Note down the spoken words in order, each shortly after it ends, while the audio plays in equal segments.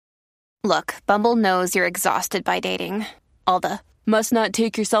Look, Bumble knows you're exhausted by dating. All the must not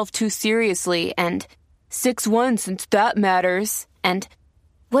take yourself too seriously and 6'1" since that matters. And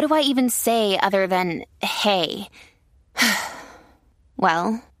what do I even say other than hey?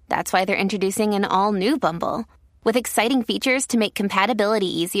 Well, that's why they're introducing an all-new Bumble with exciting features to make compatibility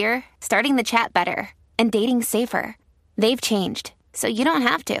easier, starting the chat better, and dating safer. They've changed, so you don't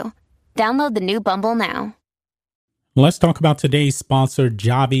have to. Download the new Bumble now. Let's talk about today's sponsor,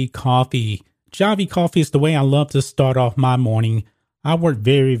 Javy Coffee. Javy Coffee is the way I love to start off my morning. I work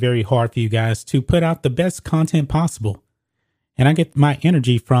very, very hard for you guys to put out the best content possible. And I get my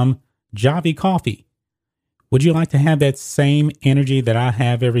energy from Javy Coffee. Would you like to have that same energy that I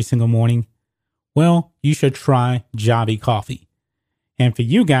have every single morning? Well, you should try Javy Coffee. And for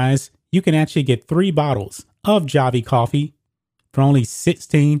you guys, you can actually get 3 bottles of Javy Coffee for only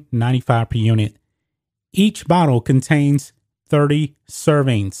 $16.95 per unit. Each bottle contains 30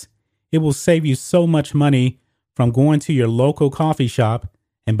 servings. It will save you so much money from going to your local coffee shop.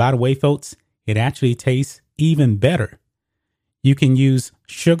 And by the way, folks, it actually tastes even better. You can use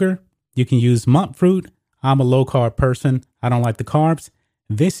sugar. You can use monk fruit. I'm a low carb person. I don't like the carbs.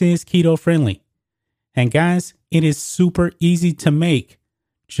 This is keto friendly. And guys, it is super easy to make.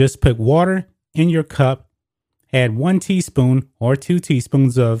 Just put water in your cup, add 1 teaspoon or 2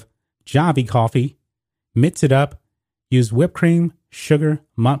 teaspoons of Javy Coffee, mix it up, use whipped cream, sugar,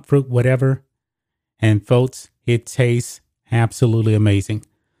 monk fruit, whatever. And folks, it tastes absolutely amazing.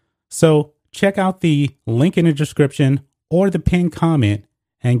 So check out the link in the description or the pinned comment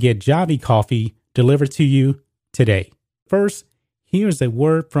and get Javy Coffee delivered to you today. First, here's a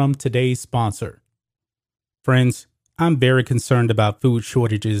word from today's sponsor. Friends, I'm very concerned about food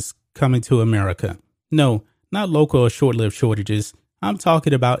shortages coming to America. No, not local or short-lived shortages. I'm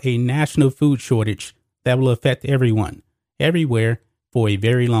talking about a national food shortage that will affect everyone, everywhere, for a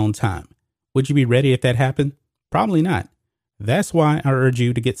very long time. Would you be ready if that happened? Probably not. That's why I urge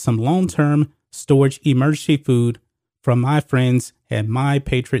you to get some long-term storage emergency food from my friends at My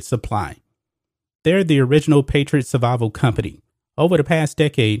Patriot Supply. They're the original Patriot Survival Company. Over the past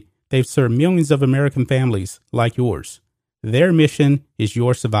decade, they've served millions of American families like yours. Their mission is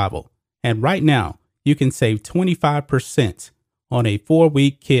your survival. And right now, you can save 25% on a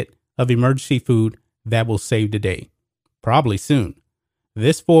 4-week kit of emergency food that will save the day. Probably soon.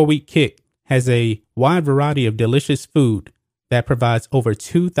 This 4-week kit has a wide variety of delicious food that provides over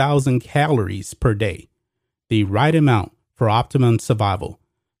 2,000 calories per day. The right amount for optimum survival.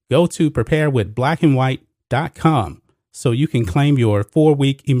 Go to preparewithblackandwhite.com so you can claim your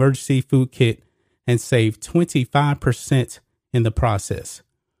 4-week emergency food kit and save 25% in the process.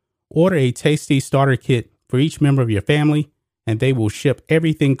 Order a tasty starter kit for each member of your family, and they will ship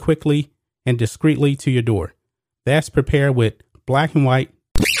everything quickly and discreetly to your door. That's Prepare with Black and White.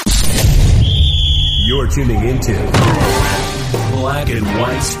 You're tuning into Black and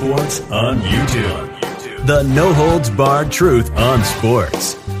White Sports on YouTube. The no-holds-barred truth on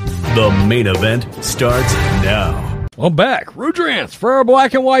sports. The main event starts now. Well, back. Rudrance for our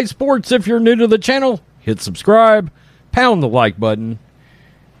Black and White Sports. If you're new to the channel, hit subscribe, pound the like button,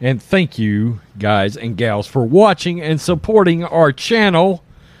 and thank you, guys and gals, for watching and supporting our channel.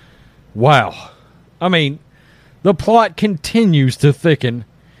 Wow. I mean, the plot continues to thicken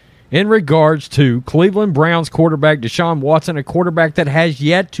in regards to Cleveland Browns quarterback Deshaun Watson, a quarterback that has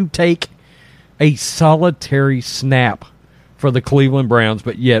yet to take a solitary snap for the Cleveland Browns,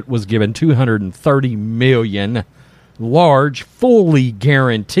 but yet was given $230 million, large, fully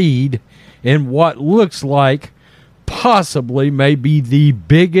guaranteed, in what looks like possibly may be the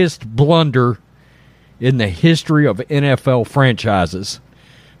biggest blunder in the history of NFL franchises.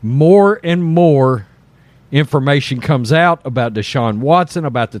 More and more information comes out about Deshaun Watson,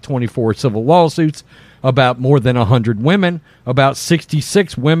 about the 24 civil lawsuits, about more than 100 women, about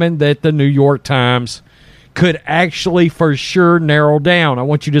 66 women that the New York Times could actually for sure narrow down. I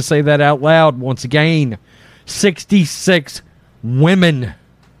want you to say that out loud once again. 66 women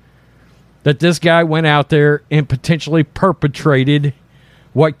that this guy went out there and potentially perpetrated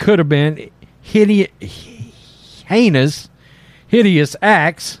what could have been heinous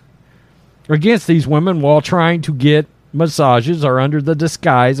acts against these women while trying to get massages or under the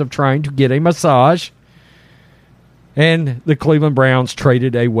disguise of trying to get a massage. And the Cleveland Browns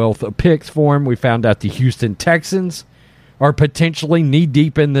traded a wealth of picks for him. We found out the Houston Texans are potentially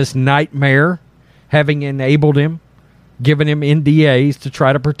knee-deep in this nightmare, having enabled him, given him NDAs to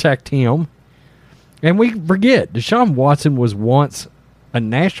try to protect him. And we forget, Deshaun Watson was once a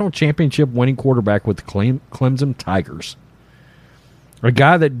national championship winning quarterback with the Clemson Tigers. A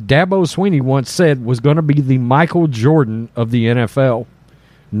guy that Dabo Swinney once said was going to be the Michael Jordan of the NFL.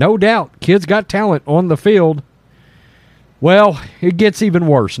 No doubt, kids got talent on the field. Well, it gets even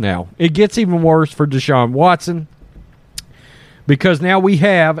worse now. It gets even worse for Deshaun Watson because now we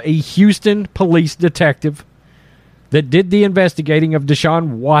have a Houston police detective that did the investigating of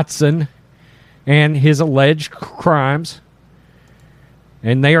Deshaun Watson and his alleged crimes.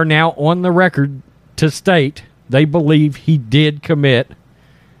 And they are now on the record to state they believe he did commit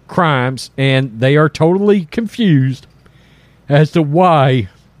crimes, and they are totally confused as to why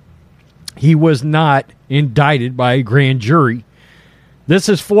he was not indicted by a grand jury. This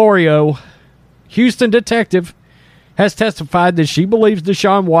is Florio. Houston detective has testified that she believes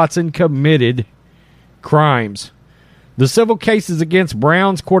Deshaun Watson committed crimes. The civil cases against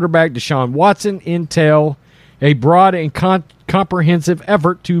Browns quarterback Deshaun Watson entail a broad and comprehensive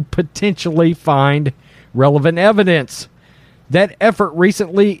effort to potentially find relevant evidence. That effort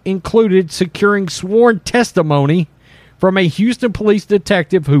recently included securing sworn testimony from a Houston police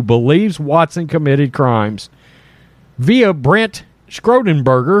detective who believes Watson committed crimes. Via Brent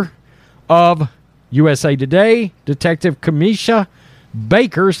Schrodenberger of USA Today, Detective Kamisha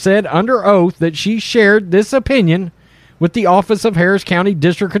Baker said under oath that she shared this opinion with the Office of Harris County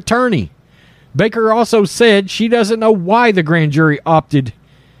District Attorney. Baker also said she doesn't know why the grand jury opted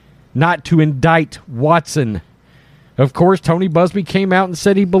not to indict Watson. Of course, Tony Busby came out and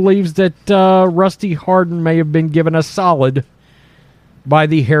said he believes that Rusty Hardin may have been given a solid by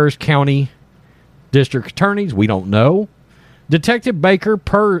the Harris County District Attorneys. We don't know. Detective Baker,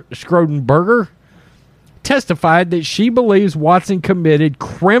 per Schrodenberger, testified that she believes Watson committed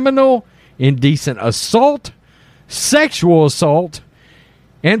criminal indecent assault, sexual assault,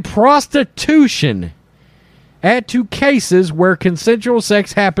 and prostitution. Add to cases where consensual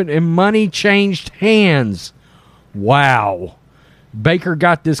sex happened and money changed hands. Wow. Baker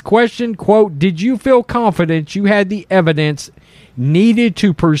got this question, quote, "Did you feel confident you had the evidence needed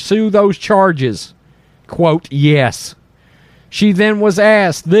to pursue those charges?" Quote, "Yes." She then was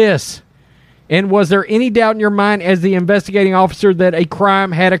asked this, "And was there any doubt in your mind as the investigating officer that a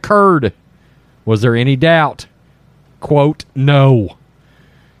crime had occurred?" Was there any doubt? Quote, "No."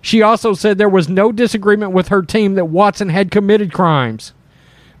 She also said there was no disagreement with her team that Watson had committed crimes.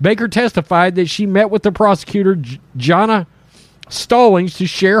 Baker testified that she met with the prosecutor, Jana Stallings, to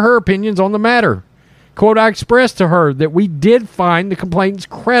share her opinions on the matter. Quote, "I expressed to her that we did find the complainants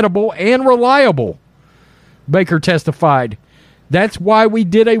credible and reliable." Baker testified, "That's why we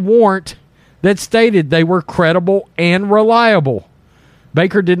did a warrant that stated they were credible and reliable."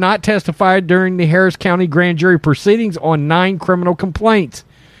 Baker did not testify during the Harris County grand jury proceedings on 9 criminal complaints.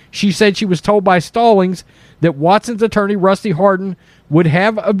 She said she was told by Stallings that Watson's attorney, Rusty Hardin, would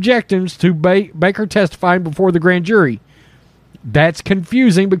have objections to Baker testifying before the grand jury. That's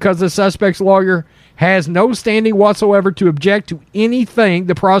confusing because the suspect's lawyer has no standing whatsoever to object to anything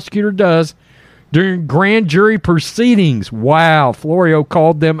the prosecutor does during grand jury proceedings. Wow, Florio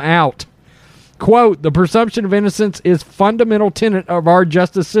called them out. Quote, "The presumption of innocence is fundamental tenet of our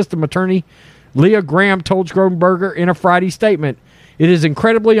justice system," attorney Leah Graham told Schrodenberger in a Friday statement. "It is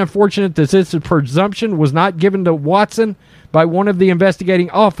incredibly unfortunate that this presumption was not given to Watson by one of the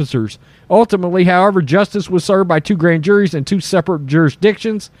investigating officers. Ultimately, however, justice was served by 2 grand juries in 2 separate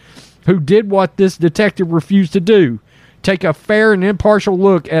jurisdictions who did what this detective refused to do: take a fair and impartial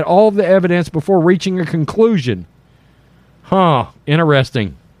look at all of the evidence before reaching a conclusion."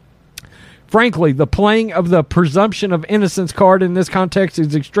 Interesting. Frankly, the playing of the presumption of innocence card in this context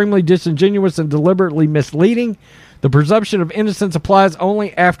is extremely disingenuous and deliberately misleading. The presumption of innocence applies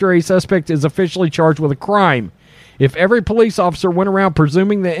only after a suspect is officially charged with a crime. If every police officer went around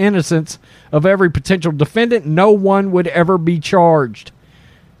presuming the innocence of every potential defendant, no one would ever be charged.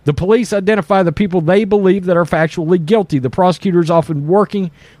 The police identify the people they believe that are factually guilty. The prosecutors, often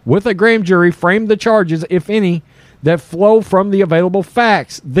working with a grand jury, frame the charges, if any, that flow from the available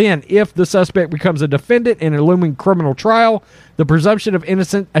facts. Then, if the suspect becomes a defendant in a looming criminal trial, the presumption of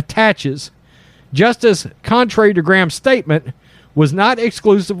innocence attaches. Justice, contrary to Graham's statement, was not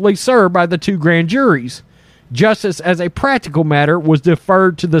exclusively served by the 2 grand juries. Justice, as a practical matter, was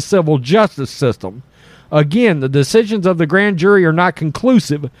deferred to the civil justice system. Again, the decisions of the grand jury are not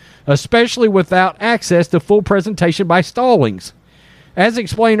conclusive, especially without access to full presentation by Stallings. As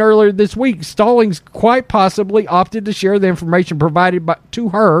explained earlier this week, Stallings quite possibly opted to share the information provided to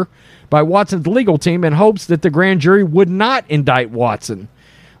her by Watson's legal team in hopes that the grand jury would not indict Watson,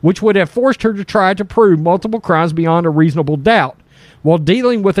 which would have forced her to try to prove multiple crimes beyond a reasonable doubt, while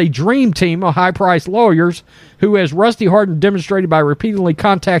dealing with a dream team of high-priced lawyers who, as Rusty Hardin demonstrated by repeatedly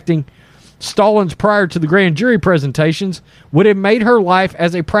contacting Stallings prior to the grand jury presentations, would have made her life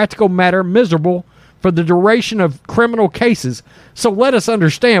as a practical matter miserable for the duration of criminal cases. So let us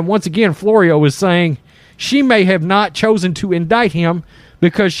understand, once again, Florio is saying she may have not chosen to indict him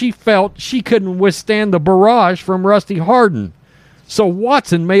because she felt she couldn't withstand the barrage from Rusty Hardin. So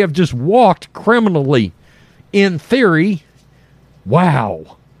Watson may have just walked criminally, in theory.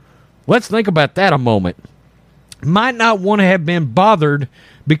 Wow. Let's think about that a moment. Might not want to have been bothered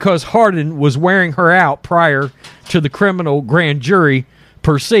because Hardin was wearing her out prior to the criminal grand jury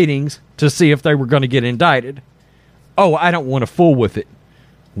proceedings to see if they were going to get indicted. Oh, I don't want to fool with it.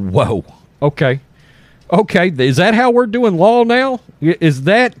 Whoa. Okay. Is that how we're doing law now? Is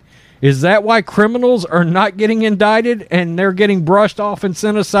that why criminals are not getting indicted and they're getting brushed off and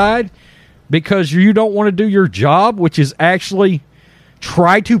sent aside? Because you don't want to do your job, which is actually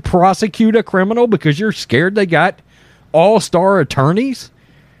try to prosecute a criminal because you're scared they got all-star attorneys?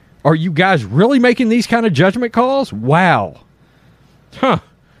 Are you guys really making these kind of judgment calls? Wow. Huh.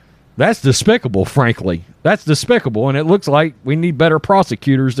 That's despicable, frankly. That's despicable, and it looks like we need better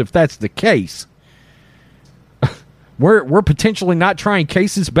prosecutors if that's the case. We're potentially not trying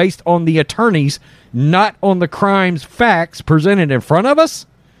cases based on the attorneys, not on the crime's facts presented in front of us?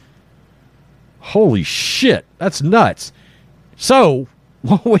 Holy shit, that's nuts. So,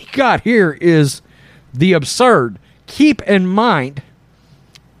 what we got here is the absurd. Keep in mind,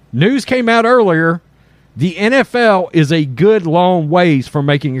 news came out earlier, the NFL is a good long ways from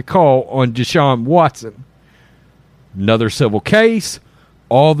making a call on Deshaun Watson. Another civil case,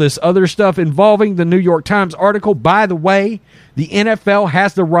 all this other stuff involving the New York Times article. By the way, the NFL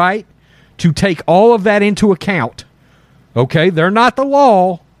has the right to take all of that into account. Okay, they're not the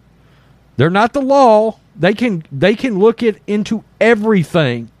law. They're not the law. They can look into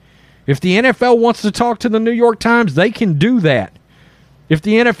everything. If the NFL wants to talk to the New York Times, they can do that. If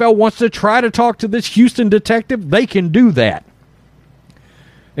the NFL wants to try to talk to this Houston detective, they can do that.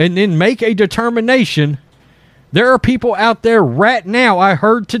 And then make a determination. There are people out there right now, I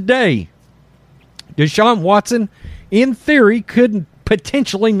heard today, Deshaun Watson, in theory, could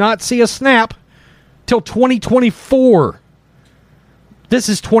potentially not see a snap till 2024. This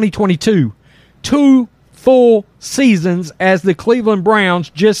is 2022. 2 full seasons as the Cleveland Browns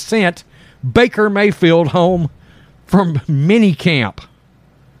just sent Baker Mayfield home from minicamp.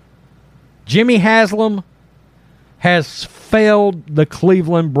 Jimmy Haslam has failed the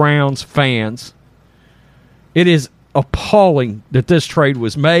Cleveland Browns fans. It is appalling that this trade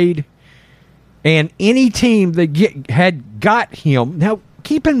was made. And any team that had got him, now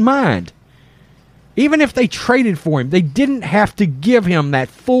keep in mind, even if they traded for him, they didn't have to give him that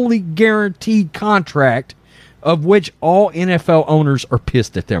fully guaranteed contract of which all NFL owners are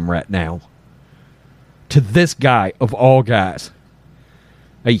pissed at them right now. To this guy of all guys.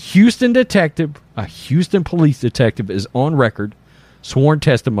 A Houston detective, a Houston police detective is on record, sworn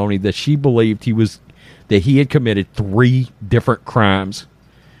testimony that she believed that he had committed 3 different crimes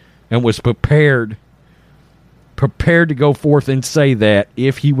and was prepared to go forth and say that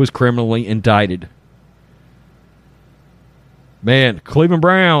if he was criminally indicted. Man, Cleveland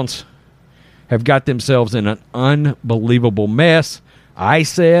Browns have got themselves in an unbelievable mess. I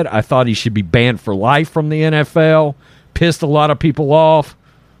thought he should be banned for life from the NFL. Pissed a lot of people off.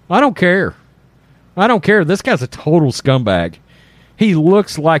 I don't care. This guy's a total scumbag. He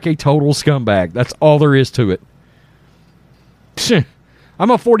looks like a total scumbag. That's all there is to it. I'm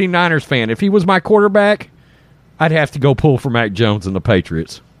a 49ers fan. If he was my quarterback, I'd have to go pull for Mac Jones and the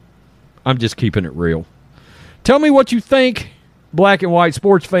Patriots. I'm just keeping it real. Tell me what you think, black and white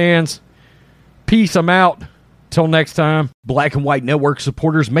sports fans. Peace. I'm out. Till next time. Black and White Network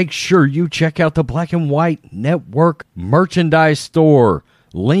supporters, make sure you check out the Black and White Network merchandise store.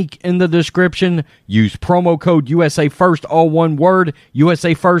 Link in the description. Use promo code USA First, all one word.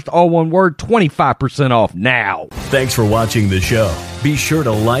 USA First, all one word. 25% off now. Thanks for watching the show. Be sure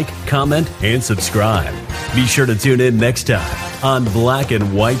to like, comment, and subscribe. Be sure to tune in next time on Black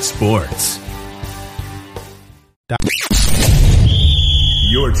and White Sports.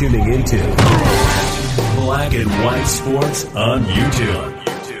 You're tuning into Black and White Sports on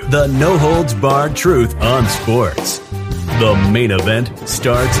YouTube. The no-holds-barred truth on sports. The main event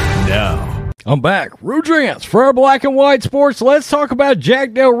starts now. I'm back. Rudrance for our Black and White Sports. Let's talk about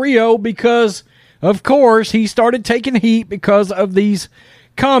Jack Del Rio because, of course, he started taking heat because of these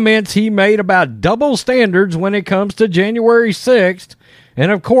comments he made about double standards when it comes to January 6th.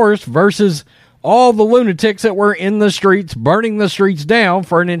 And, of course, versus all the lunatics that were in the streets, burning the streets down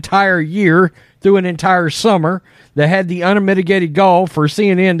for an entire year through an entire summer that had the unmitigated gall for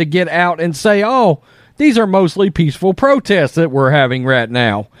CNN to get out and say, oh, these are mostly peaceful protests that we're having right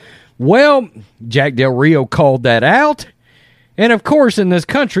now. Well, Jack Del Rio called that out, And of course, in this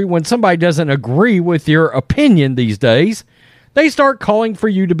country, when somebody doesn't agree with your opinion these days, they start calling for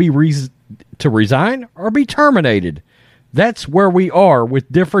you to resign or be terminated. That's where we are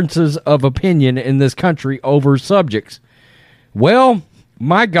with differences of opinion in this country over subjects. Well,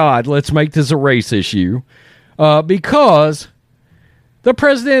 my God, let's make this a race issue because the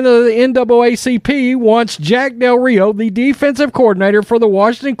president of the NAACP wants Jack Del Rio, the defensive coordinator for the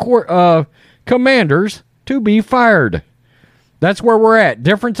Washington Commanders, to be fired. That's where we're at.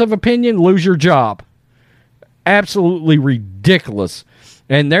 Difference of opinion, lose your job. Absolutely ridiculous.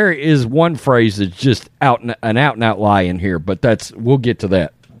 And there is one phrase that's just an out-and-out lie in here, but we'll get to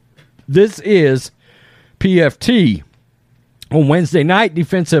that. This is PFT. On Wednesday night,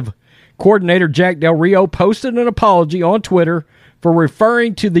 defensive coordinator Jack Del Rio posted an apology on Twitter for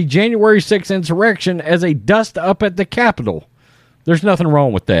referring to the January 6th insurrection as a dust-up at the Capitol. There's nothing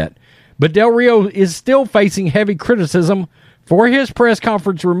wrong with that. But Del Rio is still facing heavy criticism for his press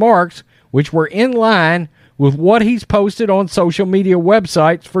conference remarks, which were in line with what he's posted on social media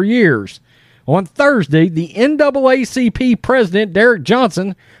websites for years. On Thursday, the NAACP president, Derek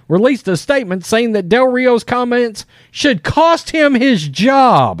Johnson, released a statement saying that Del Rio's comments should cost him his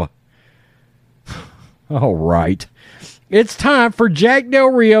job. All right. It's time for Jack Del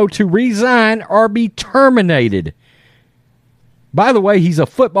Rio to resign or be terminated. By the way, he's a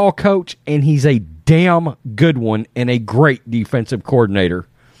football coach, and he's a damn good one and a great defensive coordinator.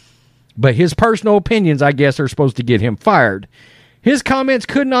 But his personal opinions, I guess, are supposed to get him fired. His comments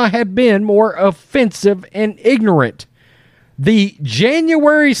could not have been more offensive and ignorant. The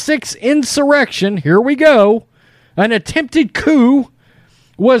January 6th insurrection, here we go, an attempted coup,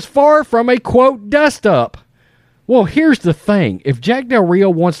 was far from a, quote, dust-up. Well, here's the thing. If Jack Del Rio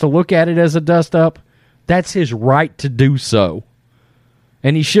wants to look at it as a dust-up, that's his right to do so.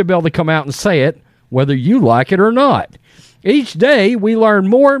 And he should be able to come out and say it, whether you like it or not. Each day, we learn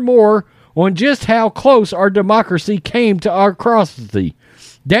more and more on just how close our democracy came to our atrocity.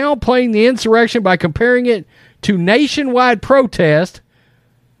 Downplaying the insurrection by comparing it to nationwide protest,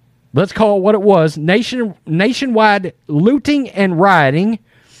 let's call it what it was, nationwide looting and rioting,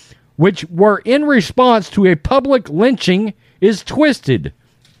 which were in response to a public lynching, is twisted.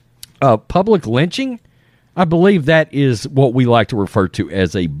 Public lynching? I believe that is what we like to refer to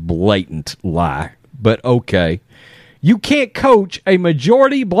as a blatant lie, but okay. You can't coach a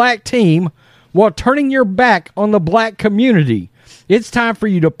majority black team while turning your back on the black community. It's time for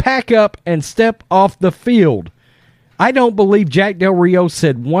you to pack up and step off the field. I don't believe Jack Del Rio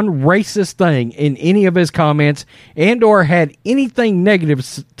said one racist thing in any of his comments and or had anything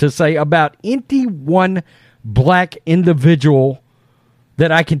negative to say about any one black individual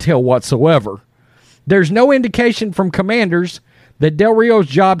that I can tell whatsoever. There's no indication from Commanders that Del Rio's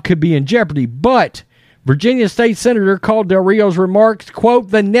job could be in jeopardy, but Virginia State Senator called Del Rio's remarks, quote,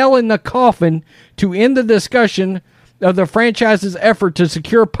 the nail in the coffin to end the discussion of the franchise's effort to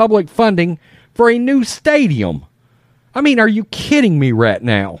secure public funding for a new stadium. I mean, are you kidding me right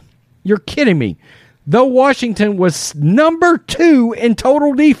now? You're kidding me. Though Washington was number 2 in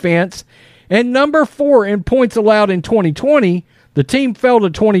total defense and number 4 in points allowed in 2020, the team fell to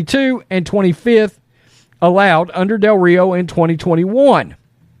 22 and 25th allowed under Del Rio in 2021.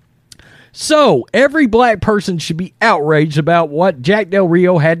 So, every black person should be outraged about what Jack Del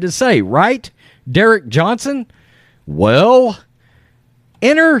Rio had to say, right? Derek Johnson? Well,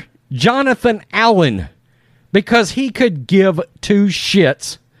 enter Jonathan Allen, because he could give two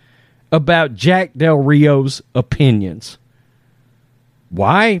shits about Jack Del Rio's opinions.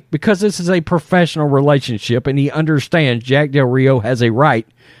 Why? Because this is a professional relationship, and he understands Jack Del Rio has a right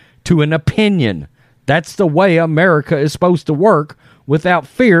to an opinion. That's the way America is supposed to work, without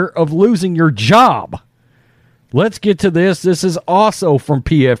fear of losing your job. Let's get to this. This is also from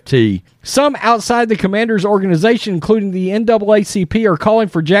PFT. Some outside the Commanders organization, including the NAACP, are calling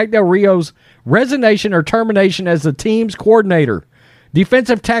for Jack Del Rio's resignation or termination as the team's coordinator.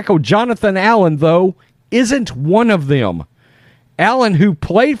 Defensive tackle Jonathan Allen, though, isn't one of them. Allen, who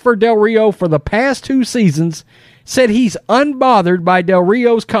played for Del Rio for the past 2 seasons, said he's unbothered by Del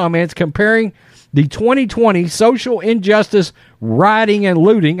Rio's comments comparing the 2020 social injustice, rioting, and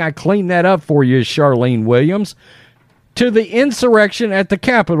looting, I cleaned that up for you, Charlene Williams, to the insurrection at the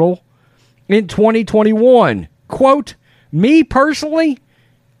Capitol in 2021. Quote, me personally,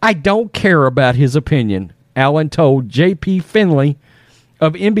 I don't care about his opinion, Allen told J.P. Finley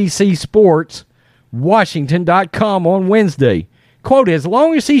of NBC Sports, Washington.com on Wednesday. Quote, as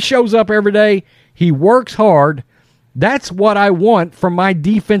long as he shows up every day, he works hard, that's what I want from my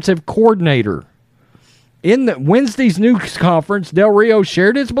defensive coordinator. In the Wednesday's news conference, Del Rio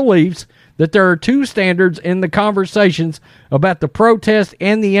shared his beliefs that there are two standards in the conversations about the protest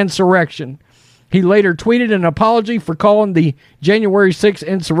and the insurrection. He later tweeted an apology for calling the January 6th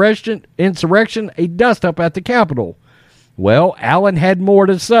insurrection a dust-up at the Capitol. Well, Allen had more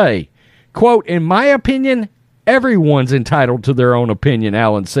to say. Quote, "In my opinion, everyone's entitled to their own opinion,"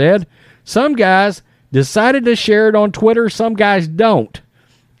 Allen said. "Some guys decided to share it on Twitter, some guys don't.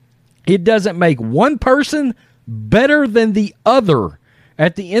 It doesn't make one person better than the other.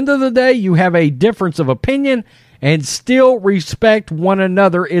 At the end of the day, you have a difference of opinion and still respect one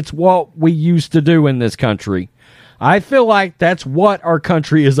another. It's what we used to do in this country. I feel like that's what our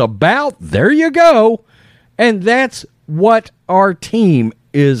country is about." There you go. And that's what our team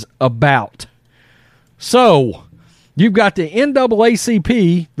is about. So, you've got the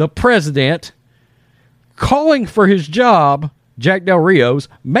NAACP, the president, calling for his job, Jack Del Rio's,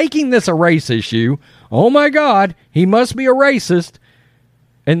 making this a race issue. Oh my God, he must be a racist.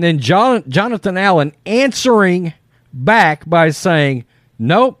 And then Jonathan Allen answering back by saying,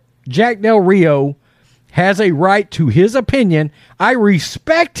 nope, Jack Del Rio has a right to his opinion. I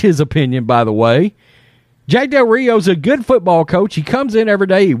respect his opinion, by the way. Jack Del Rio's a good football coach. He comes in every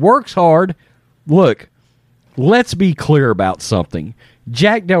day. He works hard. Look, let's be clear about something.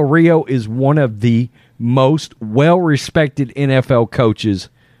 Jack Del Rio is one of the most well-respected NFL coaches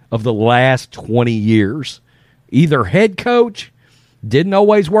of the last 20 years. Either head coach, didn't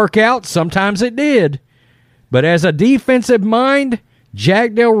always work out. Sometimes it did. But as a defensive mind,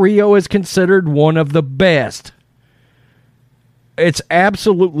 Jack Del Rio is considered one of the best. It's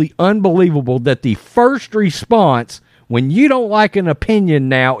absolutely unbelievable that the first response when you don't like an opinion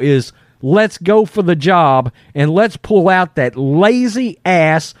now is, let's go for the job and let's pull out that lazy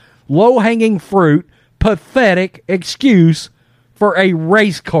ass, low-hanging fruit, pathetic excuse for a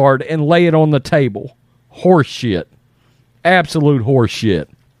race card and lay it on the table. Horse shit. Absolute horse shit.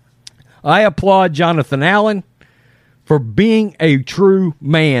 I applaud Jonathan Allen for being a true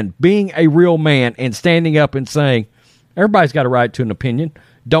man, being a real man, and standing up and saying, everybody's got a right to an opinion.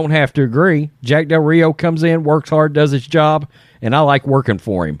 Don't have to agree. Jack Del Rio comes in, works hard, does his job, and I like working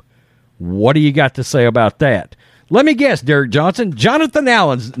for him. What do you got to say about that? Let me guess, Derek Johnson. Jonathan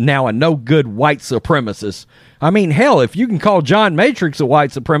Allen's now a no-good white supremacist. I mean, hell, if you can call John Matrix a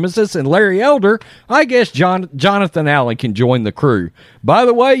white supremacist and Larry Elder, I guess Jonathan Allen can join the crew. By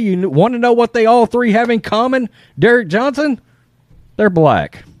the way, you want to know what they all three have in common, Derek Johnson? They're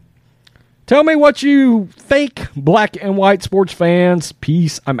black. Tell me what you think, black and white sports fans.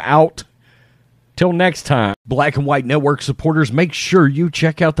 Peace. I'm out. Till next time, Black and White Network supporters, make sure you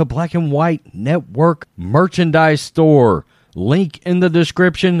check out the Black and White Network merchandise store. Link in the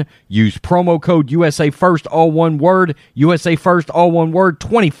description. Use promo code USA First, all one word. USA First, all one word.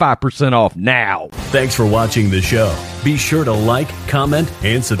 25% off now. Thanks for watching the show. Be sure to like, comment,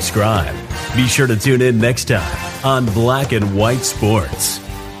 and subscribe. Be sure to tune in next time on Black and White Sports.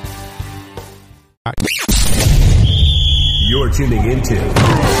 You're tuning into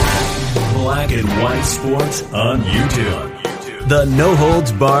Black and White Sports on YouTube. The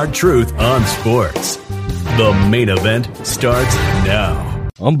no-holds-barred truth on sports. The main event starts now.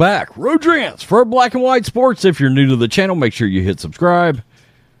 I'm back. Rodrance for Black and White Sports. If you're new to the channel, make sure you hit subscribe.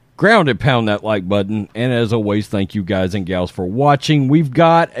 Grounded, pound that like button. And as always, thank you guys and gals for watching. We've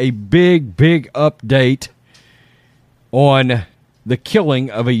got a big update on the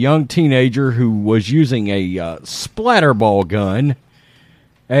killing of a young teenager who was using a splatterball gun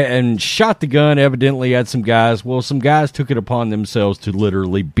and shot the gun evidently at some guys. Well, some guys took it upon themselves to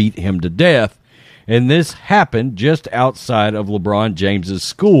literally beat him to death. And this happened just outside of LeBron James's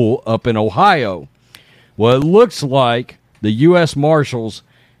school up in Ohio. Well, it looks like the U.S. Marshals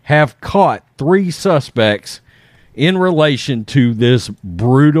have caught 3 suspects in relation to this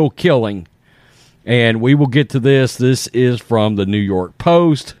brutal killing. And we will get to this. This is from the New York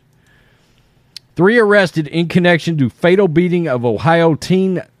Post. 3 arrested in connection to fatal beating of Ohio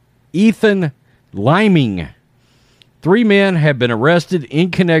teen Ethan Liming. 3 men have been arrested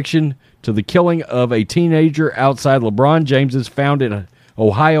in connection to the killing of a teenager outside LeBron James's founded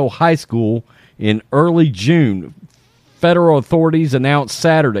Ohio high school in early June, federal authorities announced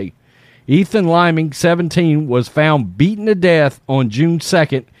Saturday. Ethan Liming, 17, was found beaten to death on June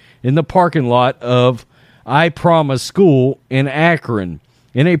 2nd in the parking lot of I Promise School in Akron.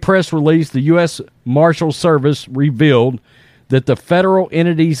 In a press release, the U.S. Marshal Service revealed that the federal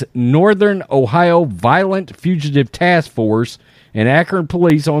entity's Northern Ohio Violent Fugitive Task Force and Akron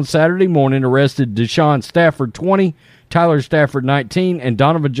police on Saturday morning arrested Deshaun Stafford, 20, Tyler Stafford, 19, and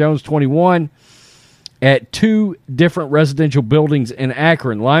Donovan Jones, 21, at 2 different residential buildings in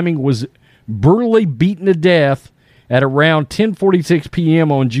Akron. Liming was brutally beaten to death At around 10:46 p.m.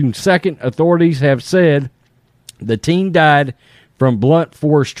 on June 2nd, authorities have said the teen died from blunt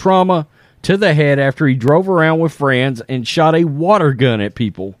force trauma to the head after he drove around with friends and shot a water gun at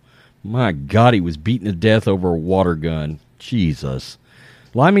people. My God, he was beaten to death over a water gun. Jesus.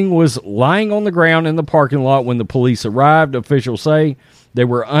 Liming was lying on the ground in the parking lot when the police arrived. Officials say they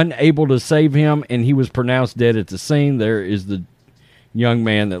were unable to save him, and he was pronounced dead at the scene. There is the young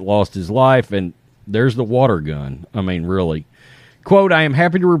man that lost his life, and there's the water gun. I mean, really. Quote, I am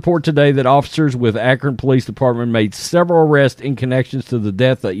happy to report today that officers with Akron Police Department made several arrests in connections to the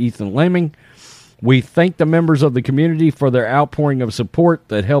death of Ethan Leming. We thank the members of the community for their outpouring of support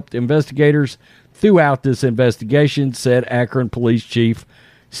that helped investigators throughout this investigation, said Akron Police Chief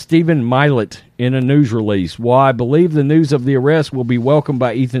Stephen Milet in a news release. While I believe the news of the arrest will be welcomed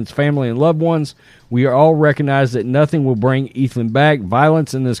by Ethan's family and loved ones, we all recognize that nothing will bring Ethan back.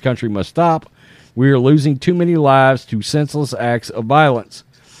 Violence in this country must stop. We are losing too many lives to senseless acts of violence.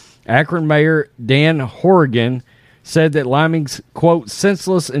 Akron Mayor Dan Horrigan said that Liming's, quote,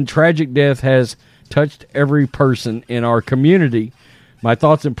 senseless and tragic death has touched every person in our community. My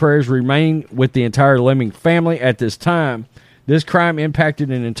thoughts and prayers remain with the entire Leming family at this time. This crime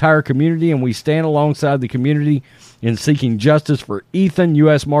impacted an entire community, and we stand alongside the community in seeking justice for Ethan,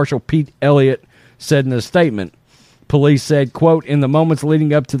 U.S. Marshal Pete Elliott said in a statement. Police said, quote, in the moments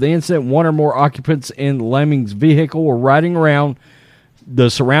leading up to the incident, one or more occupants in Leming's vehicle were riding around the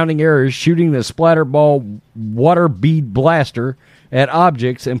surrounding areas, shooting the splatterball water bead blaster at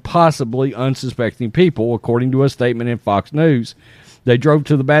objects and possibly unsuspecting people, according to a statement in Fox News. They drove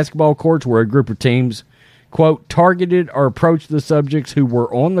to the basketball courts where a group of teams, quote, targeted or approached the subjects who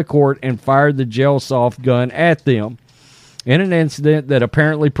were on the court and fired the gel soft gun at them in an incident that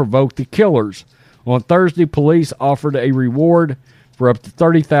apparently provoked the killers. On Thursday, police offered a reward for up to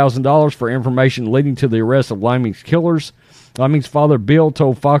 $30,000 for information leading to the arrest of Liming's killers. Liming's father, Bill,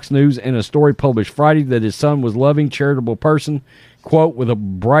 told Fox News in a story published Friday that his son was a loving, charitable person, quote, with a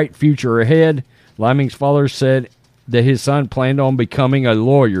bright future ahead. Liming's father said that his son planned on becoming a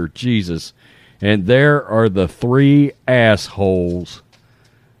lawyer. Jesus. And there are the three assholes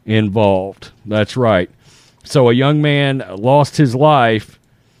involved. That's right. So a young man lost his life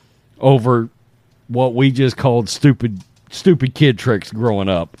over what we just called stupid kid tricks growing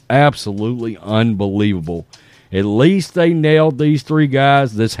up. Absolutely unbelievable. At least they nailed these three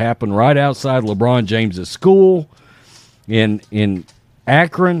guys. This happened right outside LeBron James' school in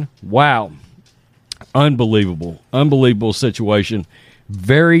Akron. Wow. Unbelievable. Unbelievable situation.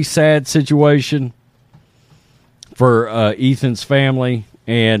 Very sad situation for Ethan's family,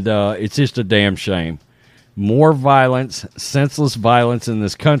 and it's just a damn shame. More violence, senseless violence in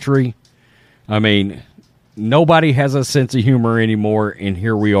this country. I mean, nobody has a sense of humor anymore, and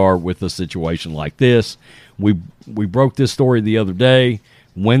here we are with a situation like this. We broke this story the other day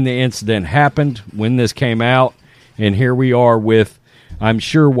when the incident happened, when this came out, and here we are with, I'm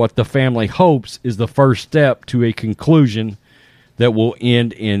sure, what the family hopes is the first step to a conclusion that will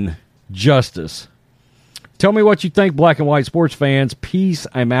end in justice. Tell me what you think, Black and White sports fans. Peace.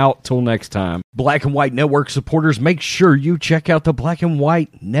 I'm out. Till next time. Black and White Network supporters, make sure you check out the Black and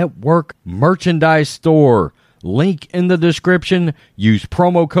White Network merchandise store. Link in the description. Use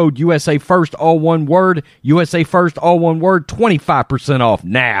promo code USA First, all one word. USA First, all one word. 25% off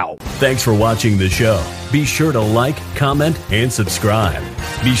now. Thanks for watching the show. Be sure to like, comment, and subscribe.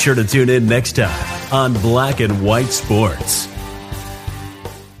 Be sure to tune in next time on Black and White Sports.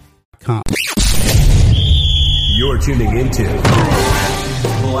 You're tuning into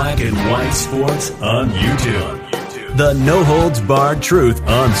Black and White Sports on YouTube. The no-holds-barred truth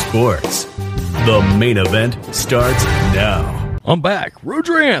on sports. The main event starts now. I'm back.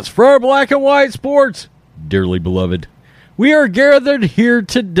 Rudrance for our Black and White Sports. Dearly beloved, we are gathered here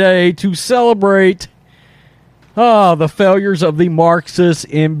today to celebrate the failures of the Marxist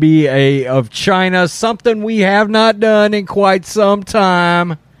NBA of China. Something we have not done in quite some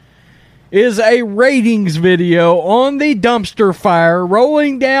time is a ratings video on the dumpster fire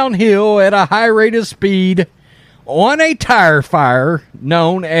rolling downhill at a high rate of speed on a tire fire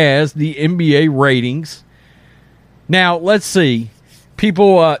known as the NBA ratings. Now, let's see.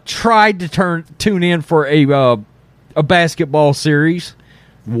 People tried to tune in for a basketball series.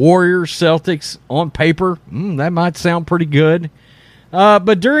 Warriors, Celtics, on paper, that might sound pretty good.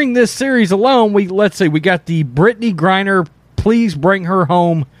 But during this series alone, we got the Brittany Griner, Please Bring Her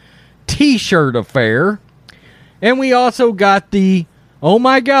Home T-shirt affair. And we also got the, oh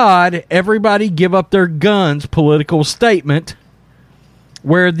my God, everybody give up their guns political statement,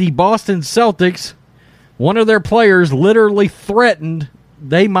 where the Boston Celtics, one of their players literally threatened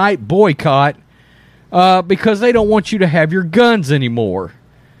they might boycott because they don't want you to have your guns anymore.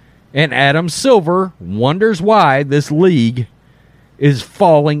 And Adam Silver wonders why this league is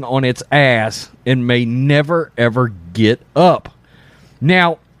falling on its ass and may never, ever get up.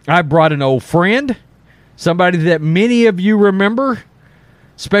 Now, I brought an old friend, somebody that many of you remember,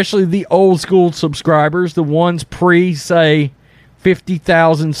 especially the old school subscribers, the ones say,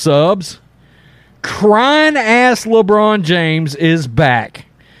 50,000 subs. Crying ass LeBron James is back.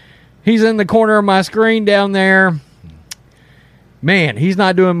 He's in the corner of my screen down there. Man, he's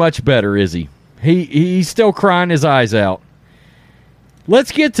not doing much better, is he? He's still crying his eyes out.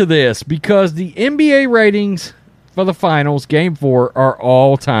 Let's get to this, because the NBA ratings for the finals, Game 4, are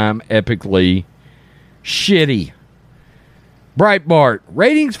all-time epically shitty. Breitbart,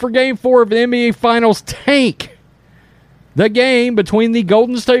 ratings for Game 4 of the NBA Finals tank. The game between the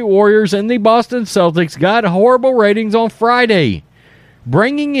Golden State Warriors and the Boston Celtics got horrible ratings on Friday,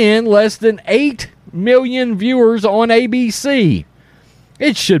 bringing in less than 8 million viewers on ABC.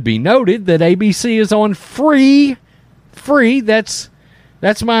 It should be noted that ABC is on free, that's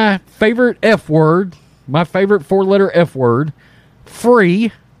my favorite F word, my favorite 4-letter F word,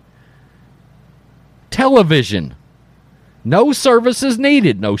 free television. No services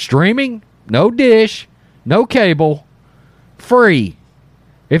needed, no streaming, no dish, no cable, free.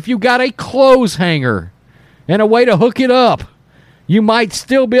 If you got a clothes hanger and a way to hook it up, you might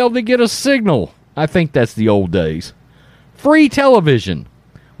still be able to get a signal. I think that's the old days. Free television,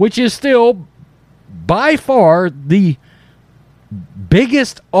 which is still by far the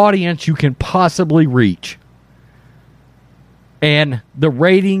biggest audience you can possibly reach. And the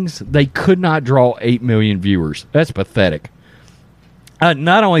ratings, they could not draw 8 million viewers. That's pathetic.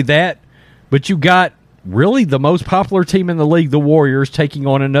 Not only that, but you got really the most popular team in the league, the Warriors, taking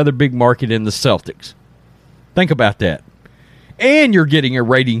on another big market in the Celtics. Think about that. And you're getting a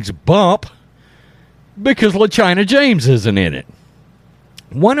ratings bump because LaChina James isn't in it.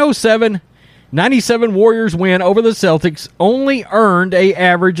 107-97 Warriors win over the Celtics only earned an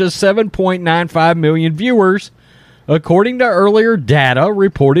average of 7.95 million viewers, according to earlier data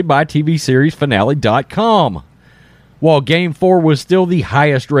reported by TV series Finale.com. While Game 4 was still the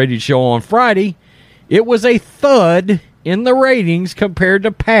highest rated show on Friday, it was a thud in the ratings compared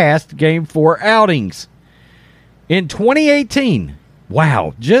to past Game 4 outings. In 2018,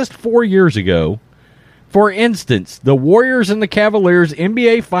 wow, just 4 years ago, for instance, the Warriors and the Cavaliers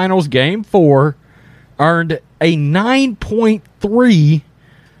NBA Finals Game 4 earned a 9.3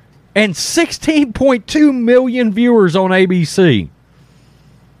 and 16.2 million viewers on ABC.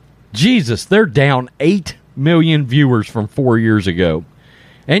 Jesus, they're down 8 million viewers from 4 years ago.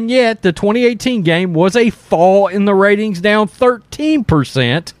 And yet, the 2018 game was a fall in the ratings, down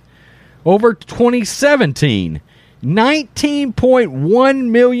 13% over 2017. 19.1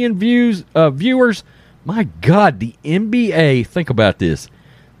 million viewers. My God, the NBA, think about this.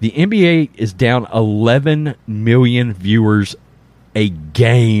 The NBA is down 11 million viewers a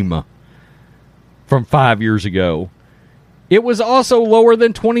game from 5 years ago. It was also lower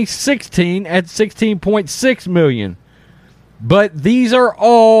than 2016 at 16.6 million. But these are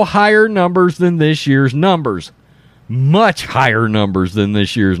all higher numbers than this year's numbers. Much higher numbers than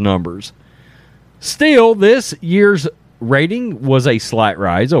this year's numbers. Still, this year's rating was a slight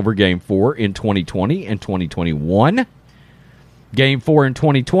rise over Game 4 in 2020 and 2021. Game 4 in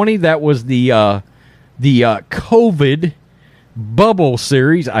 2020, that was the COVID bubble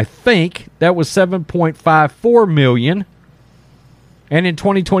series, I think. That was 7.54 million. And in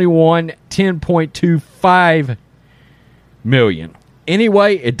 2021, 10.25 million.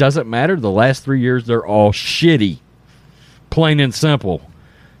 Anyway, it doesn't matter. The last 3 years, they're all shitty. Plain and simple.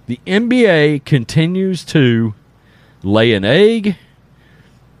 The NBA continues to lay an egg.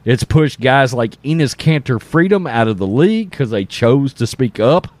 It's pushed guys like Enes Kanter Freedom out of the league because they chose to speak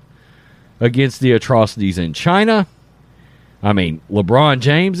up against the atrocities in China. I mean, LeBron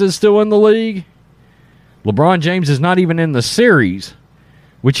James is still in the league. LeBron James is not even in the series,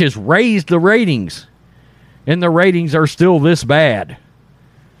 which has raised the ratings. And the ratings are still this bad.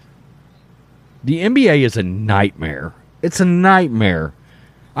 The NBA is a nightmare. It's a nightmare.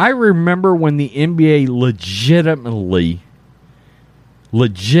 I remember when the NBA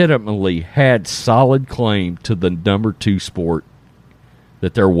legitimately had solid claim to the number 2 sport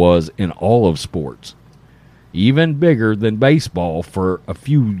that there was in all of sports. Even bigger than baseball for a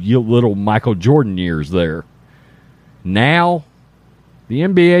few little Michael Jordan years there. Now, the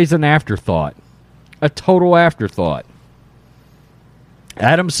NBA is an afterthought. A total afterthought.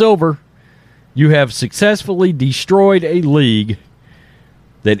 Adam Silver, you have successfully destroyed a league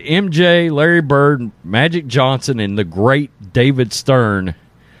that MJ, Larry Bird, Magic Johnson, and the great David Stern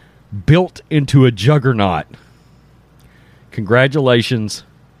built into a juggernaut. Congratulations.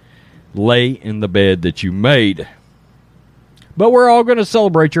 Lay in the bed that you made. But we're all going to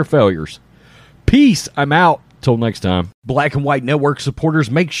celebrate your failures. Peace. I'm out. Till next time. Black and White Network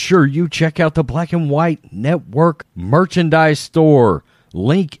supporters, make sure you check out the Black and White Network merchandise store.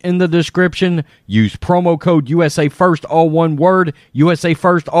 Link in the description. Use promo code USA First, all one word. USA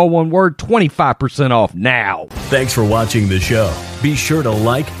First, all one word. 25% off now. Thanks for watching the show. Be sure to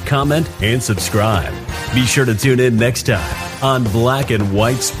like, comment, and subscribe. Be sure to tune in next time on Black and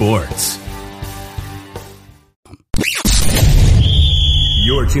White Sports.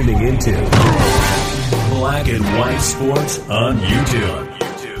 You're tuning into Black and White Sports on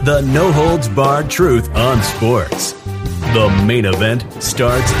YouTube. The no-holds-barred truth on sports. The main event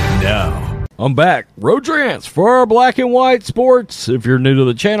starts now. I'm back. Rodrance for Black and White Sports. If you're new to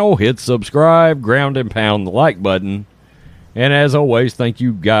the channel, hit subscribe, ground and pound the like button. And as always, thank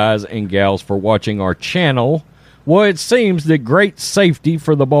you guys and gals for watching our channel. Well, it seems that great safety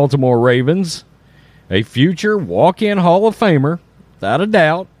for the Baltimore Ravens, a future walk-in Hall of Famer, without a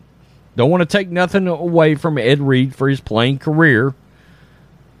doubt. Don't want to take nothing away from Ed Reed for his playing career.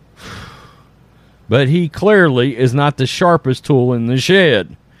 But he clearly is not the sharpest tool in the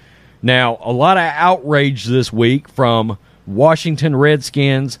shed. Now, a lot of outrage this week from Washington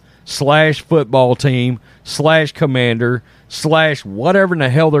Redskins / football team / commander / whatever in the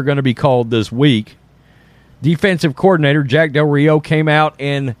hell they're going to be called this week. Defensive coordinator Jack Del Rio came out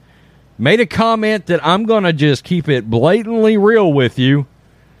and made a comment that I'm going to just keep it blatantly real with you.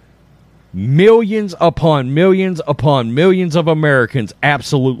 Millions upon millions upon millions of Americans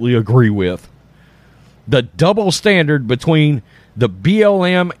absolutely agree with. The double standard between the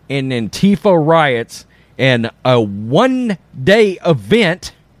BLM and Antifa riots and a one-day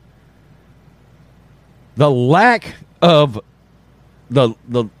event, the lack of the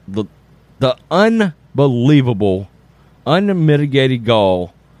unbelievable, unmitigated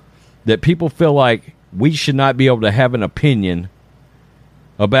gall that people feel like we should not be able to have an opinion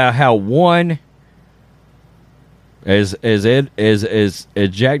about how one, as Jack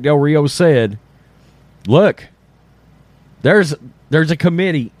Del Rio said, look, there's a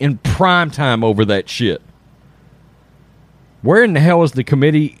committee in prime time over that shit. Where in the hell is the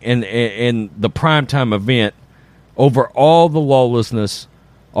committee in the primetime event over all the lawlessness,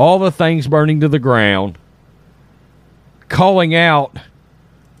 all the things burning to the ground, calling out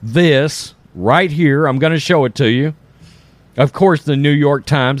this right here? I'm going to show it to you. Of course, the New York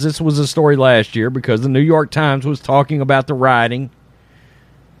Times, this was a story last year because the New York Times was talking about the rioting,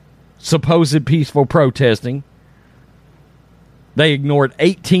 supposed peaceful protesting. They ignored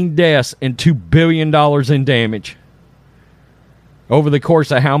 18 deaths and $2 billion in damage over the course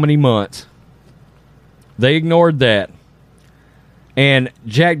of how many months? They ignored that. And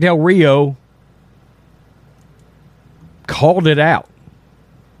Jack Del Rio called it out.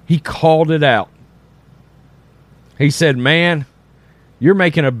 He called it out. He said, man, you're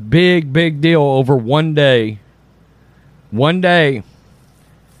making a big, big deal over one day. One day.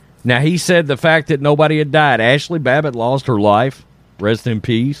 Now, he said the fact that nobody had died. Ashley Babbitt lost her life. Rest in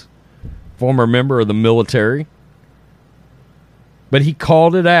peace. Former member of the military. But he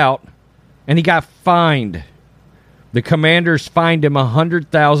called it out, and he got fined. The Commanders fined him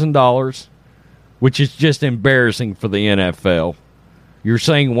 $100,000, which is just embarrassing for the NFL. You're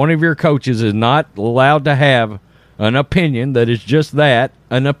saying one of your coaches is not allowed to have an opinion that is just that,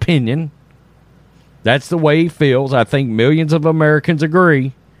 an opinion. That's the way he feels. I think millions of Americans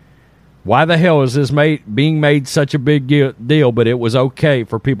agree. Why the hell is this being made such a big deal? But it was okay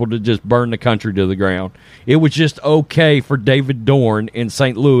for people to just burn the country to the ground. It was just okay for David Dorn in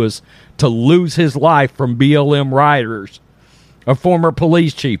St. Louis to lose his life from BLM rioters. A former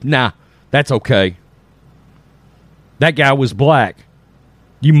police chief. Nah, that's okay. That guy was black.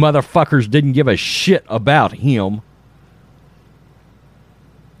 You motherfuckers didn't give a shit about him.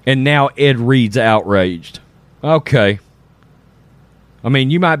 And now Ed Reed's outraged. Okay. I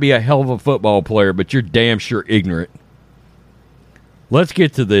mean, you might be a hell of a football player, but you're damn sure ignorant. Let's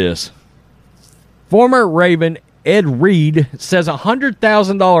get to this. Former Raven Ed Reed says a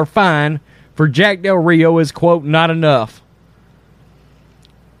 $100,000 fine for Jack Del Rio is, quote, not enough.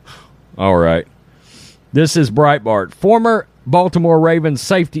 All right. This is Breitbart. Former Baltimore Ravens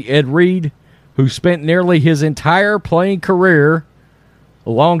safety Ed Reed, who spent nearly his entire playing career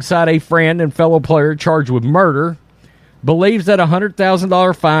alongside a friend and fellow player charged with murder, believes that a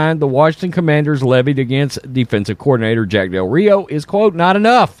 $100,000 fine the Washington Commanders levied against defensive coordinator Jack Del Rio is, quote, not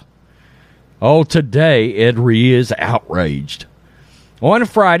enough. Oh, today Ed Reed is outraged. On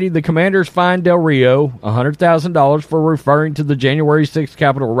Friday, the Commanders fined Del Rio $100,000 for referring to the January 6th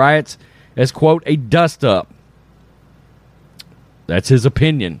Capitol riots as, quote, a dust-up. That's his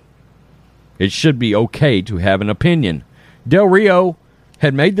opinion. It should be okay to have an opinion. Del Rio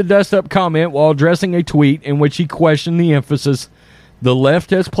had made the dust-up comment while addressing a tweet in which he questioned the emphasis the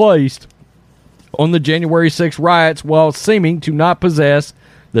left has placed on the January 6th riots while seeming to not possess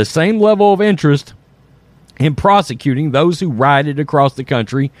the same level of interest in prosecuting those who rioted across the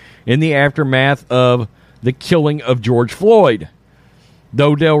country in the aftermath of the killing of George Floyd.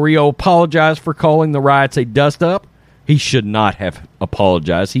 Though Del Rio apologized for calling the riots a dust-up, he should not have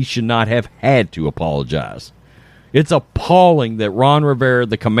apologized. He should not have had to apologize. It's appalling that Ron Rivera,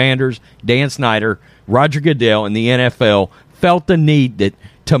 the Commanders, Dan Snyder, Roger Goodell, and the NFL felt the need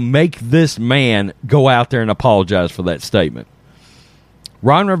to make this man go out there and apologize for that statement.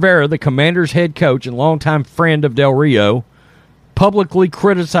 Ron Rivera, the Commanders' head coach and longtime friend of Del Rio, publicly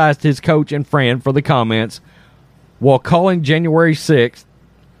criticized his coach and friend for the comments while calling January 6th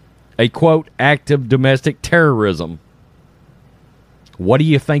a, quote, act of domestic terrorism. What do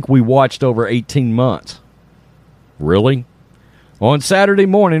you think we watched over 18 months? Really? On Saturday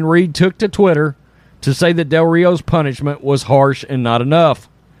morning, Reed took to Twitter to say that Del Rio's punishment was harsh and not enough.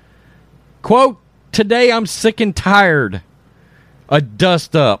 Quote, today I'm sick and tired. A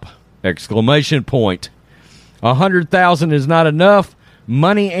dust-up! Exclamation point. 100,000 is not enough.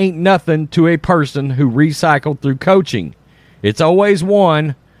 Money ain't nothing to a person who recycled through coaching. It's always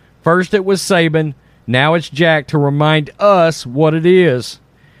one. First it was Saban. Now it's Jack to remind us what it is.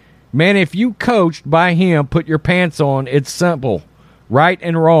 Man, if you coached by him, put your pants on. It's simple. Right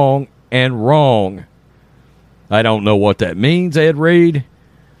and wrong and wrong. I don't know what that means, Ed Reed.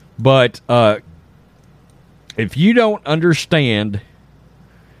 But if you don't understand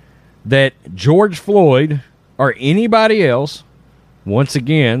that George Floyd or anybody else, once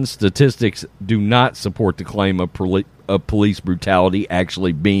again, statistics do not support the claim of police brutality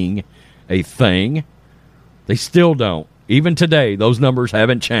actually being a thing. They still don't. Even today, those numbers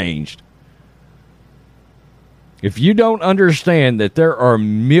haven't changed. If you don't understand that there are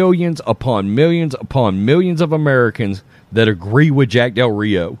millions upon millions upon millions of Americans that agree with Jack Del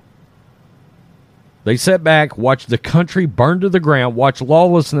Rio, they sat back, watched the country burn to the ground, watched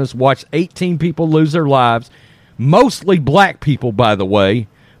lawlessness, watched 18 people lose their lives, mostly black people, by the way,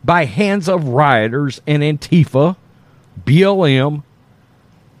 by hands of rioters and Antifa, BLM.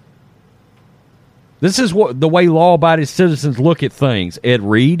 This is what the way law-abiding citizens look at things, Ed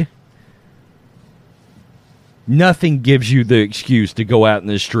Reed. Nothing gives you the excuse to go out in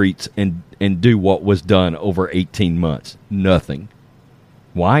the streets and do what was done over 18 months. Nothing.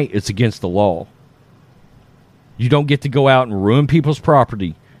 Why? It's against the law. You don't get to go out and ruin people's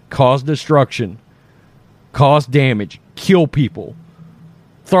property, cause destruction, cause damage, kill people,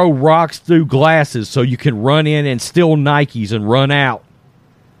 throw rocks through glasses so you can run in and steal Nikes and run out.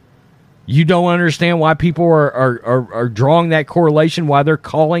 You don't understand why people are drawing that correlation, why they're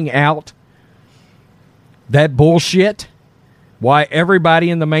calling out that bullshit, why everybody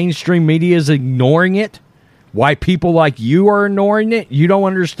in the mainstream media is ignoring it, why people like you are ignoring it. You don't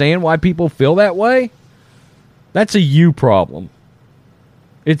understand why people feel that way? That's a you problem.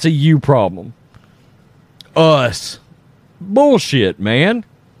 It's a you problem. Us. Bullshit, man.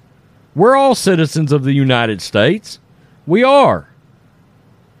 We're all citizens of the United States. We are.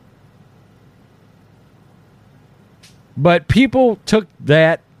 But people took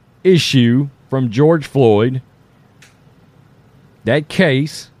that issue from George Floyd, that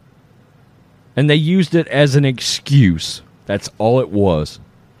case, and they used it as an excuse. That's all it was.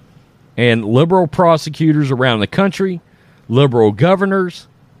 And liberal prosecutors around the country, liberal governors,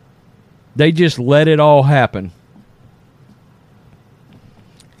 they just let it all happen.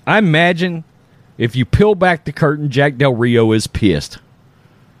 I imagine if you peel back the curtain, Jack Del Rio is pissed.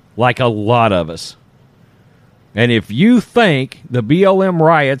 Like a lot of us. And if you think the BLM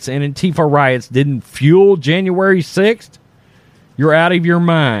riots and Antifa riots didn't fuel January 6th, you're out of your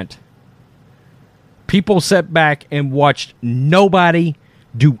mind. People sat back and watched nobody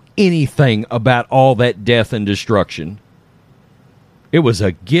do anything about all that death and destruction. It was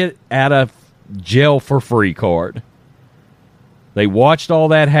a get out of jail for free card. They watched all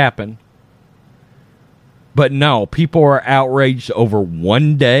that happen. But no, people are outraged over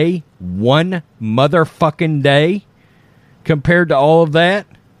one day, one motherfucking day, compared to all of that.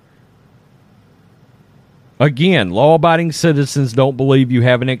 Again, law-abiding citizens don't believe you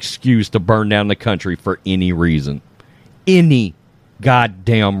have an excuse to burn down the country for any reason. Any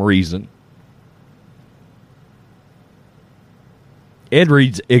goddamn reason. Ed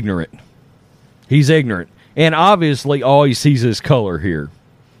Reed's ignorant. He's ignorant. And obviously, all he sees is color here.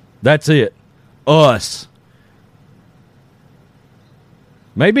 That's it. Us.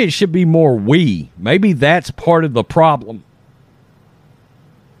 Maybe it should be more we. Maybe that's part of the problem.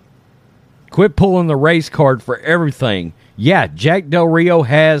 Quit pulling the race card for everything. Yeah, Jack Del Rio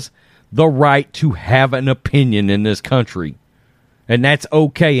has the right to have an opinion in this country. And that's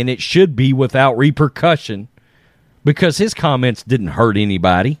okay, and it should be without repercussion because his comments didn't hurt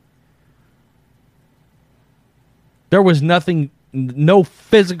anybody. There was no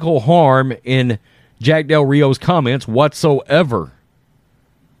physical harm in Jack Del Rio's comments whatsoever.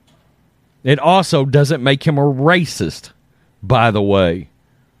 It also doesn't make him a racist, by the way.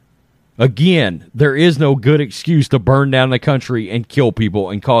 Again, there is no good excuse to burn down the country and kill people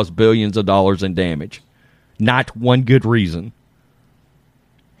and cause billions of dollars in damage. Not one good reason.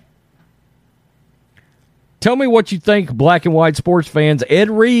 Tell me what you think, black and white sports fans. Ed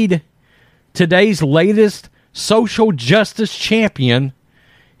Reed, today's latest social justice champion,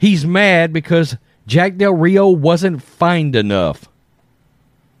 he's mad because Jack Del Rio wasn't fined enough.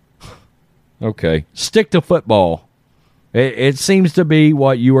 Okay, stick to football. It seems to be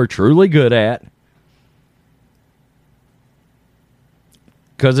what you are truly good at.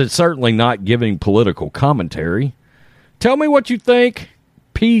 Because it's certainly not giving political commentary. Tell me what you think.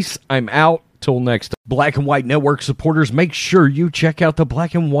 Peace. I'm out. Till next time. Black and White Network supporters, make sure you check out the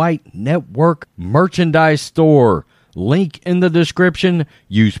Black and White Network merchandise store. Link in the description.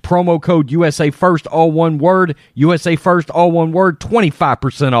 Use promo code USA First, all one word. USA First, all one word.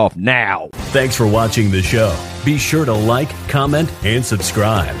 25% off now. Thanks for watching the show. Be sure to like, comment, and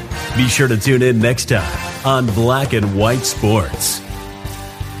subscribe. Be sure to tune in next time on Black and White Sports.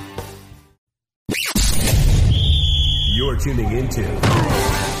 You're tuning into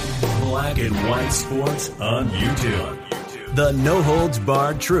Black and White Sports on YouTube. The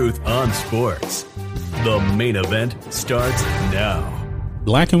no-holds-barred truth on sports. The main event starts now.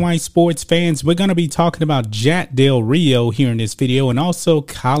 Black and white sports fans, we're going to be talking about Jack Del Rio here in this video and also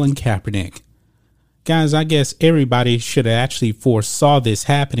Colin Kaepernick. Guys, I guess everybody should have actually foresaw this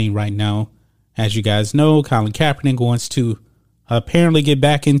happening right now. As you guys know, Colin Kaepernick wants to apparently get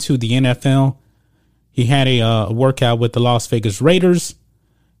back into the NFL. He had a workout with the Las Vegas Raiders,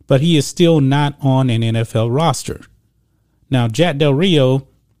 but he is still not on an NFL roster. Now, Jack Del Rio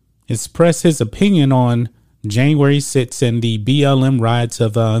expressed his opinion on January 6th and the BLM riots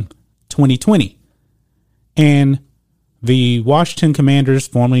of 2020. And the Washington Commanders,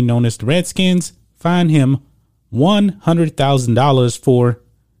 formerly known as the Redskins, fined him $100,000 for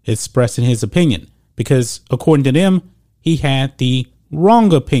expressing his opinion because, according to them, he had the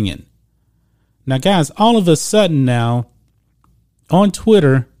wrong opinion. Now, guys, all of a sudden now on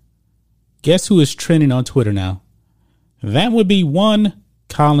Twitter, guess who is trending on Twitter now? That would be one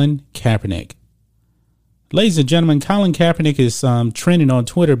Colin Kaepernick. Ladies and gentlemen, Colin Kaepernick is trending on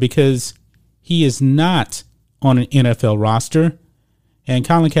Twitter because he is not on an NFL roster. And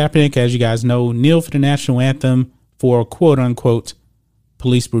Colin Kaepernick, as you guys know, kneeled for the national anthem for quote unquote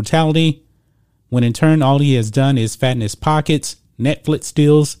police brutality, when in turn all he has done is fatten his pockets, Netflix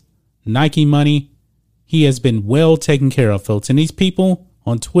deals, Nike money. He has been well taken care of, folks. And these people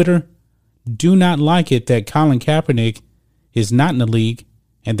on Twitter do not like it that Colin Kaepernick is not in the league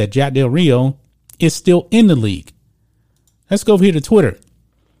and that Jack Del Rio is still in the league. Let's go over here to Twitter.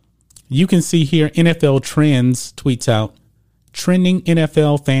 You can see here NFL Trends tweets out, trending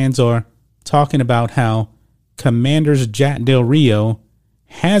NFL fans are talking about how Commanders Jack Del Rio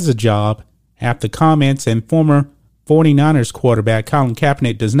has a job after comments and former 49ers quarterback Colin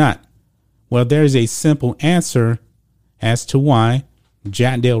Kaepernick does not. Well, there's a simple answer as to why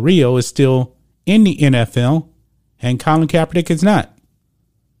Jack Del Rio is still in the NFL and Colin Kaepernick is not.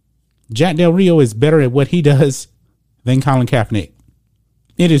 Jack Del Rio is better at what he does than Colin Kaepernick.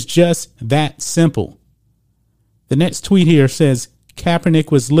 It is just that simple. The next tweet here says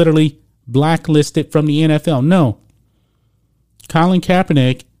Kaepernick was literally blacklisted from the NFL. No. Colin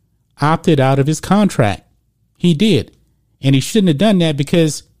Kaepernick opted out of his contract. He did. And he shouldn't have done that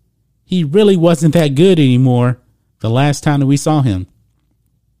because he really wasn't that good anymore the last time that we saw him.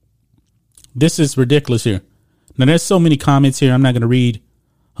 This is ridiculous here. Now, there's so many comments here. I'm not going to read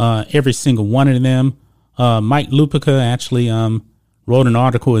every single one of them. Mike Lupica actually wrote an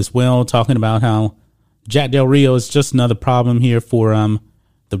article as well talking about how Jack Del Rio is just another problem here for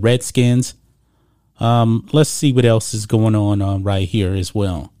the Redskins. Let's see what else is going on right here as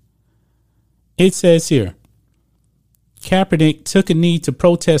well. It says here, Kaepernick took a knee to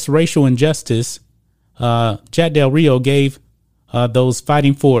protest racial injustice. Jack Del Rio gave those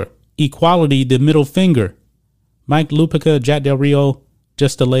fighting for equality the middle finger. Mike Lupica, Jack Del Rio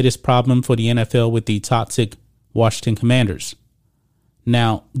just the latest problem for the NFL with the toxic Washington Commanders.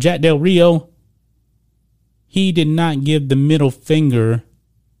 Now, Jack Del Rio, he did not give the middle finger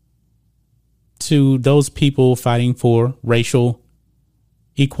to those people fighting for racial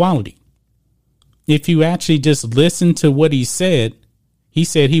equality. If you actually just listen to what he said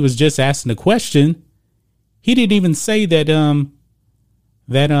he was just asking a question. He didn't even say that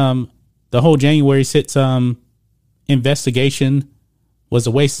the whole January 6th investigation was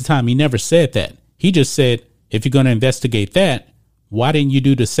a waste of time. He never said that. He just said, if you're going to investigate that, why didn't you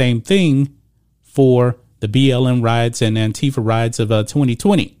do the same thing for the BLM riots and Antifa riots of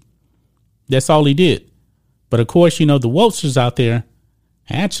 2020? That's all he did. But of course, the wokesters out there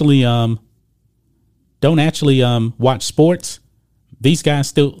actually don't actually watch sports. These guys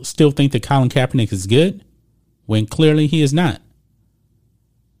still think that Colin Kaepernick is good when clearly he is not.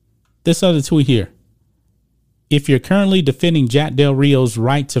 This other tweet here. If you're currently defending Jack Del Rio's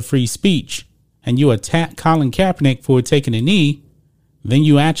right to free speech and you attack Colin Kaepernick for taking a knee, then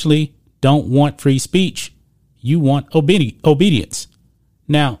you actually don't want free speech. You want obedience.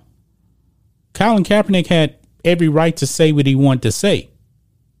 Now, Colin Kaepernick had every right to say what he wanted to say.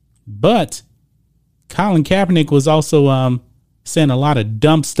 But Colin Kaepernick was also saying a lot of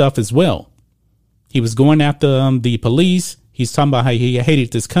dumb stuff as well. He was going after the police. He's talking about how he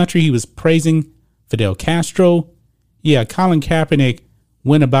hated this country. He was praising Fidel Castro. Yeah, Colin Kaepernick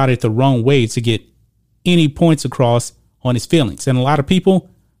went about it the wrong way to get any points across on his feelings. And a lot of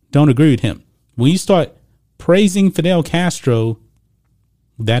people don't agree with him. When you start praising Fidel Castro,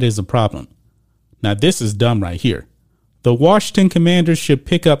 that is a problem. Now, this is dumb right here. The Washington Commanders should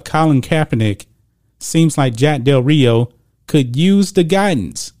pick up Colin Kaepernick. Seems like Jack Del Rio could use the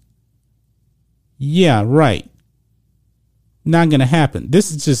guidance. Yeah, right. Not going to happen.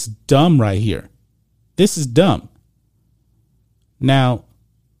 This is just dumb right here. This is dumb. Now,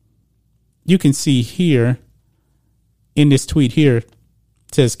 you can see here in this tweet here, it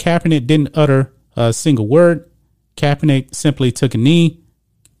says Kaepernick didn't utter a single word. Kaepernick simply took a knee.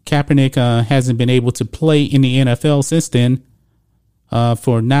 Kaepernick hasn't been able to play in the NFL since then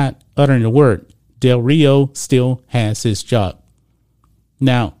for not uttering a word. Del Rio still has his job.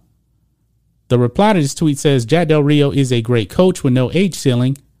 Now, the reply to this tweet says Jack Del Rio is a great coach with no age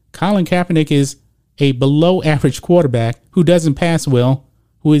ceiling. Colin Kaepernick is a below average quarterback who doesn't pass well,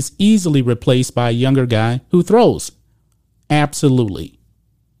 who is easily replaced by a younger guy who throws. Absolutely.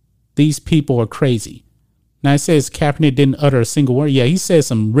 These people are crazy. Now it says Kaepernick didn't utter a single word. Yeah, he says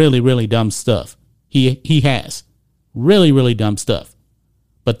some really, really dumb stuff. He has. Really, really dumb stuff.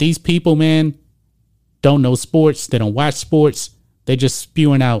 But these people, man, don't know sports. They don't watch sports. They're just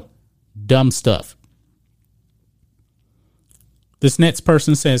spewing out dumb stuff. This next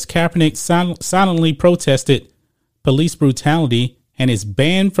person says Kaepernick silently protested police brutality and is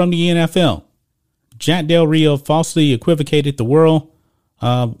banned from the NFL. Jack Del Rio falsely equivocated the worldwide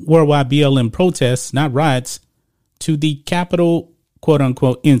BLM protests, not riots, to the Capitol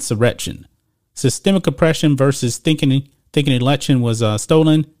quote-unquote insurrection. Systemic oppression versus thinking election was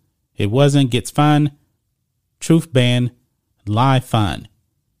stolen. It wasn't. Gets fined. Truth ban. Lie fine.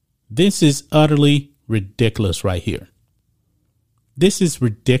 This is utterly ridiculous right here. This is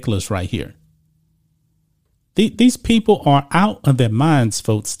ridiculous right here. These people are out of their minds,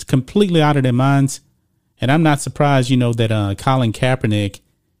 folks, completely out of their minds. And I'm not surprised, that Colin Kaepernick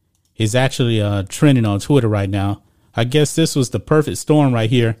is actually trending on Twitter right now. I guess this was the perfect storm right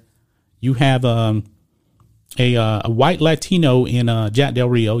here. You have a white Latino in Jack Del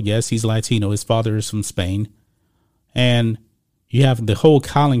Rio. Yes, he's Latino. His father is from Spain. And you have the whole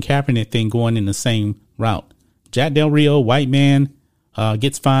Colin Kaepernick thing going in the same route. Jack Del Rio, white man,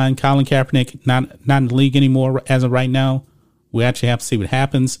 gets fined. Colin Kaepernick, not in the league anymore as of right now. We actually have to see what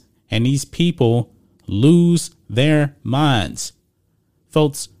happens. And these people lose their minds.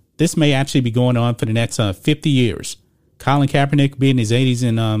 Folks, this may actually be going on for the next 50 years. Colin Kaepernick be in his 80s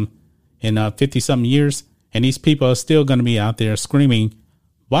in 50-something years. And these people are still going to be out there screaming,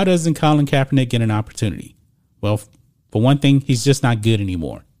 why doesn't Colin Kaepernick get an opportunity? Well, for one thing, he's just not good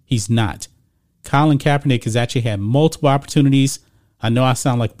anymore. He's not. Colin Kaepernick has actually had multiple opportunities. I know I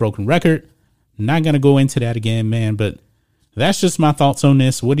sound like a broken record. Not going to go into that again, man, but that's just my thoughts on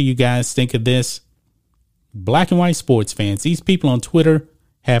this. What do you guys think of this? Black and white sports fans, these people on Twitter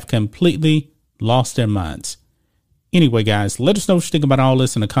have completely lost their minds. Anyway, guys, let us know what you think about all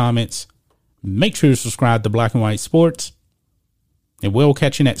this in the comments. Make sure to subscribe to Black and White Sports, and we'll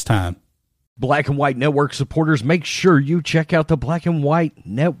catch you next time. Black and White Network supporters, make sure you check out the Black and White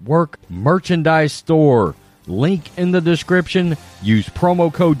Network merchandise store. Link in the description. Use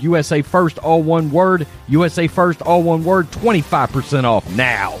promo code USA First, all one word. USA First, all one word. 25% off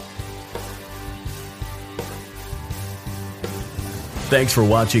now. Thanks for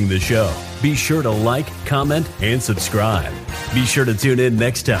watching the show. Be sure to like, comment, and subscribe. Be sure to tune in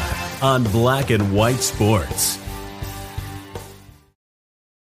next time on Black and White Sports.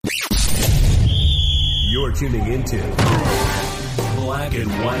 You're tuning into Black and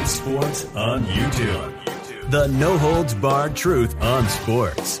White Sports on YouTube. The no-holds-barred truth on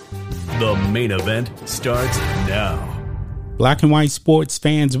sports. The main event starts now. Black and White Sports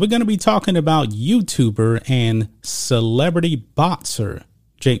fans, we're going to be talking about YouTuber and celebrity boxer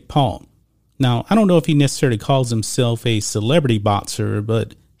Jake Paul. Now, I don't know if he necessarily calls himself a celebrity boxer,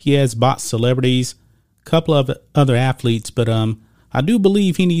 but he has boxed celebrities, a couple of other athletes, but I do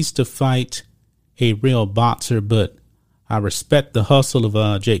believe he needs to fight a real boxer, but I respect the hustle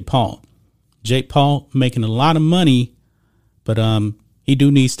of Jake Paul. Jake Paul making a lot of money, but he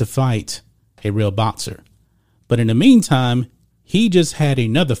needs to fight a real boxer. But in the meantime, he just had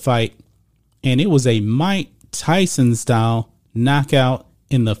another fight, and it was a Mike Tyson style knockout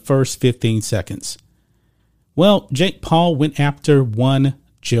in the first 15 seconds. Well, Jake Paul went after one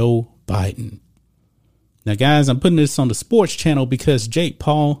Joe Biden. Now, guys, I'm putting this on the sports channel because Jake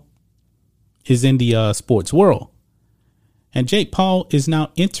Paul is in the sports world. And Jake Paul is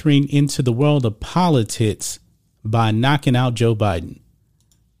now entering into the world of politics by knocking out Joe Biden.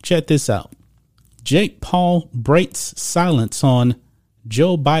 Check this out. Jake Paul breaks silence on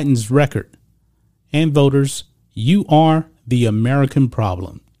Joe Biden's record. And voters, you are the American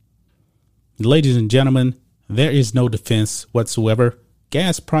problem. Ladies and gentlemen, there is no defense whatsoever.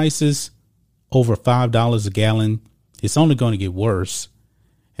 Gas prices over $5 a gallon. It's only going to get worse.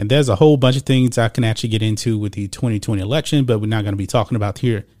 And there's a whole bunch of things I can actually get into with the 2020 election, but we're not going to be talking about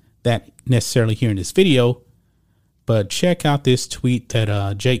that necessarily here in this video. But check out this tweet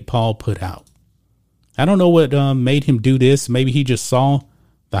that Jake Paul put out. I don't know what made him do this. Maybe he just saw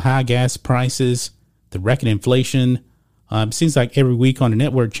the high gas prices, the record inflation. It seems like every week on the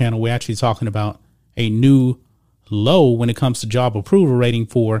network channel, we're actually talking about a new low when it comes to job approval rating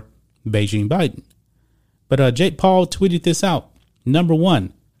for Beijing Biden. But Jake Paul tweeted this out. Number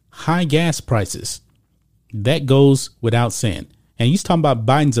one, high gas prices. That goes without saying. And he's talking about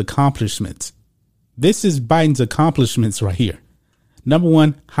Biden's accomplishments. This is Biden's accomplishments right here. Number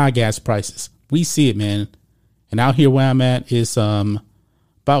one, high gas prices. We see it, man. And out here where I'm at is about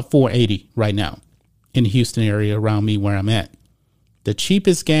 $4.80 right now in the Houston area around me where I'm at. The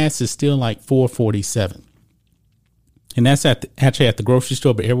cheapest gas is still like $4.47. And that's actually at the grocery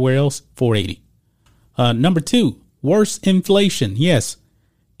store, but everywhere else, $4.80. Number two, worse inflation. Yes,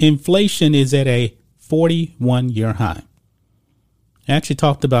 inflation is at a 41-year high. I actually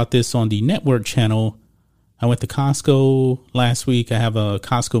talked about this on the network channel. I went to Costco last week. I have a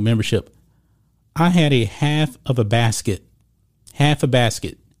Costco membership. I had a half a basket,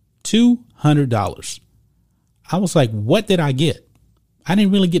 $200. I was like, what did I get? I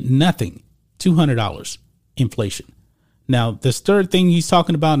didn't really get nothing. $200 inflation. Now, this third thing he's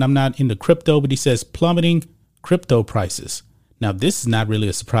talking about, and I'm not into crypto, but he says plummeting crypto prices. Now, this is not really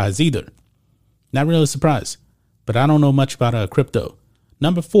a surprise either. Not really a surprise, but I don't know much about crypto.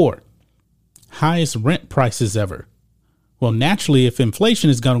 Number four, highest rent prices ever. Well, naturally, if inflation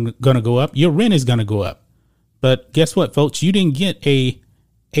is going to go up, your rent is going to go up. But guess what, folks? You didn't get a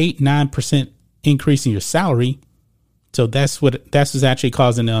 8-9% increase in your salary. So that's what's actually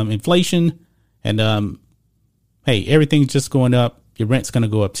causing inflation. And hey, everything's just going up. Your rent's going to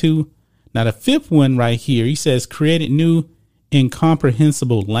go up too. Now, the fifth one right here, he says created new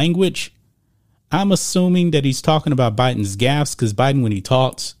incomprehensible language. I'm assuming that he's talking about Biden's gaffes because Biden, when he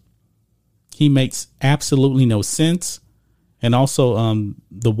talks, he makes absolutely no sense. And also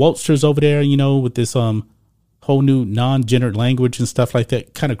the Wokesters over there, you know, with this whole new non-gendered language and stuff like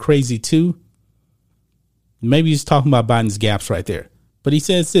that, kind of crazy too. Maybe he's talking about Biden's gaps right there. But he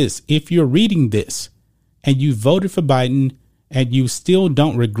says this, if you're reading this and you voted for Biden and you still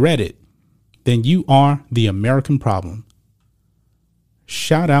don't regret it, then you are the American problem.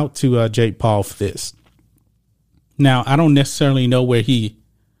 Shout out to Jake Paul for this. Now, I don't necessarily know where he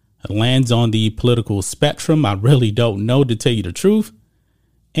lands on the political spectrum. I really don't know, to tell you the truth.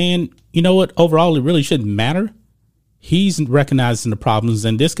 And you know what? Overall, it really shouldn't matter. He's recognizing the problems,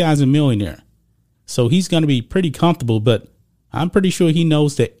 and this guy's a millionaire. So he's going to be pretty comfortable, but I'm pretty sure he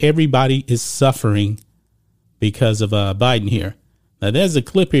knows that everybody is suffering because of Biden here. Now, there's a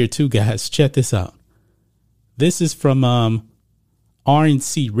clip here too, guys. Check this out. This is from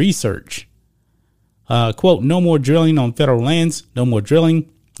RNC Research. Quote, no more drilling on federal lands, no more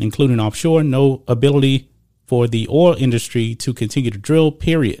drilling, including offshore, no ability for the oil industry to continue to drill,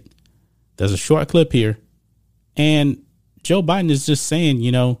 period. There's a short clip here. And Joe Biden is just saying,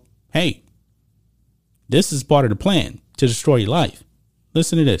 you know, hey, this is part of the plan to destroy your life.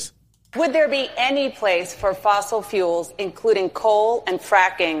 Listen to this. Would there be any place for fossil fuels, including coal and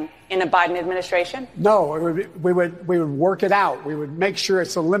fracking, in a Biden administration? No, we would work it out. We would make sure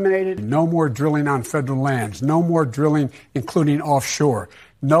it's eliminated. No more drilling on federal lands. No more drilling, including offshore.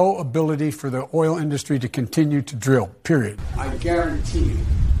 No ability for the oil industry to continue to drill, period. I guarantee you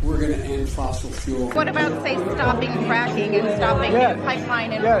we're going to end fossil fuel. What about, say, stopping fracking and stopping new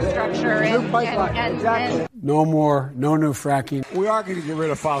pipeline infrastructure? And no more, no new fracking. We are going to get rid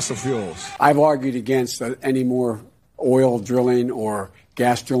of fossil fuels. I've argued against any more oil drilling or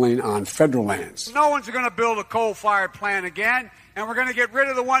gas drilling on federal lands. No one's going to build a coal-fired plant again, and we're going to get rid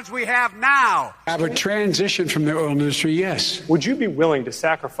of the ones we have now. Have a transition from the oil industry, yes. Would you be willing to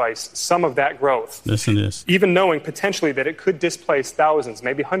sacrifice some of that growth? Listen to this. Even knowing potentially that it could displace thousands,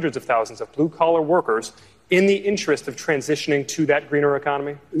 maybe hundreds of thousands of blue-collar workers in the interest of transitioning to that greener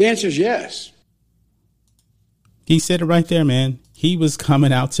economy? The answer is yes. He said it right there, man. He was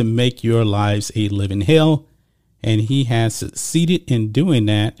coming out to make your lives a living hell, and he has succeeded in doing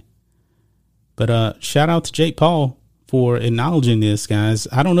that. But shout out to Jake Paul for acknowledging this, guys.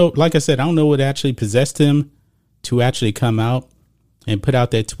 I don't know. Like I said, I don't know what actually possessed him to actually come out and put out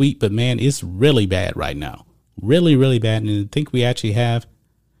that tweet. But, man, it's really bad right now. Really, really bad. And I think we actually have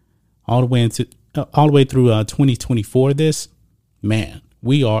all the way through 2024 this. Man,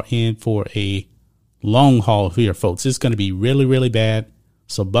 we are in for a long haul here, folks. It's going to be really, really bad.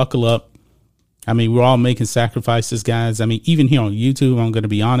 So buckle up. I mean, we're all making sacrifices, guys. I mean, even here on YouTube, I'm going to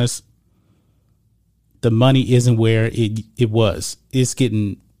be honest. The money isn't where it was. It's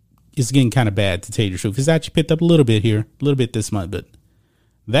getting kind of bad, to tell you the truth. It's actually picked up a little bit here, a little bit this month, but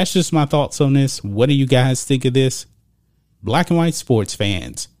that's just my thoughts on this. What do you guys think of this? Black and white sports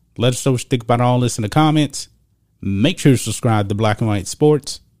fans, let us know what you think about all this in the comments. Make sure to subscribe to Black and White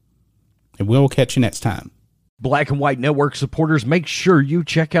Sports, and we'll catch you next time. Black and White Network supporters, make sure you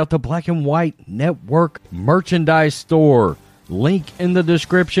check out the Black and White Network merchandise store. Link in the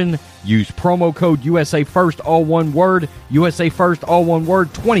description. Use promo code USA First, all one word. USA First, all one word.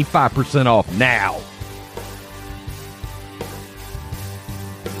 25% off now.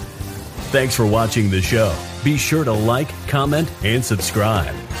 Thanks for watching the show. Be sure to like, comment, and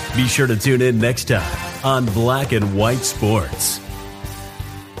subscribe. Be sure to tune in next time on Black and White Sports.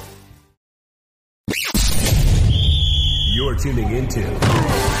 You're tuning into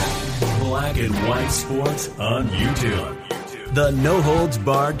Black and White Sports on YouTube. The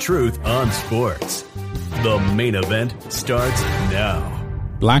no-holds-barred truth on sports. The main event starts now.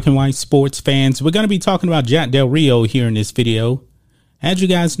 Black and White Sports fans, we're going to be talking about Jack Del Rio here in this video. As you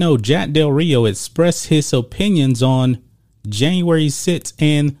guys know, Jack Del Rio expressed his opinions on January 6th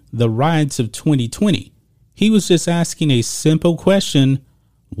and the riots of 2020. He was just asking a simple question: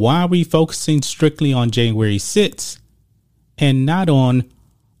 why are we focusing strictly on January 6th and not on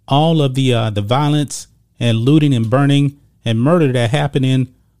all of the violence and looting and burning and murder that happened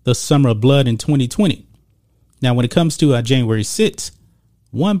in the summer of blood in 2020? Now, when it comes to January 6th,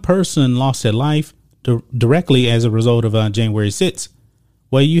 one person lost their life directly as a result of January 6th.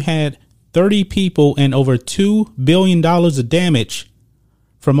 Well, you had 30 people and over $2 billion of damage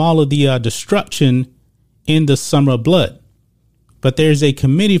from all of the destruction in the summer of blood. But there's a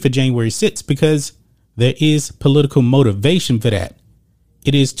committee for January 6th because there is political motivation for that.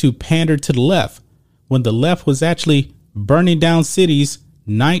 It is to pander to the left when the left was actually burning down cities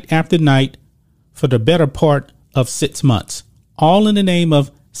night after night for the better part of 6 months, all in the name of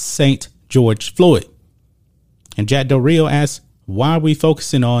St. George Floyd. And Jack Del Rio asked, why are we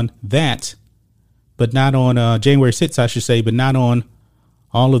focusing on that, but not on January 6th, I should say, but not on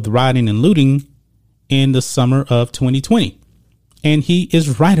all of the rioting and looting in the summer of 2020? And he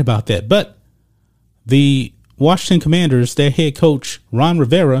is right about that. But the Washington Commanders, their head coach, Ron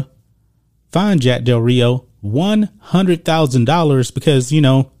Rivera, fined Jack Del Rio $100,000 because, you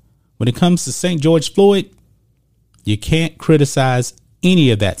know, when it comes to St. George Floyd, you can't criticize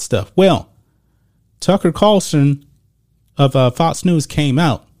any of that stuff. Well, Tucker Carlson of Fox News came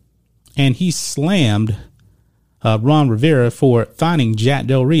out and he slammed Ron Rivera for fining Jack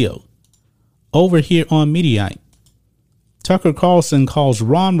Del Rio. Over here on Mediaite, Tucker Carlson calls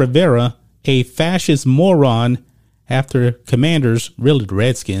Ron Rivera a fascist moron after Commanders, really the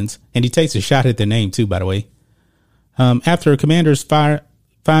Redskins, and he takes a shot at their name too, by the way. After Commanders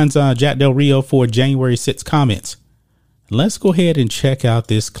finds Jack Del Rio for January 6 comments. Let's go ahead and check out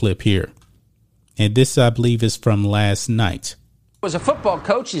this clip here. And this, I believe, is from last night. Was a football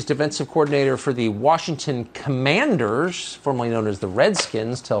coach. He's defensive coordinator for the Washington Commanders, formerly known as the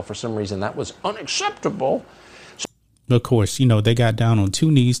Redskins, till for some reason that was unacceptable. Of course, they got down on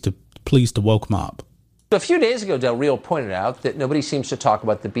 2 knees to please the woke mob. A few days ago, Del Rio pointed out that nobody seems to talk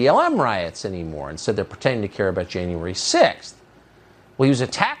about the BLM riots anymore and said they're pretending to care about January 6th. Well, he was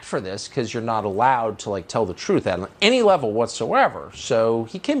attacked for this because you're not allowed to tell the truth at any level whatsoever. So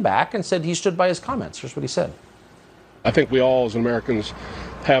he came back and said he stood by his comments. Here's what he said. I think we all as Americans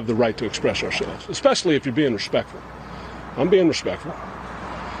have the right to express ourselves, especially if you're being respectful. I'm being respectful.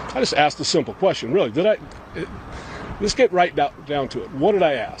 I just asked a simple question, really. Let's get right down to it. What did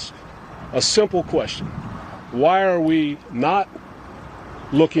I ask? A simple question. Why are we not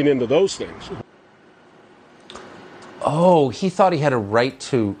looking into those things? Oh, he thought he had a right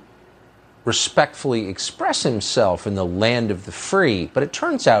to respectfully express himself in the land of the free, but it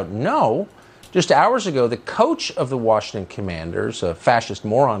turns out no. Just hours ago, the coach of the Washington Commanders, a fascist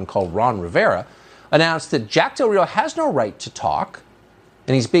moron called Ron Rivera, announced that Jack Del Rio has no right to talk,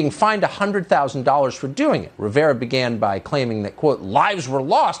 and he's being fined $100,000 for doing it. Rivera began by claiming that, quote, lives were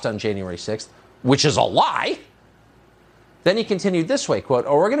lost on January 6th, which is a lie. Then he continued this way, quote,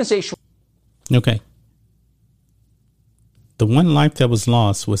 our organization... Okay. The one life that was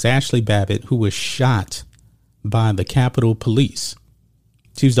lost was Ashley Babbitt, who was shot by the Capitol Police.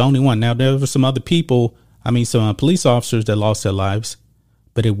 She was the only one. Now, there were some other people, some police officers that lost their lives,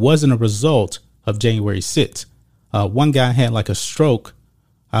 but it wasn't a result of January 6th. One guy had a stroke,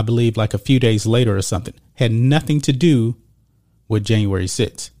 I believe, a few days later or something. Had nothing to do with January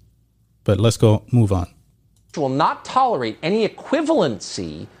 6th. But let's move on. Will not tolerate any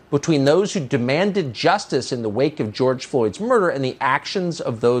equivalency between those who demanded justice in the wake of George Floyd's murder and the actions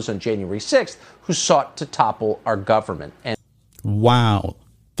of those on January 6th who sought to topple our government. And wow.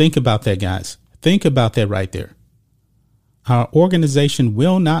 Think about that, guys. Think about that right there. Our organization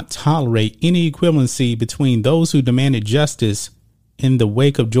will not tolerate any equivalency between those who demanded justice in the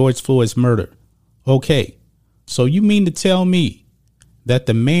wake of George Floyd's murder. Okay, so you mean to tell me that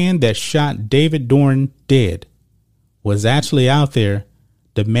the man that shot David Dorn dead was actually out there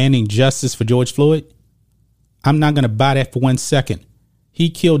demanding justice for George Floyd? I'm not going to buy that for 1 second.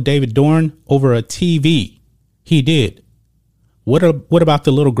 He killed David Dorn over a TV. He did. What about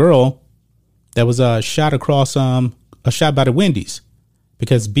the little girl that was shot by the Wendy's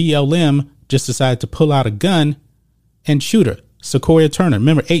because BLM just decided to pull out a gun and shoot her? Sequoia Turner,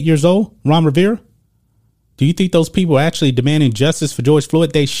 remember, 8 years old, Ron Rivera? Do you think those people are actually demanding justice for George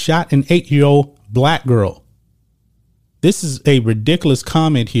Floyd? They shot an 8-year-old black girl. This is a ridiculous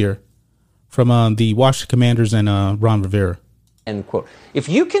comment here from the Washington Commanders and Ron Rivera. End quote. If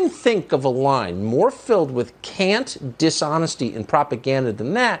you can think of a line more filled with cant, dishonesty, and propaganda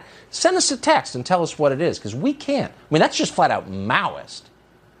than that, send us a text and tell us what it is, because we can't. That's just flat out Maoist.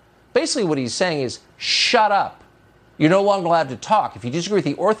 Basically what he's saying is, shut up. You're no longer allowed to talk. If you disagree with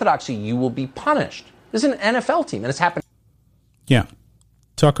the orthodoxy, you will be punished. This is an NFL team, and it's happened. Yeah.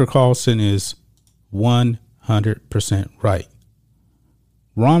 Tucker Carlson is 100% right.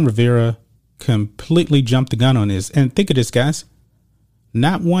 Ron Rivera completely jumped the gun on this. And think of this, guys.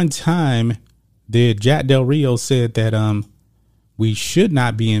 Not one time did Jack Del Rio said that we should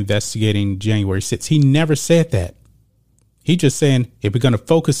not be investigating January 6th. He never said that. He just saying, if we're going to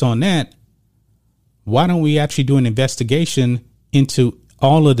focus on that, why don't we actually do an investigation into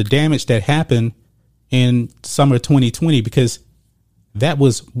all of the damage that happened in summer 2020? Because that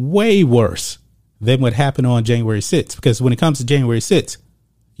was way worse than what happened on January 6th. Because when it comes to January 6th,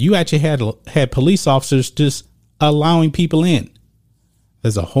 you actually had police officers just allowing people in.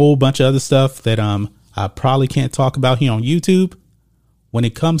 There's a whole bunch of other stuff that I probably can't talk about here on YouTube. When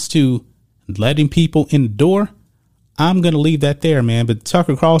it comes to letting people in the door, I'm going to leave that there, man. But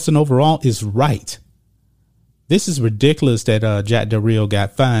Tucker Carlson overall is right. This is ridiculous that Jack Del Rio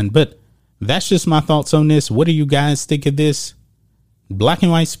got fined. But that's just my thoughts on this. What do you guys think of this? Black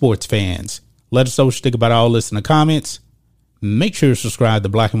and white sports fans, let us know what you think about all this in the comments. Make sure to subscribe to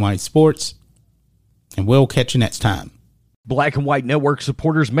Black and White Sports, and we'll catch you next time. Black and White Network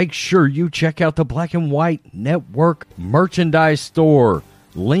supporters, make sure you check out the Black and White Network merchandise store.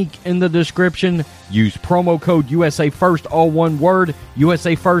 Link in the description. Use promo code USA First, all one word.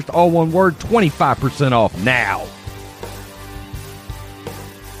 USA First, all one word. 25% off now.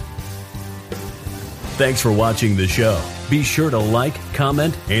 Thanks for watching the show. Be sure to like,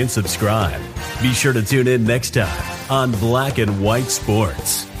 comment, and subscribe. Be sure to tune in next time on Black and White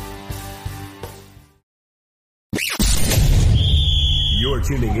Sports. You're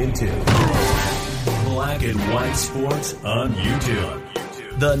tuning into Black and White Sports on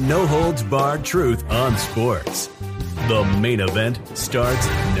YouTube. The no-holds-barred truth on sports. The main event starts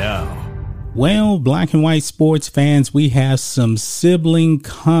now. Well, black and white sports fans, we have some sibling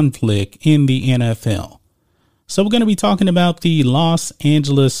conflict in the NFL. So we're going to be talking about the Los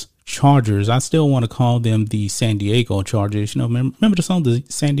Angeles Chargers. I still want to call them the San Diego Chargers. You know, remember the song, the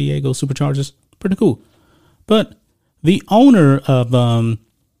San Diego Superchargers? Pretty cool. But the owner of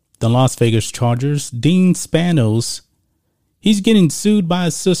the Las Vegas Chargers, Dean Spanos, he's getting sued by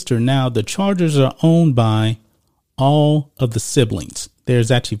his sister. Now, the Chargers are owned by all of the siblings.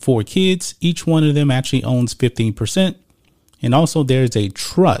 There's actually 4 kids. Each one of them actually owns 15%. And also there's a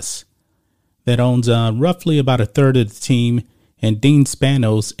trust that owns roughly about a third of the team. And Dean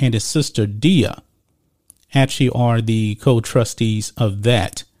Spanos and his sister Dia actually are the co-trustees of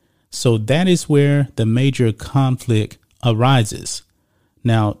that. So that is where the major conflict arises.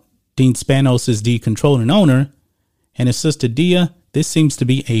 Now, Dean Spanos is the controlling owner, and his sister Dia, this seems to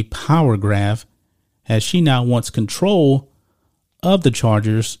be a power grab, as she now wants control of the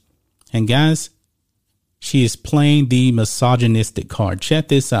Chargers. And guys, she is playing the misogynistic card. Check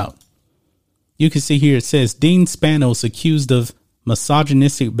this out. You can see here it says Dean Spanos accused of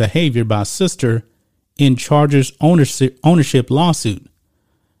misogynistic behavior by sister in Chargers ownership lawsuit.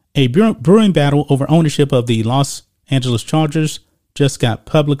 A brewing battle over ownership of the Los Angeles Chargers just got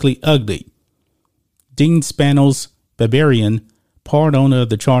publicly ugly. Dean Spanos Barbarian, part owner of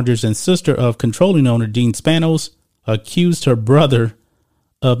the Chargers and sister of controlling owner Dean Spanos, accused her brother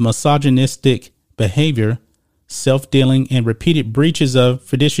of misogynistic behavior, self-dealing, and repeated breaches of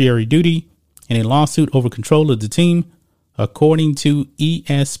fiduciary duty in a lawsuit over control of the team, according to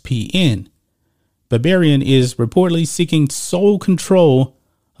ESPN. Barbarian is reportedly seeking sole control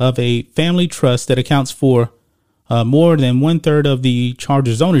of a family trust that accounts for more than 1/3 of the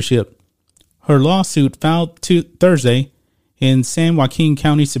Chargers' ownership. Her lawsuit, filed Thursday in San Joaquin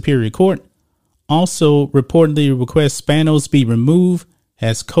County Superior Court, also reportedly requests Spanos be removed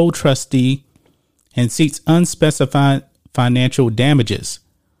as co-trustee and seeks unspecified financial damages.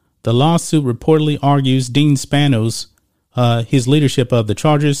 The lawsuit reportedly argues Dean Spanos, his leadership of the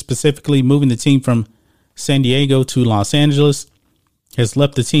Chargers, specifically moving the team from San Diego to Los Angeles, has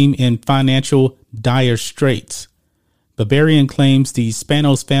left the team in financial dire straits. Barbarian claims the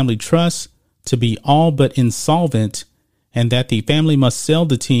Spanos family trust to be all but insolvent and that the family must sell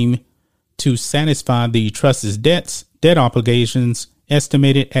the team to satisfy the trust's debt obligations,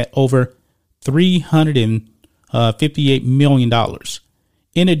 estimated at over $358 million.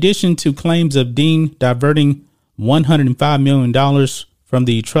 In addition to claims of Dean diverting $105 million from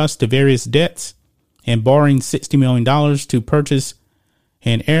the trust to various debts and borrowing $60 million to purchase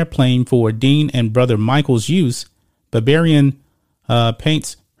an airplane for Dean and brother Michael's use, Barbarian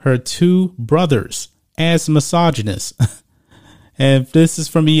paints her 2 brothers as misogynists. And this is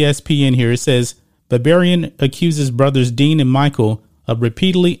from ESPN here. It says Barbarian accuses brothers Dean and Michael of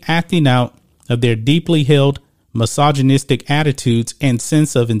repeatedly acting out of their deeply held misogynistic attitudes and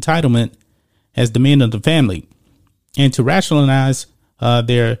sense of entitlement as the men of the family, and to rationalize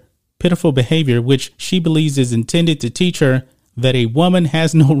their pitiful behavior, which she believes is intended to teach her that a woman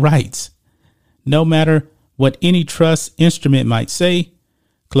has no rights, no matter what any trust instrument might say,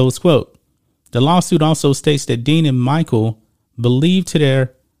 close quote. The lawsuit also states that Dean and Michael believe to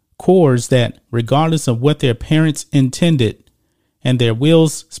their cores that regardless of what their parents intended and their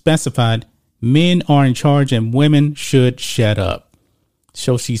wills specified, men are in charge and women should shut up.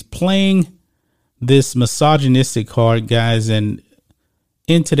 So she's playing this misogynistic card, guys. And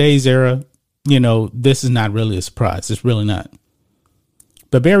in today's era, you know, this is not really a surprise. It's really not.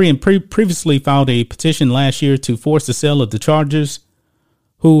 Barbarian previously filed a petition last year to force the sale of the Chargers,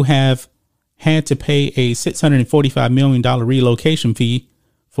 who have had to pay a $645 million relocation fee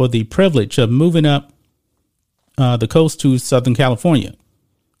for the privilege of moving up the coast to Southern California.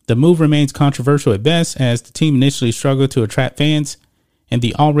 The move remains controversial at best, as the team initially struggled to attract fans in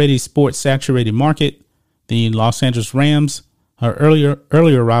the already sports-saturated market. The Los Angeles Rams, our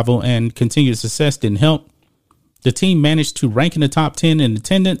earlier rival, and continued success didn't help. The team managed to rank in the top 10 in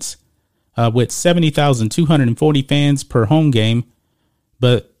attendance with 70,240 fans per home game,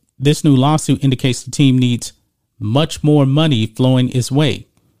 but this new lawsuit indicates the team needs much more money flowing its way.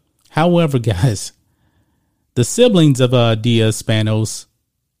 However, guys, the siblings of Dia Spanos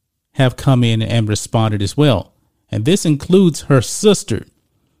have come in and responded as well, and this includes her sister.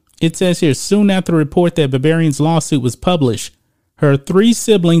 It says here, soon after the report that Barbarian's lawsuit was published, her 3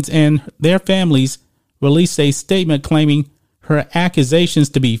 siblings and their families released a statement claiming her accusations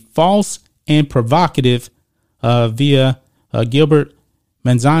to be false and provocative via Gilbert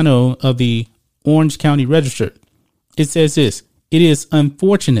Manzano of the Orange County Register. It says this: it is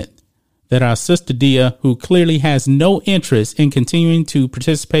unfortunate that our sister Dia, who clearly has no interest in continuing to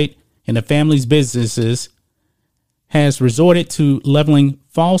participate in the family's businesses, has resorted to leveling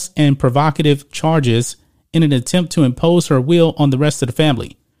false and provocative charges in an attempt to impose her will on the rest of the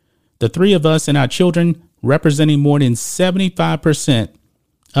family. The three of us and our children, representing more than 75%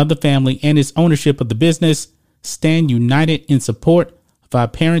 of the family and its ownership of the business, stand united in support of our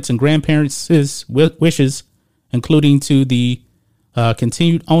parents' and grandparents' wishes, including to the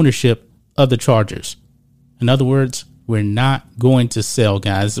continued ownership of the Chargers. In other words, we're not going to sell,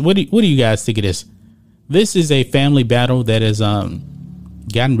 guys. What do you guys think of this? This is a family battle that has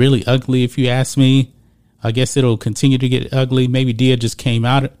gotten really ugly, if you ask me. I guess it'll continue to get ugly. Maybe Dia just came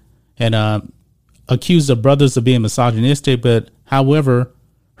out and accused the brothers of being misogynistic, but however,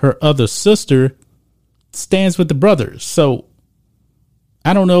 her other sister stands with the brothers. So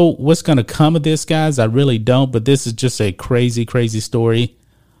I don't know what's going to come of this, guys. I really don't, but this is just a crazy, crazy story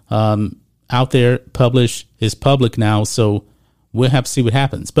out there. Published is public now, so we'll have to see what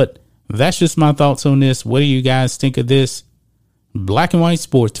happens. But that's just my thoughts on this. What do you guys think of this? Black and white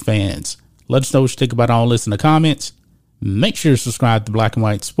sports fans, let us know what you think about all this in the comments. Make sure to subscribe to Black and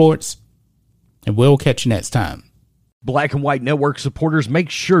White Sports, and we'll catch you next time. Black and White Network supporters, make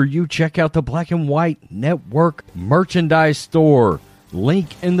sure you check out the Black and White Network merchandise store. Link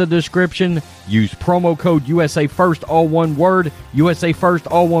in the description. Use promo code USA First, all one word. USA First,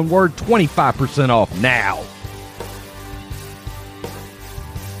 all one word. 25% off now.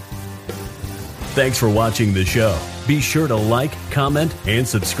 Thanks for watching the show. Be sure to like, comment, and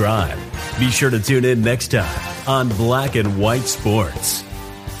subscribe. Be sure to tune in next time on Black and White Sports.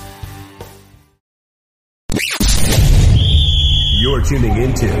 You're tuning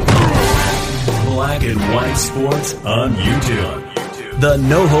into Black and White Sports on YouTube. The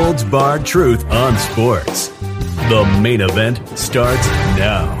no-holds-barred truth on sports. The main event starts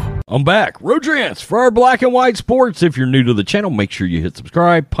now. I'm back. Rodrance for our Black and White Sports. If you're new to the channel, make sure you hit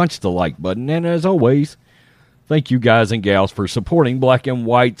subscribe, punch the like button, and as always, thank you guys and gals for supporting Black and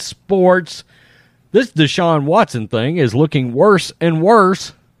White Sports. This Deshaun Watson thing is looking worse and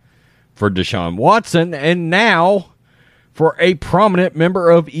worse for Deshaun Watson, and now for a prominent member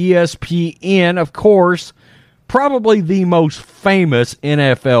of ESPN, of course, probably the most famous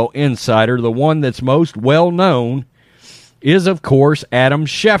NFL insider, the one that's most well-known, is, of course, Adam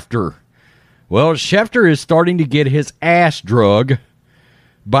Schefter. Well, Schefter is starting to get his ass drug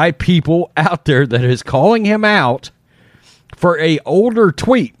by people out there that is calling him out for a older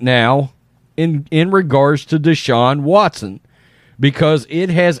tweet now in regards to Deshaun Watson, because it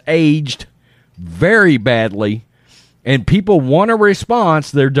has aged very badly, and people want a response.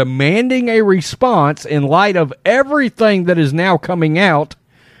 They're demanding a response in light of everything that is now coming out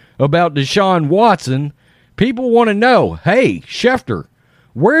about Deshaun Watson. People want to know, hey, Schefter,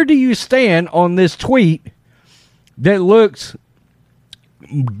 where do you stand on this tweet that looks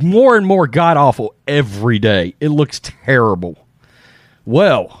more and more god-awful every day? It looks terrible.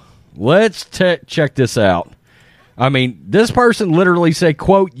 Well, let's check this out. I mean, this person literally said,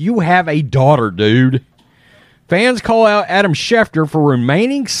 quote, "You have a daughter, dude." Fans call out Adam Schefter for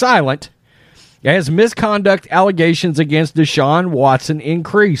remaining silent as misconduct allegations against Deshaun Watson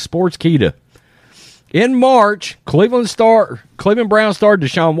increase. Sportskeeda. In March, Cleveland Brown star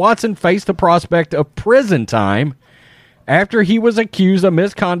Deshaun Watson faced the prospect of prison time after he was accused of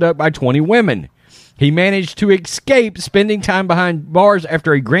misconduct by 20 women. He managed to escape spending time behind bars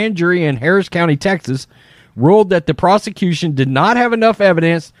after a grand jury in Harris County, Texas, ruled that the prosecution did not have enough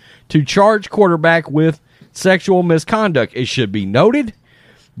evidence to charge quarterback with sexual misconduct. It should be noted,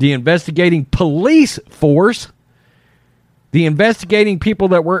 the investigating police force, the investigating people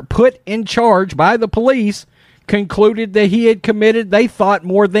that were put in charge by the police, concluded that he had committed, they thought,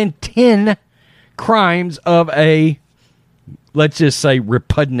 more than 10 crimes of a, let's just say,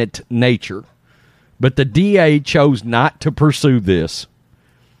 repugnant nature. But the DA chose not to pursue this.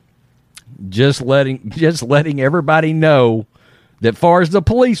 Just letting everybody know that far as the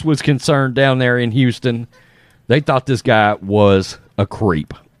police was concerned down there in Houston, they thought this guy was a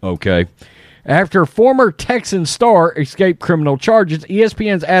creep, okay? After former Texan star escaped criminal charges,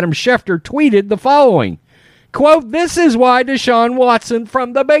 ESPN's Adam Schefter tweeted the following, quote, "This is why Deshaun Watson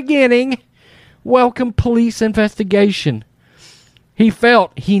from the beginning welcomed police investigation. He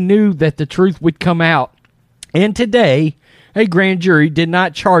felt he knew that the truth would come out, and today a grand jury did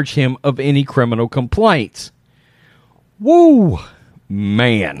not charge him of any criminal complaints." Woo,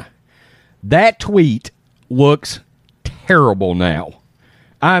 man. That tweet looks terrible now.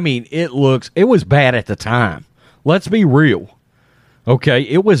 I mean, it was bad at the time. Let's be real. Okay,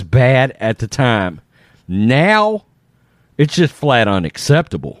 it was bad at the time. Now, it's just flat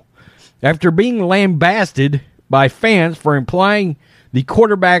unacceptable. After being lambasted by fans for implying the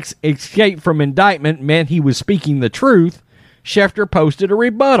quarterback's escape from indictment meant he was speaking the truth, Schefter posted a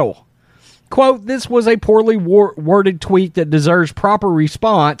rebuttal. Quote, "This was a poorly worded tweet that deserves proper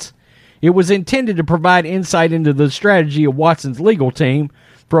response. It was intended to provide insight into the strategy of Watson's legal team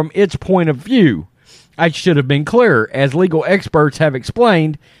from its point of view. I should have been clearer. As legal experts have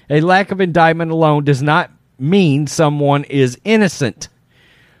explained, a lack of indictment alone does not mean someone is innocent.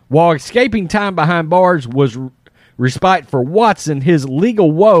 While escaping time behind bars was respite for Watson, his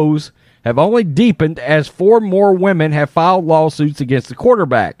legal woes have only deepened as 4 more women have filed lawsuits against the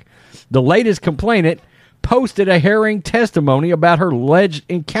quarterback. The latest complainant posted a harrowing testimony about her alleged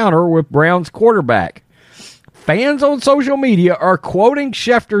encounter with Brown's quarterback. Fans on social media are quoting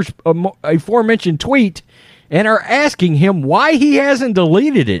Schefter's aforementioned tweet and are asking him why he hasn't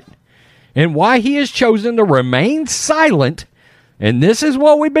deleted it and why he has chosen to remain silent. And this is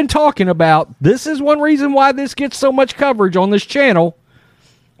what we've been talking about. This is one reason why this gets so much coverage on this channel.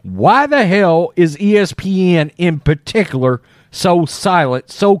 Why the hell is ESPN in particular so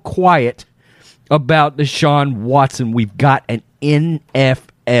silent, so quiet about Deshaun Watson? We've got an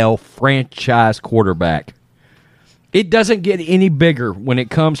NFL franchise quarterback. It doesn't get any bigger when it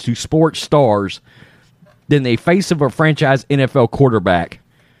comes to sports stars than the face of a franchise NFL quarterback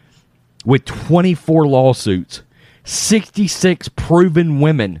with 24 lawsuits, 66 proven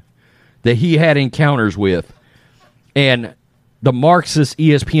women that he had encounters with, and the Marxist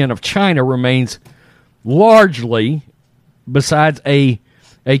ESPN of China remains largely, besides a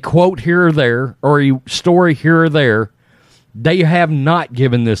quote here or there, or a story here or there, they have not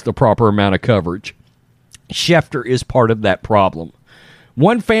given this the proper amount of coverage. Schefter is part of that problem.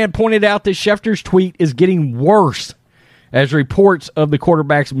 One fan pointed out that Schefter's tweet is getting worse as reports of the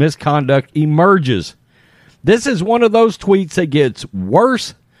quarterback's misconduct emerges. This is one of those tweets that gets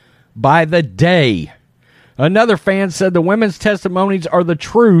worse by the day. Another fan said the women's testimonies are the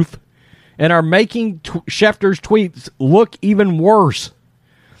truth and are making Schefter's tweets look even worse.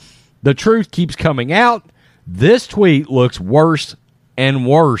 The truth keeps coming out. This tweet looks worse and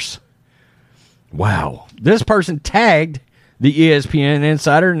worse. Wow. This person tagged the ESPN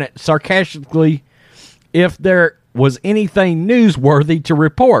insider sarcastically if there was anything newsworthy to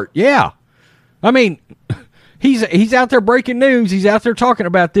report. Yeah. I mean, he's out there breaking news. He's out there talking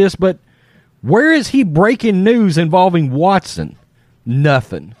about this, but where is he breaking news involving Watson?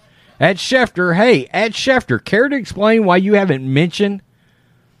 Nothing. At Schefter, care to explain why you haven't mentioned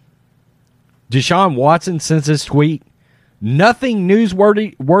Deshaun Watson since his tweet? Nothing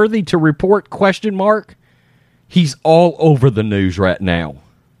newsworthy to report, ? He's all over the news right now.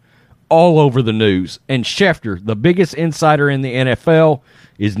 All over the news. And Schefter, the biggest insider in the NFL,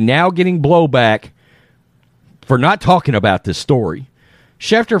 is now getting blowback for not talking about this story.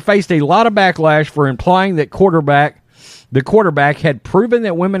 Schefter faced a lot of backlash for implying that the quarterback had proven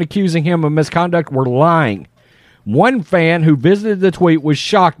that women accusing him of misconduct were lying. One fan who visited the tweet was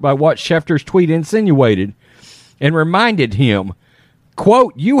shocked by what Schefter's tweet insinuated and reminded him,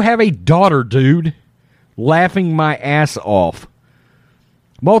 quote, "You have a daughter, dude," laughing my ass off.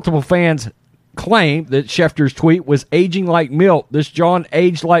 Multiple fans claim that Schefter's tweet was aging like milk. This John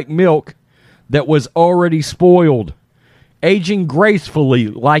aged like milk that was already spoiled. Aging gracefully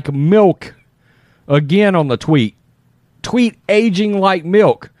like milk. Again on the tweet. Tweet aging like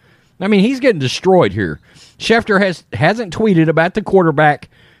milk. I mean, he's getting destroyed here. Schefter hasn't tweeted about the quarterback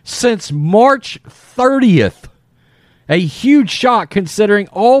since March 30th. A huge shock considering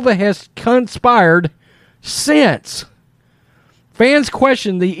all that has conspired since. Fans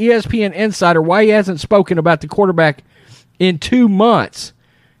question the ESPN insider why he hasn't spoken about the quarterback in 2 months.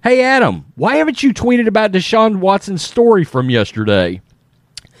 Hey, Adam, why haven't you tweeted about Deshaun Watson's story from yesterday?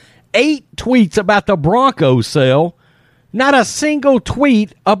 8 tweets about the Broncos sale. Not a single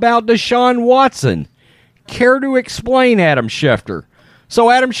tweet about Deshaun Watson. Care to explain, Adam Schefter? So,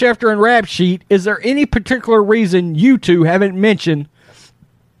 Adam Schefter and Rap Sheet, is there any particular reason you two haven't mentioned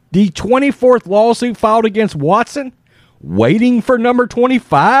the 24th lawsuit filed against Watson? Waiting for number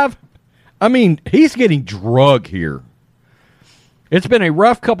 25? I mean, he's getting drugged here. It's been a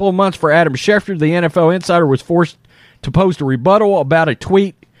rough couple of months for Adam Schefter. The NFL insider was forced to post a rebuttal about a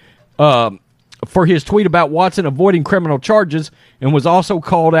tweet for his tweet about Watson avoiding criminal charges, and was also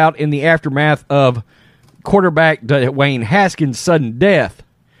called out in the aftermath of quarterback Dwayne Haskins' sudden death.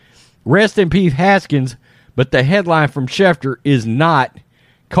 Rest in peace, Haskins, but the headline from Schefter is not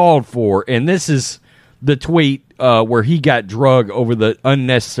called for, and this is the tweet where he got drugged over the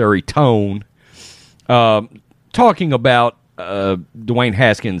unnecessary tone, talking about Dwayne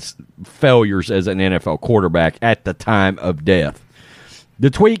Haskins' failures as an NFL quarterback at the time of death. The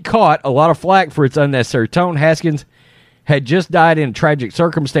tweet caught a lot of flack for its unnecessary tone. Haskins had just died in tragic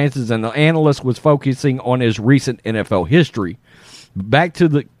circumstances, and the analyst was focusing on his recent NFL history. Back to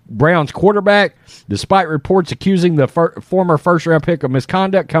the Browns quarterback, despite reports accusing the former first-round pick of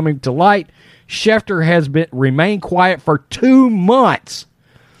misconduct coming to light, Schefter has remained quiet for 2 months.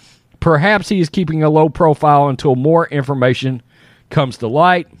 Perhaps he is keeping a low profile until more information comes to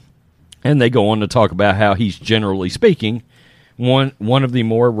light. And they go on to talk about how he's, generally speaking, one of the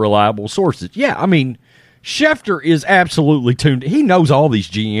more reliable sources. Yeah, I mean, Schefter is absolutely tuned. He knows all these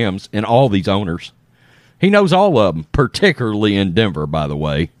GMs and all these owners. He knows all of them, particularly in Denver, by the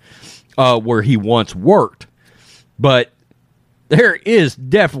way, where he once worked. But there is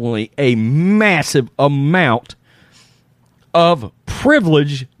definitely a massive amount of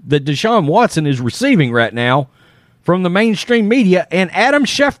privilege that Deshaun Watson is receiving right now from the mainstream media, and Adam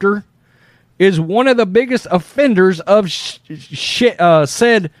Schefter is one of the biggest offenders of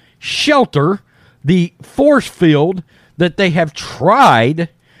said shelter, the force field that they have tried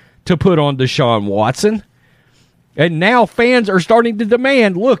to put on Deshaun Watson. And now fans are starting to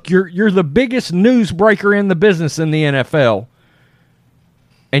demand, look, you're the biggest newsbreaker in the business in the NFL.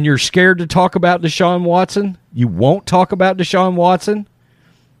 And you're scared to talk about Deshaun Watson? You won't talk about Deshaun Watson?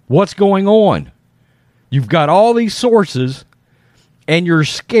 What's going on? You've got all these sources, and you're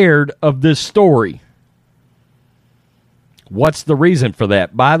scared of this story. What's the reason for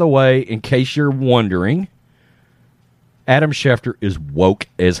that? By the way, in case you're wondering, Adam Schefter is woke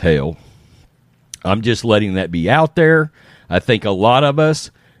as hell. I'm just letting that be out there. I think a lot of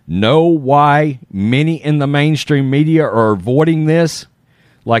us know why many in the mainstream media are avoiding this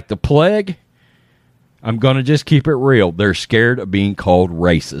like the plague. I'm going to just keep it real. They're scared of being called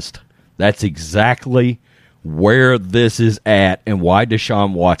racist. That's exactly where this is at and why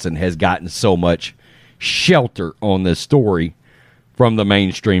Deshaun Watson has gotten so much shelter on this story from the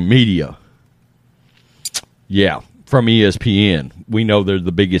mainstream media. Yeah, from ESPN. We know they're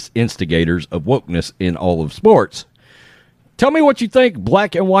the biggest instigators of wokeness in all of sports. Tell me what you think,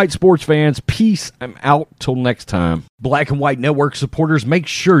 black and white sports fans. Peace. I'm out till next time. Black and White Network supporters, make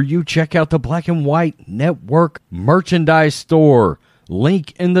sure you check out the Black and White Network merchandise store.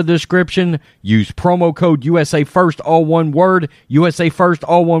 Link in the description. Use promo code USA First, all one word. USA First,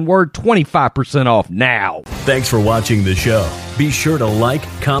 all one word. 25% off now. Thanks for watching the show. Be sure to like,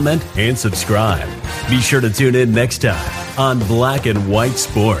 comment, and subscribe. Be sure to tune in next time on Black and White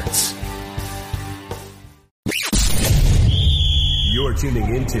Sports. You're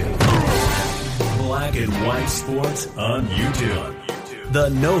tuning into Black and White Sports on YouTube. The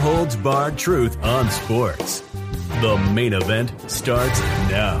no-holds-barred truth on sports. The main event starts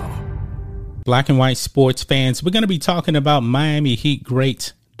now. Black and White Sports fans, we're going to be talking about Miami Heat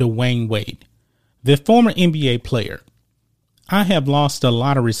great Dwayne Wade, the former NBA player. I have lost a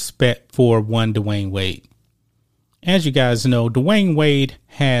lot of respect for one Dwayne Wade. As you guys know, Dwayne Wade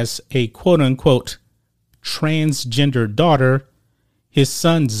has a quote-unquote transgender daughter. His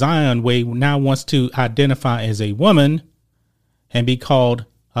son, Zion Wade, now wants to identify as a woman and be called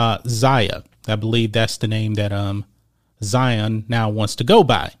Zaya. I believe that's the name that Zion now wants to go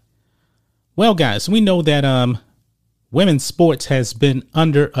by. Well, guys, we know that women's sports has been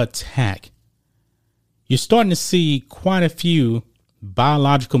under attack. You're starting to see quite a few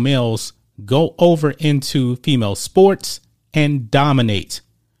biological males go over into female sports and dominate.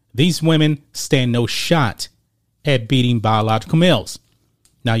 These women stand no shot at beating biological males.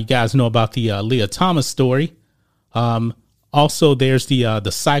 Now, you guys know about the Leah Thomas story. Also, there's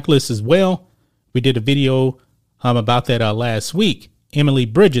the cyclist as well. We did a video about that last week. Emily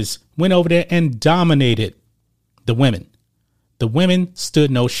Bridges went over there and dominated the women. The women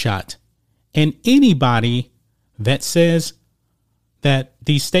stood no shot. And anybody that says that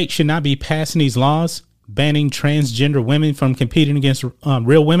the state should not be passing these laws banning transgender women from competing against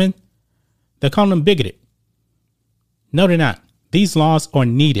real women, they're calling them bigoted. No, they're not. These laws are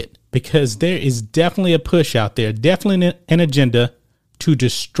needed because there is definitely a push out there, definitely an agenda to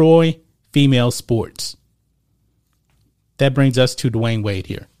destroy female sports. That brings us to Dwayne Wade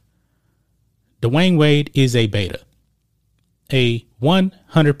here. Dwayne Wade is a beta, a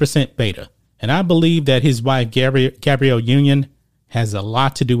 100% beta. And I believe that his wife, Gabrielle Union, has a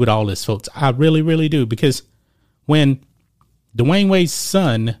lot to do with all this, folks. I really, really do. Because when Dwayne Wade's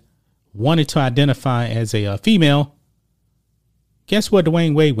son wanted to identify as a female, guess where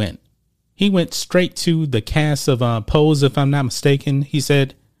Dwayne Wade went? He went straight to the cast of Pose, if I'm not mistaken, he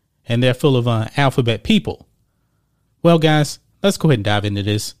said, and they're full of alphabet people. Well, guys, let's go ahead and dive into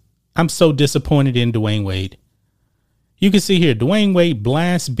this. I'm so disappointed in Dwayne Wade. You can see here, Dwayne Wade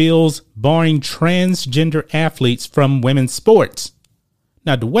blasts bills barring transgender athletes from women's sports.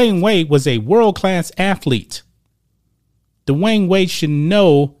 Now, Dwayne Wade was a world-class athlete. Dwayne Wade should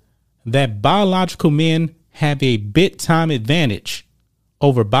know that biological men have a bit time advantage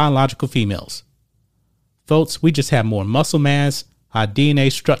over biological females. Folks, we just have more muscle mass. Our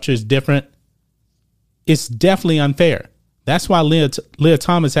DNA structure is different. It's definitely unfair. That's why Leah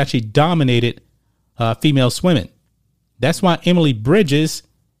Thomas actually dominated female swimming. That's why Emily Bridges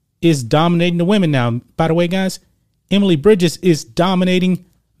is dominating the women now. By the way, guys, Emily Bridges is dominating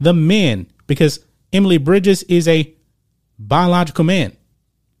the men because Emily Bridges is a biological man.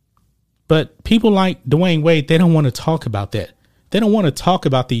 But people like Dwayne Wade, they don't want to talk about that. They don't want to talk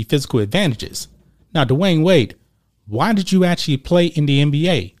about the physical advantages. Now, Dwayne Wade, why did you actually play in the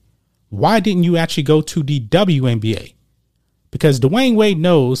NBA? Why didn't you actually go to the WNBA? Because Dwayne Wade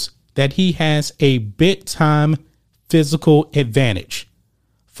knows that he has a big time physical advantage.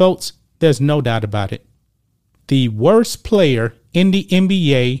 Folks, there's no doubt about it. The worst player in the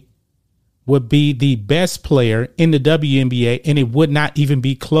NBA would be the best player in the WNBA, and it would not even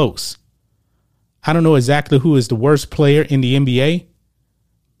be close. I don't know exactly who is the worst player in the NBA,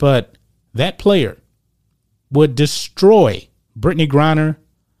 but that player would destroy Brittany Griner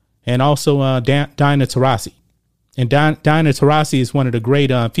and also Diana Taurasi. And Diana Taurasi is one of the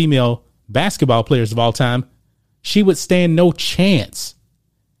great female basketball players of all time. She would stand no chance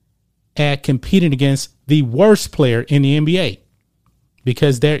at competing against the worst player in the NBA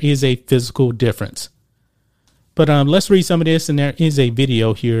because there is a physical difference. But let's read some of this, and there is a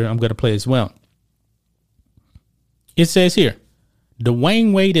video here I'm going to play as well. It says here,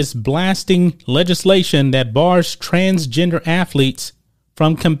 Dwayne Wade is blasting legislation that bars transgender athletes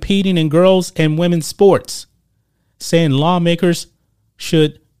from competing in girls' and women's sports, saying lawmakers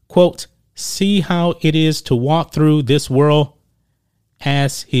should, quote, see how it is to walk through this world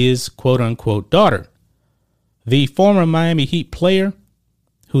as his quote unquote daughter. The former Miami Heat player,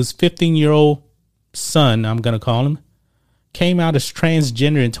 whose 15-year-old son, I'm going to call him, came out as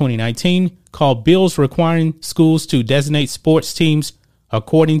transgender in 2019, called bills requiring schools to designate sports teams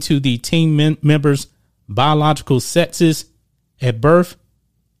according to the team members' biological sexes at birth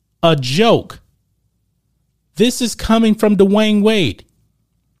a joke. This is coming from Dwayne Wade.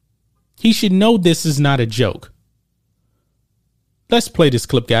 He should know this is not a joke. Let's play this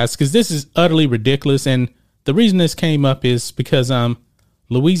clip, guys, because this is utterly ridiculous. And the reason this came up is because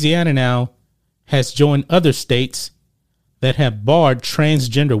Louisiana now has joined other states that have barred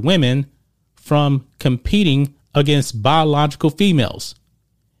transgender women from competing against biological females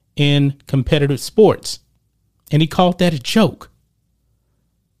in competitive sports. And he called that a joke.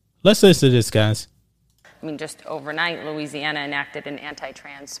 Let's listen to this, guys. I mean, just overnight, Louisiana enacted an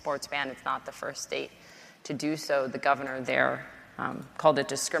anti-trans sports ban. It's not the first state to do so. The governor there called it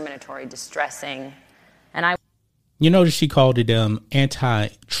discriminatory, distressing. And you notice she called it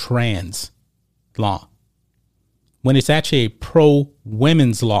anti-trans law, when it's actually a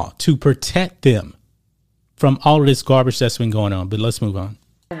pro-women's law to protect them from all of this garbage that's been going on. But let's move on.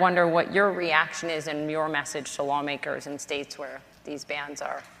 I wonder what your reaction is and your message to lawmakers in states where these bans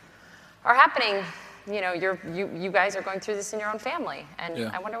are happening. You know, you guys are going through this in your own family, and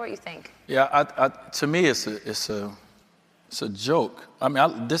yeah. I wonder what you think. Yeah, to me, it's a joke. I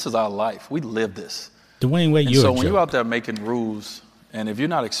mean, this is our life. We live this. Dwayne Wade, you're a joke. So when you're out there making rules, and if you're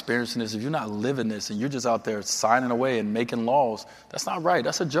not experiencing this, if you're not living this, and you're just out there signing away and making laws, that's not right.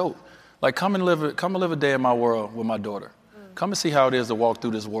 That's a joke. Like, come and live a day in my world with my daughter. Come and see how it is to walk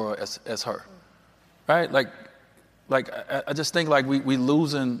through this world as her, right? Like I just think like we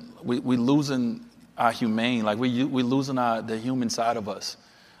losing our humane, like we losing the human side of us,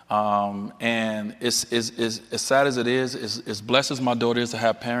 and it's as sad as it is, as blessed as my daughter is to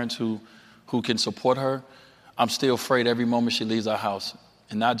have parents who can support her. I'm still afraid every moment she leaves our house,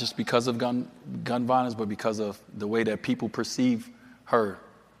 and not just because of gun violence, but because of the way that people perceive her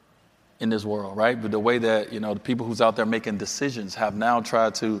in this world, right? But the way that, the people who's out there making decisions have now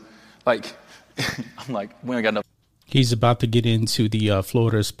tried to, like, I'm like, we ain't got no. He's about to get into the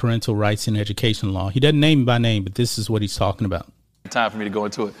Florida's parental rights and education law. He doesn't name it by name, but this is what he's talking about. Time for me to go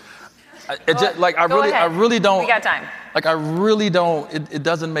into it. I really don't. We got time. Like, I really don't. It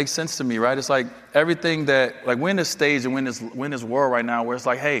doesn't make sense to me, right? It's like everything that, like, we're in this stage and we're in this world right now where it's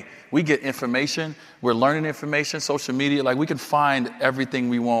like, hey, we get information, we're learning information, social media, like we can find everything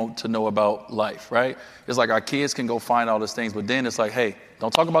we want to know about life, right? It's like our kids can go find all these things, but then it's like, hey,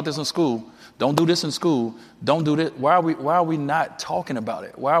 don't talk about this in school. Don't do this in school. Don't do this. Why are we not talking about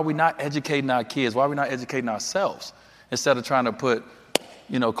it? Why are we not educating our kids? Why are we not educating ourselves instead of trying to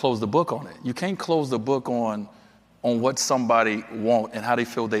close the book on it? You can't close the book on on what somebody wants and how they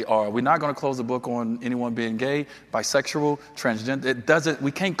feel they are. We're not going to close the book on anyone being gay, bisexual, transgender.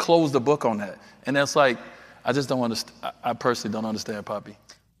 We can't close the book on that. And that's like, I just don't understand. I personally don't understand, Poppy.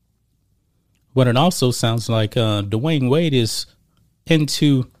 What it also sounds like, Dwayne Wade is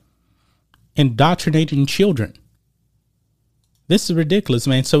into indoctrinating children. This is ridiculous,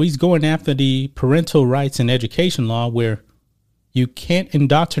 man. So he's going after the parental rights and education law where you can't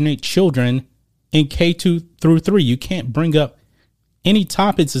indoctrinate children in K2 through 3. You can't bring up any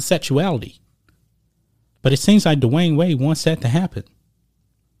topics of sexuality. But it seems like Dwayne Wade wants that to happen.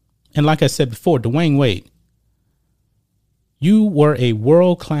 And like I said before, Dwayne Wade, you were a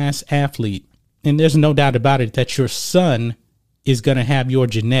world-class athlete, and there's no doubt about it that your son is going to have your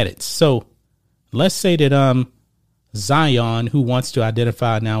genetics. So let's say that Zion, who wants to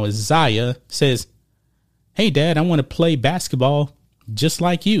identify now as Zaya, says, hey, Dad, I want to play basketball just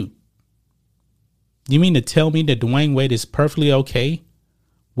like you. You mean to tell me that Dwayne Wade is perfectly okay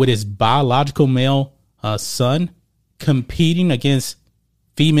with his biological male son competing against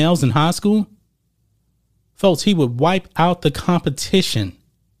females in high school? Folks, he would wipe out the competition.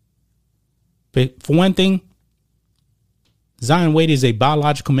 But for one thing, Zion Wade is a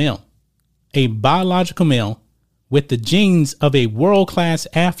biological male. A biological male with the genes of a world-class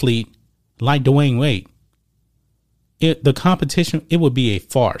athlete like Dwayne Wade. The competition, it would be a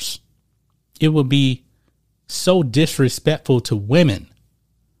farce. It would be so disrespectful to women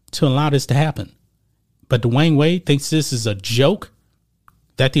to allow this to happen. But Dwayne Wade thinks this is a joke,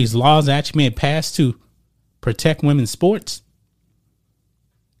 that these laws actually being passed to protect women's sports.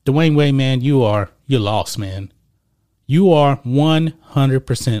 Dwayne Wade, man, you're lost, man. You are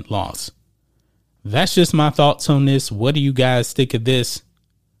 100% lost. That's just my thoughts on this. What do you guys think of this?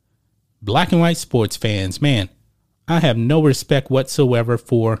 Black and white sports fans, man, I have no respect whatsoever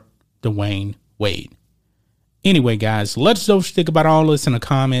for Dwayne Wade. Anyway, guys, let us know what you think about all this in the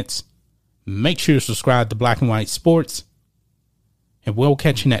comments. Make sure to subscribe to Black and White Sports, and we'll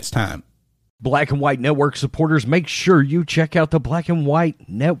catch you next time. Black and White Network supporters, make sure you check out the Black and White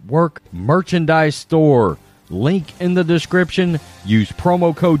Network merchandise store. Link in the description. Use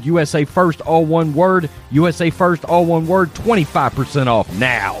promo code USA First, all one word. USA First, all one word. 25% off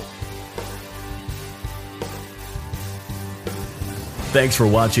now. Thanks for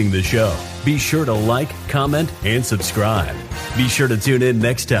watching the show. Be sure to like, comment, and subscribe. Be sure to tune in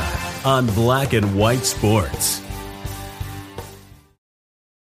next time on Black and White Sports.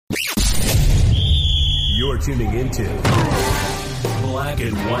 You're tuning into Black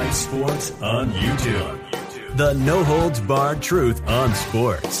and White Sports on YouTube. The no-holds-barred truth on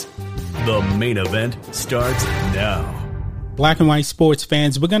sports. The main event starts now. Black and White Sports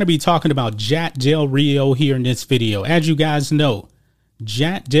fans, we're going to be talking about Jack Del Rio here in this video. As you guys know,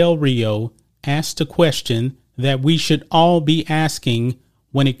 Jack Del Rio asked a question that we should all be asking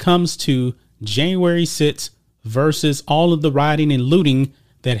when it comes to January 6th versus all of the rioting and looting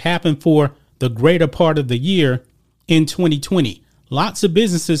that happened for the greater part of the year in 2020. Lots of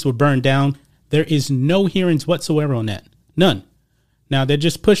businesses were burned down. There is no hearings whatsoever on that. None. Now they're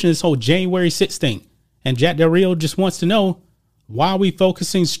just pushing this whole January 6th thing. And Jack Del Rio just wants to know, why are we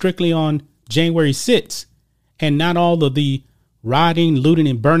focusing strictly on January 6th and not all of the rioting, looting,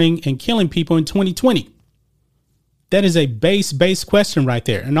 and burning and killing people in 2020? That is a base question right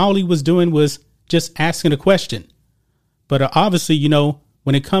there. And all he was doing was just asking a question. But obviously, you know,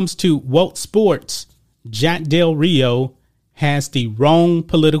 when it comes to woke sports, Jack Del Rio has the wrong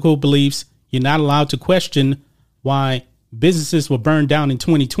political beliefs. You're not allowed to question why businesses were burned down in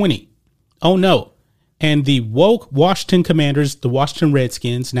 2020. Oh, no. And the woke Washington Commanders, the Washington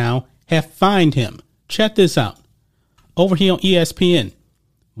Redskins, now have fined him. Check this out. Over here on ESPN,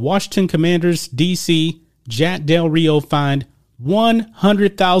 Washington Commanders, D.C., Jack Del Rio fined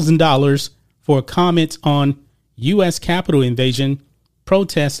 $100,000 for comments on U.S. Capitol invasion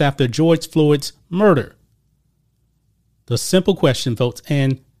protests after George Floyd's murder. The simple question, folks.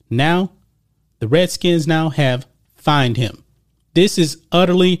 And now the Redskins now have fined him. This is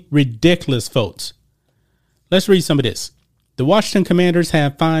utterly ridiculous, folks. Let's read some of this. The Washington Commanders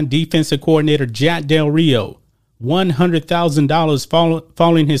have fined defensive coordinator Jack Del Rio $100,000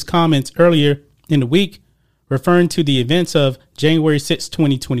 following his comments earlier in the week, referring to the events of January 6,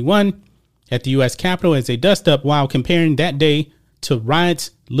 2021 at the U.S. Capitol as a dust-up, while comparing that day to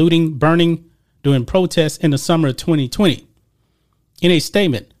riots, looting, burning during protests in the summer of 2020. In a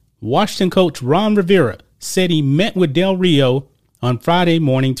statement, Washington coach Ron Rivera said he met with Del Rio on Friday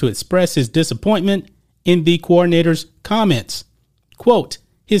morning to express his disappointment in the coordinator's comments. Quote,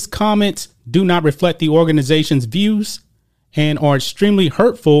 his comments do not reflect the organization's views and are extremely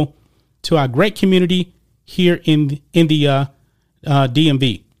hurtful to our great community here in the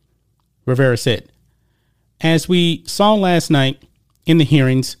DMV, Rivera said. As we saw last night in the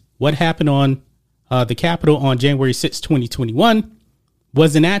hearings, what happened on the Capitol on January 6, 2021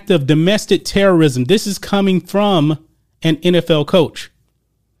 was an act of domestic terrorism. This is coming from an NFL coach.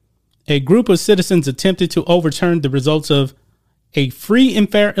 A group of citizens attempted to overturn the results of a free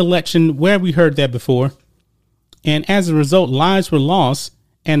and fair election, where we heard that before. And as a result, lives were lost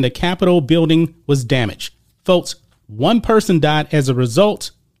and the Capitol building was damaged. Folks, one person died as a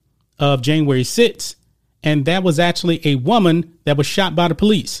result of January 6th, and that was actually a woman that was shot by the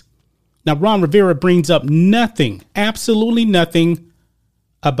police. Now, Ron Rivera brings up nothing, absolutely nothing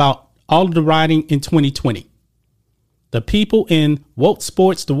about all of the rioting in 2020. The people in woke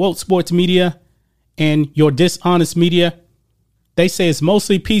sports, the woke sports media, and your dishonest media, they say it's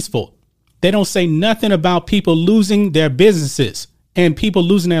mostly peaceful. They don't say nothing about people losing their businesses and people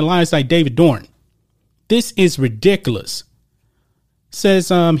losing their lives like David Dorn. This is ridiculous. Says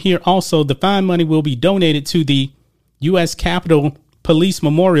here also, the fine money will be donated to the U.S. Capitol Police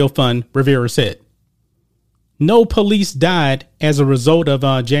Memorial Fund, Rivera said. No police died as a result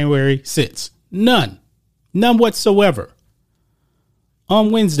of January 6th. None whatsoever. On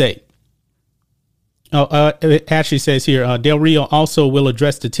Wednesday, it actually says here, Del Rio also will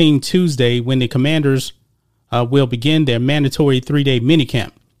address the team Tuesday when the Commanders will begin their mandatory 3-day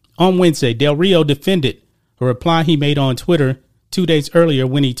minicamp. On Wednesday, Del Rio defended a reply he made on Twitter 2 days earlier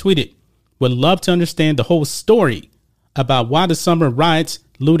when he tweeted, "Would love to understand the whole story about why the summer riots,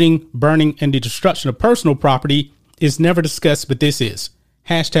 looting, burning, and the destruction of personal property is never discussed, but this is.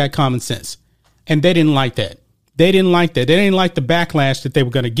 #common sense." And they didn't like that. They didn't like that. They didn't like the backlash that they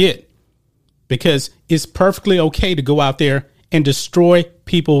were going to get, because it's perfectly okay to go out there and destroy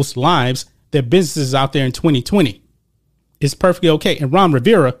people's lives, their businesses out there in 2020. It's perfectly okay. And Ron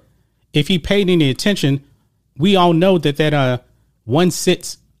Rivera, if he paid any attention, we all know that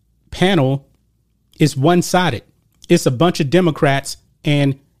 1-6 panel is one-sided. It's a bunch of Democrats.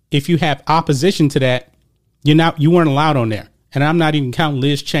 And if you have opposition to that, you weren't allowed on there. And I'm not even counting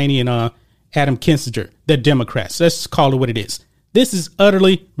Liz Cheney and Adam Kinzinger. They're Democrats. Let's just call it what it is. This is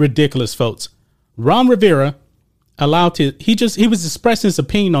utterly ridiculous, folks. Ron Rivera he was expressing his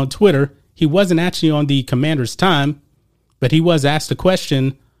opinion on Twitter. He wasn't actually on the Commander's time, but he was asked a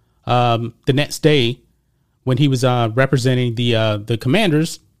question the next day when he was representing the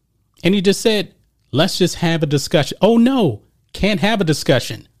Commanders, and he just said, "Let's just have a discussion." Oh no, can't have a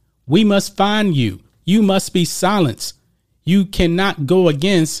discussion. We must fine you. You must be silenced. You cannot go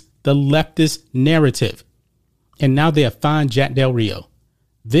against the leftist narrative. And now they have fined Jack Del Rio.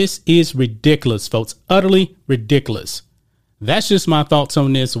 This is ridiculous, folks. Utterly ridiculous. That's just my thoughts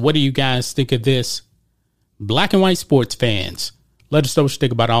on this. What do you guys think of this? Black and white sports fans, let us know what you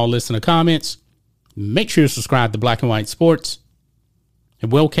think about all this in the comments. Make sure you subscribe to Black and White Sports,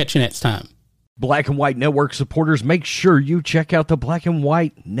 and we'll catch you next time. Black and White Network supporters, make sure you check out the Black and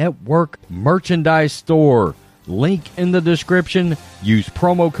White Network merchandise store. Link in the description. Use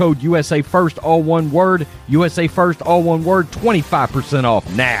promo code USA First, all one word. USA First, all one word. 25%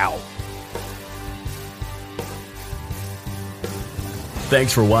 off now.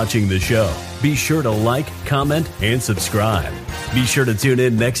 Thanks for watching the show. Be sure to like, comment, and subscribe. Be sure to tune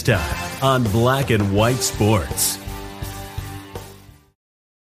in next time on Black and White Sports.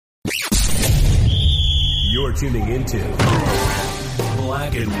 You're tuning into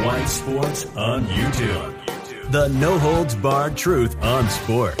Black and White Sports on YouTube. The no-holds-barred truth on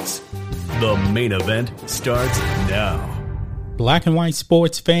sports. The main event starts now. Black and white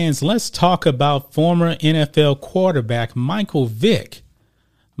sports fans, let's talk about former NFL quarterback Michael Vick.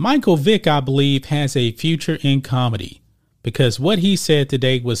 Michael Vick, I believe, has a future in comedy, because what he said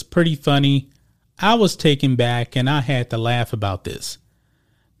today was pretty funny. I was taken back and I had to laugh about this.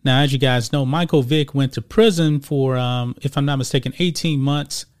 Now, as you guys know, Michael Vick went to prison for, if I'm not mistaken, 18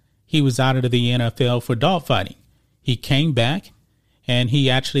 months. He was out of the NFL for dogfighting. He came back, and he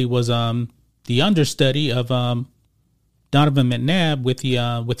actually was the understudy of Donovan McNabb with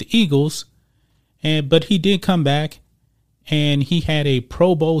the Eagles, but he did come back, and he had a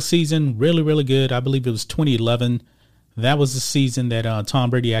Pro Bowl season, really, really good. I believe it was 2011. That was the season that Tom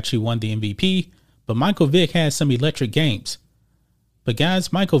Brady actually won the MVP. But Michael Vick had some electric games. But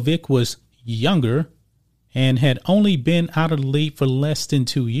guys, Michael Vick was younger and had only been out of the league for less than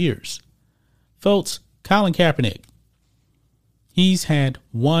 2 years. Folks, Colin Kaepernick, he's had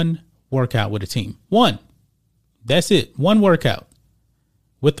one workout with a team. One. That's it. One workout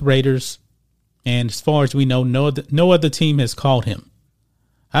with the Raiders. And as far as we know, no other team has called him.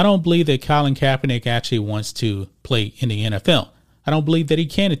 I don't believe that Colin Kaepernick actually wants to play in the NFL. I don't believe that he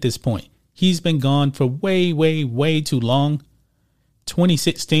can at this point. He's been gone for way, way, way too long.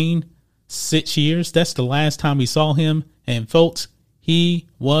 2016, 6 years. That's the last time we saw him. And folks, he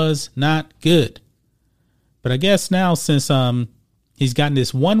was not good. But I guess now since he's gotten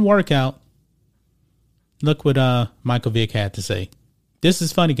this one workout, look what Michael Vick had to say. This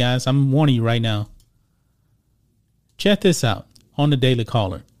is funny, guys. I'm warning you right now. Check this out on the Daily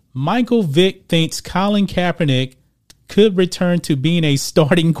Caller. Michael Vick thinks Colin Kaepernick could return to being a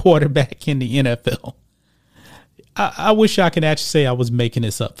starting quarterback in the NFL. I wish I could actually say I was making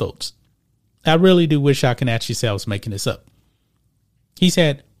this up, folks. I really do wish I could actually say I was making this up. He's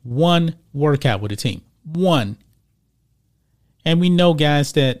had one workout with the team. One. And we know,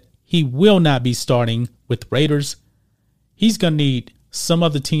 guys, that he will not be starting with the Raiders. He's going to need some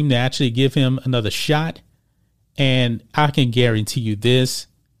other team to actually give him another shot. And I can guarantee you this,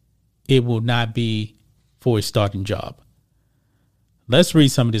 it will not be for a starting job. Let's read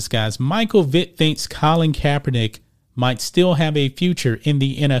some of this, guys. Michael Vick thinks Colin Kaepernick might still have a future in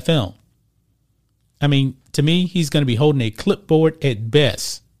the NFL. I mean, to me, he's going to be holding a clipboard at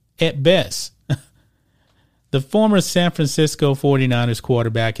best. At best. The former San Francisco 49ers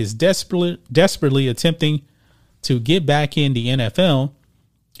quarterback is desperately attempting to get back in the NFL,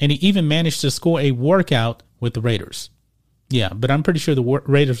 and he even managed to score a workout with the Raiders. Yeah, but I'm pretty sure the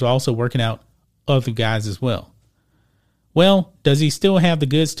Raiders are also working out other guys as well. Well, does he still have the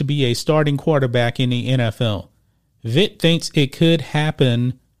goods to be a starting quarterback in the NFL? Vitt thinks it could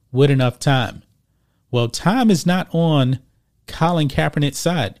happen with enough time. Well, time is not on Colin Kaepernick's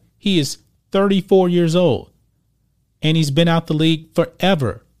side. He is 34 years old, and he's been out the league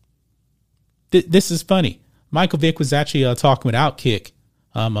forever. This is funny. Michael Vick was actually talking with Outkick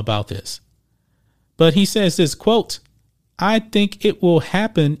about this. But he says this, quote, I think it will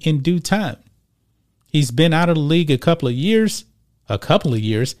happen in due time. He's been out of the league a couple of years.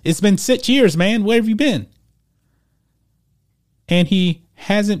 It's been 6 years, man. Where have you been? And he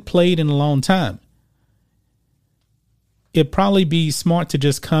hasn't played in a long time. It'd probably be smart to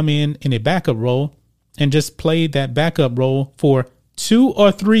just come in a backup role and just play that backup role for 2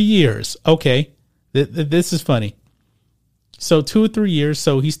 or 3 years. Okay, this is funny. So 2 or 3 years.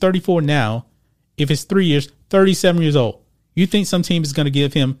 So he's 34 now. If it's 3 years, 37 years old. You think some team is going to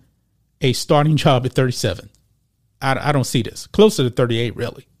give him a starting job at 37? I don't see this. Closer to 38,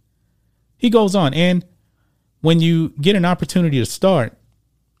 really. He goes on. And when you get an opportunity to start,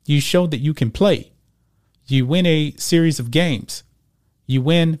 you show that you can play. You win a series of games. You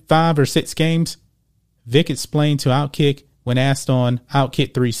win 5 or 6 games. Vick explained to Outkick when asked on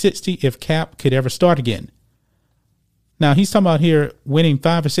Outkick 360 if Cap could ever start again. Now, he's talking about here winning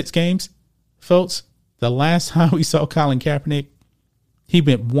 5 or 6 games. Folks, the last time we saw Colin Kaepernick, he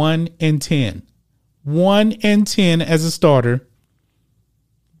went 1-10. 1-10 as a starter.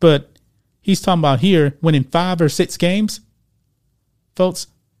 But he's talking about here winning 5 or 6 games. Folks,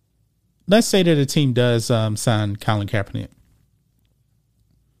 let's say that a team does sign Colin Kaepernick.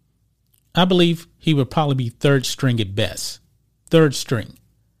 I believe he would probably be 3rd string at best. 3rd string.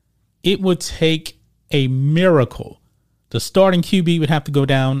 It would take a miracle. The starting QB would have to go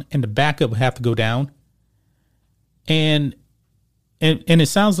down and the backup would have to go down. And it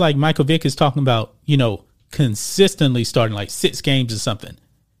sounds like Michael Vick is talking about, consistently starting like 6 games or something.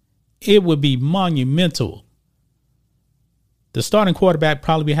 It would be monumental. The starting quarterback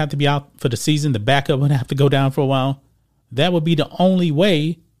probably would have to be out for the season. The backup would have to go down for a while. That would be the only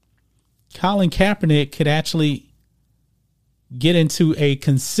way Colin Kaepernick could actually get into a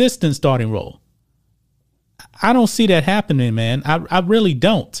consistent starting role. I don't see that happening, man. I really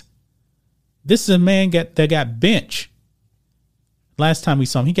don't. This is a man that got benched. Last time we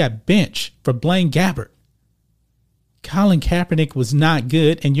saw him, he got benched for Blaine Gabbert. Colin Kaepernick was not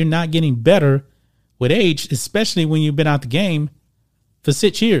good, and you're not getting better with age, especially when you've been out the game for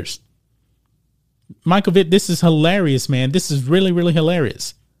 6 years. Michael Vick, this is hilarious, man. This is really, really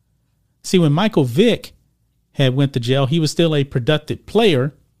hilarious. See, when Michael Vick had went to jail, he was still a productive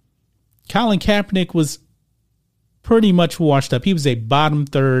player. Colin Kaepernick was pretty much washed up. He was a bottom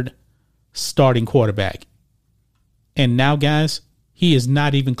 3rd starting quarterback. And now, guys, he is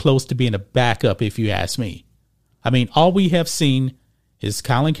not even close to being a backup, if you ask me. I mean, all we have seen is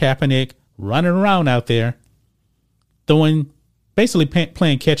Colin Kaepernick running around out there, basically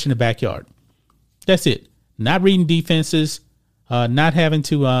playing catch in the backyard. That's it. Not reading defenses, not having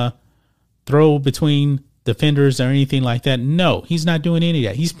to throw between defenders or anything like that. No, he's not doing any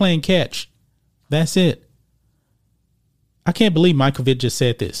of that. He's playing catch. That's it. I can't believe Michael Vick just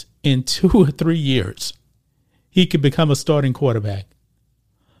said this. In 2 or 3 years, he could become a starting quarterback.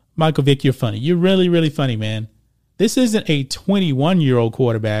 Michael Vick, you're funny. You're really, really funny, man. This isn't a 21-year-old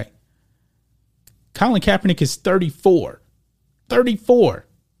quarterback. Colin Kaepernick is 34. 34.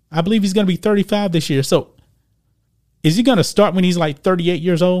 I believe he's going to be 35 this year. So is he going to start when he's like 38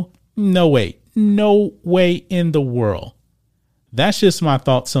 years old? No way. No way in the world. That's just my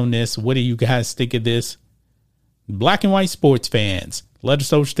thoughts on this. What do you guys think of this? Black and white sports fans, let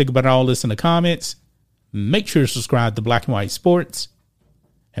us know what you think about all this in the comments. Make sure to subscribe to Black and White Sports,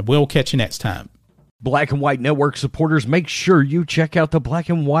 and we'll catch you next time. Black and White Network supporters, make sure you check out the Black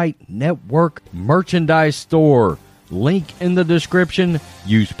and White Network merchandise store. Link in the description.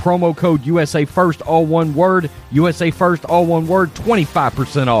 Use promo code USA First, all one word. USA First, all one word.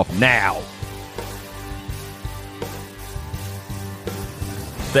 25% off now.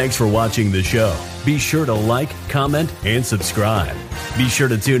 Thanks for watching the show. Be sure to like, comment, and subscribe. Be sure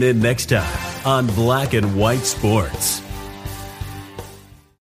to tune in next time on Black and White Sports.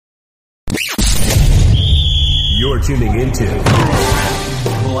 You're tuning into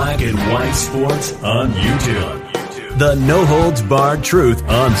Black and White Sports on YouTube. The no-holds-barred truth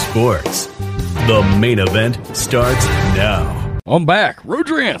on sports. The main event starts now. I'm back.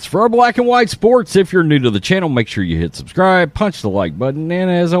 Rodrance for our Black and White Sports. If you're new to the channel, make sure you hit subscribe, punch the like button, and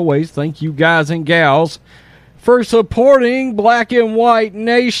as always, thank you guys and gals for supporting Black and White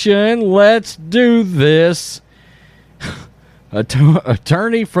Nation. Let's do this.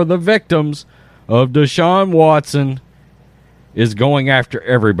 Attorney for the victims of Deshaun Watson is going after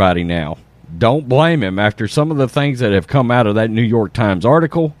everybody now. Don't blame him after some of the things that have come out of that New York Times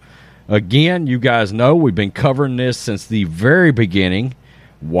article. Again, you guys know we've been covering this since the very beginning.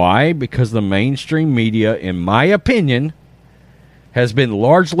 Why? Because the mainstream media, in my opinion, has been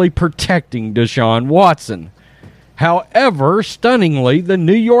largely protecting Deshaun Watson. However, stunningly, the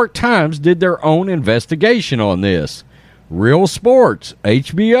New York Times did their own investigation on this. Real Sports,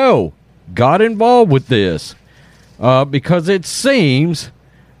 HBO, got involved with this because it seems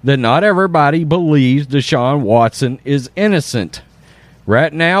that not everybody believes Deshaun Watson is innocent.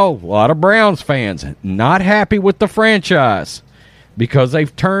 Right now, a lot of Browns fans not happy with the franchise because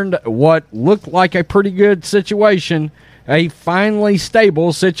they've turned what looked like a pretty good situation, a finally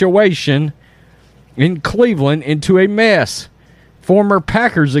stable situation in Cleveland, into a mess. Former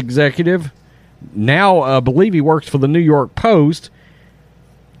Packers executive, now I believe he works for the New York Post,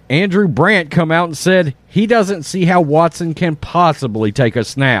 Andrew Brandt, come out and said he doesn't see how Watson can possibly take a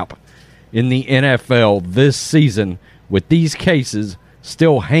snap in the NFL this season with these cases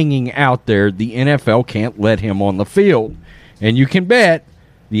still hanging out there. The NFL can't let him on the field. And you can bet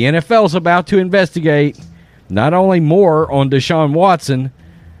the NFL is about to investigate not only more on Deshaun Watson,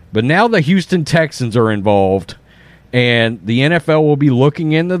 but now the Houston Texans are involved. And the NFL will be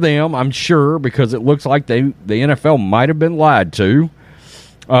looking into them, I'm sure, because it looks like the NFL might have been lied to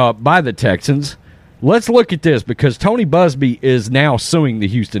by the Texans. Let's look at this because Tony Buzbee is now suing the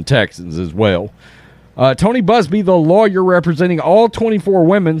Houston Texans as well. Tony Buzbee, the lawyer representing all 24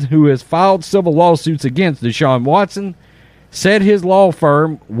 women who has filed civil lawsuits against Deshaun Watson, said his law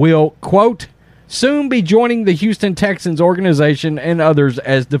firm will, quote, soon be joining the Houston Texans organization and others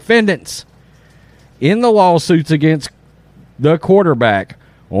as defendants in the lawsuits against the quarterback.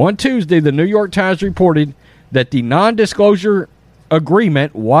 On Tuesday, the New York Times reported that the non-disclosure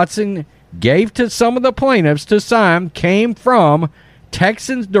agreement Watson gave to some of the plaintiffs to sign came from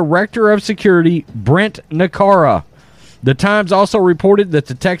Texans Director of Security Brent Nakara. The Times also reported that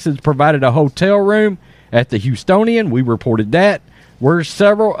the Texans provided a hotel room at the Houstonian, we reported that, where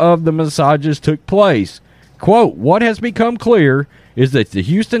several of the massages took place. Quote, what has become clear is that the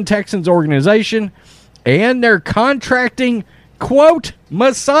Houston Texans organization and their contracting, quote,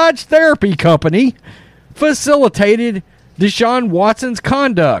 massage therapy company facilitated Deshaun Watson's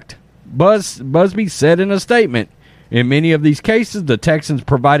conduct, Buzbee said in a statement. In many of these cases, the Texans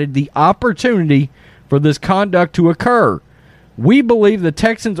provided the opportunity for this conduct to occur. We believe the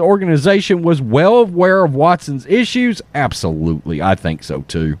Texans organization was well aware of Watson's issues. Absolutely, I think so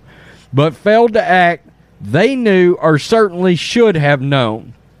too. But failed to act. They knew or certainly should have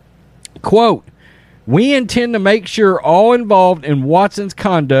known. Quote, we intend to make sure all involved in Watson's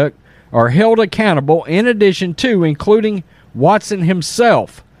conduct are held accountable in addition to including Watson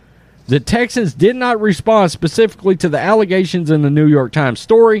himself. The Texans did not respond specifically to the allegations in the New York Times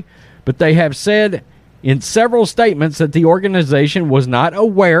story, but they have said in several statements that the organization was not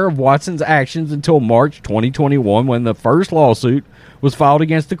aware of Watson's actions until March 2021 when the first lawsuit was filed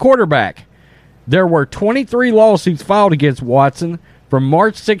against the quarterback. There were 23 lawsuits filed against Watson from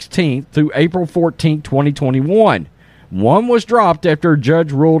March 16th through April 14th, 2021. One was dropped after a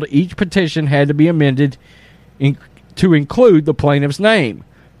judge ruled each petition had to be amended to include the plaintiff's name.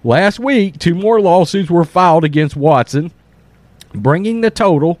 Last week, 2 more lawsuits were filed against Watson, bringing the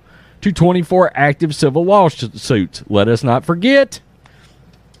total to 24 active civil lawsuits. Let us not forget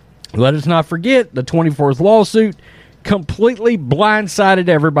the 24th lawsuit completely blindsided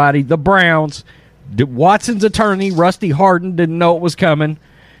everybody. The Browns, Watson's attorney, Rusty Hardin, didn't know it was coming.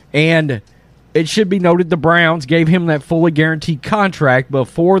 And it should be noted the Browns gave him that fully guaranteed contract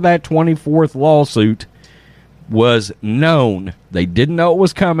before that 24th lawsuit was known. They didn't know it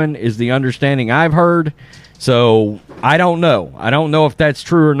was coming, is the understanding I've heard. So I don't know. I don't know if that's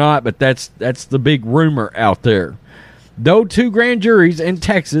true or not, but that's the big rumor out there. Though 2 grand juries in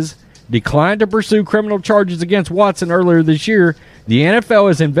Texas declined to pursue criminal charges against Watson earlier this year, the NFL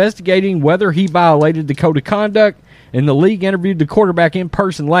is investigating whether he violated the code of conduct, and the league interviewed the quarterback in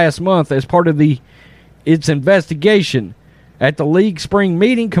person last month as part of its investigation. At the league spring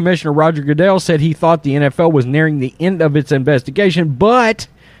meeting, Commissioner Roger Goodell said he thought the NFL was nearing the end of its investigation, but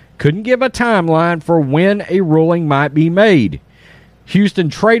couldn't give a timeline for when a ruling might be made. Houston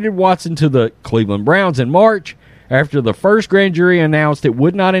traded Watson to the Cleveland Browns in March after the first grand jury announced it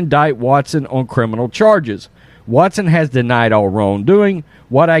would not indict Watson on criminal charges. Watson has denied all wrongdoing.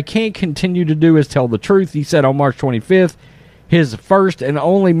 What I can't continue to do is tell the truth, he said on March 25th, his first and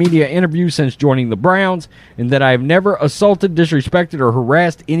only media interview since joining the Browns, and that I have never assaulted, disrespected, or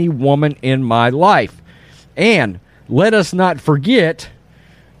harassed any woman in my life. And let us not forget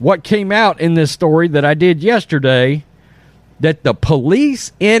what came out in this story that I did yesterday, that the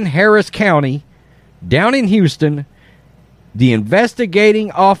police in Harris County, down in Houston, the investigating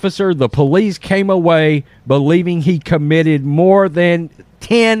officer, the police came away believing he committed more than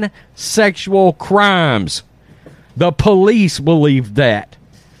 10 sexual crimes. The police believed that.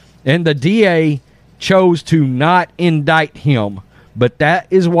 And the DA chose to not indict him. But that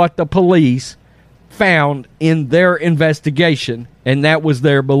is what the police found in their investigation. And that was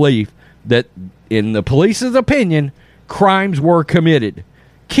their belief, that in the police's opinion, crimes were committed.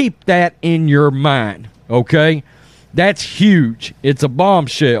 Keep that in your mind, okay? That's huge. It's a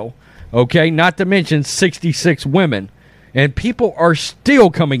bombshell, okay? Not to mention 66 women. And people are still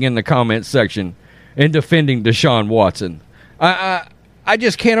coming in the comment section and defending Deshaun Watson. I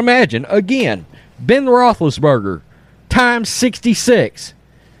just can't imagine. Again, Ben Roethlisberger, times 66.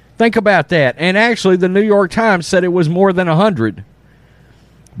 Think about that. And actually, the New York Times said it was more than 100.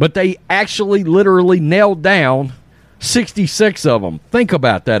 But they actually literally nailed down 66 of them. Think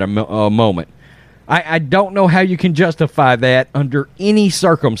about that a moment. I don't know how you can justify that under any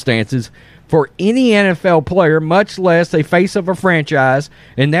circumstances for any NFL player, much less a face of a franchise.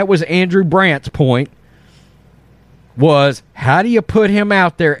 And that was Andrew Brandt's point, was how do you put him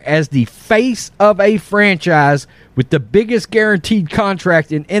out there as the face of a franchise with the biggest guaranteed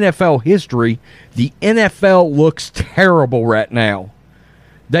contract in NFL history? The NFL looks terrible right now.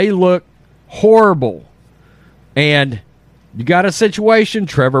 They look horrible. And you got a situation,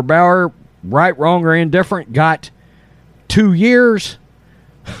 Trevor Bauer, right, wrong, or indifferent, got 2 years.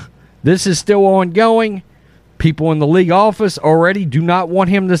 This is still ongoing. People in the league office already do not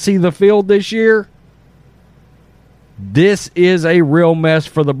want him to see the field this year. This is a real mess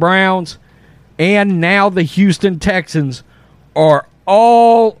for the Browns. And now the Houston Texans are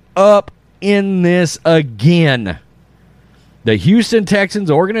all up in this again. The Houston Texans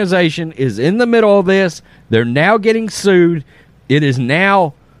organization is in the middle of this. They're now getting sued. It's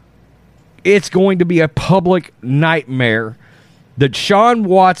going to be a public nightmare. That Deshaun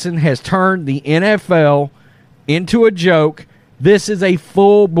Watson has turned the NFL into a joke. This is a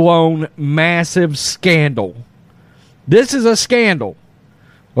full-blown massive scandal. This is a scandal.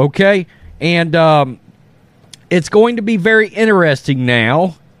 Okay? And it's going to be very interesting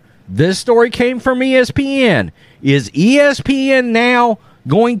now. This story came from ESPN. Is ESPN now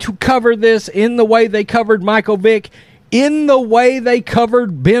going to cover this in the way they covered Michael Vick? In the way they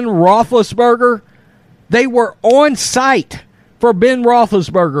covered Ben Roethlisberger? They were on site for Ben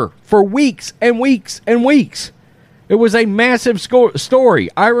Roethlisberger for weeks and weeks and weeks. It was a massive story.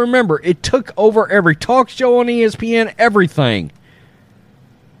 I remember it took over every talk show on ESPN, everything.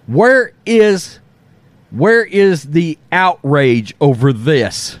 Where is the outrage over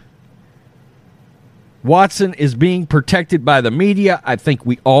this? Watson is being protected by the media. I think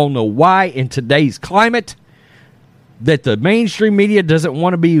we all know why in today's climate. That the mainstream media doesn't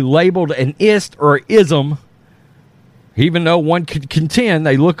want to be labeled an ist or an ism. Even though one could contend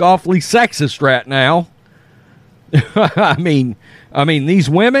they look awfully sexist right now. I mean these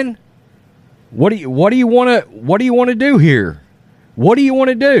women. What do you want to do here? What do you want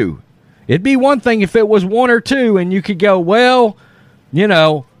to do? It'd be one thing if it was one or two, and you could go, well,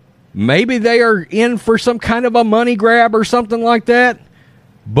 maybe they are in for some kind of a money grab or something like that.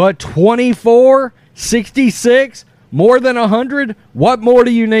 But 24, 66, More than 100? What more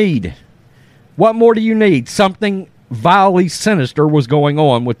do you need? What more do you need? Something vilely sinister was going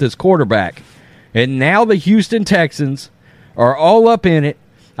on with this quarterback. And now the Houston Texans are all up in it.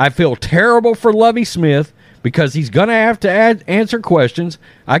 I feel terrible for Lovie Smith because he's going to have to answer questions.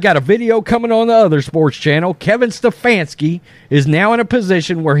 I got a video coming on the other sports channel. Kevin Stefanski is now in a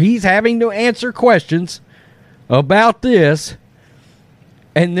position where he's having to answer questions about this.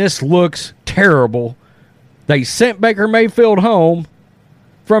 And this looks terrible. They sent Baker Mayfield home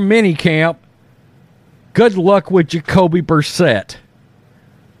from minicamp. Good luck with Jacoby Brissett.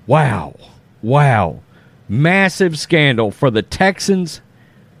 Wow. Massive scandal for the Texans,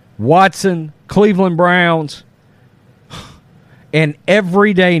 Watson, Cleveland Browns. And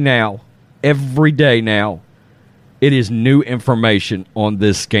every day now, it is new information on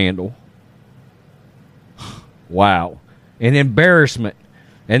this scandal. Wow. An embarrassment.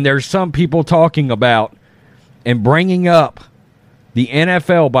 And there's some people talking about and bringing up the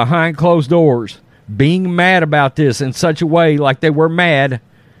NFL behind closed doors, being mad about this in such a way like they were mad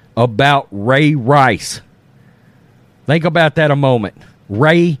about Ray Rice. Think about that a moment.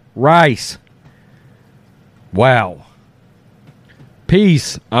 Ray Rice. Wow.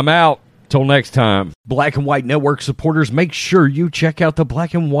 Peace. I'm out. Till next time. Black and White Network supporters, make sure you check out the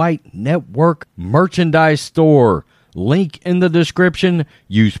Black and White Network merchandise store. Link in the description.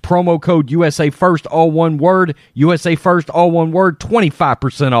 Use promo code USA First, all one word. USA First, all one word.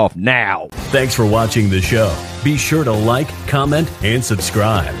 25% off now. Thanks for watching the show. Be sure to like, comment, and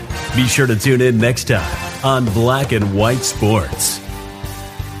subscribe. Be sure to tune in next time on Black and White Sports.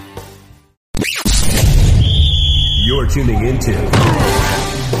 You're tuning into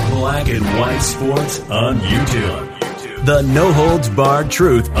Black and White Sports on YouTube. The no-holds-barred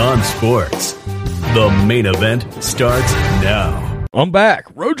truth on sports. The main event starts now. I'm back.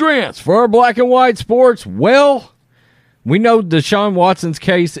 Rodrance for our Black and White Sports. Well, we know Deshaun Watson's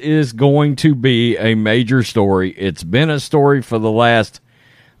case is going to be a major story. It's been a story for the last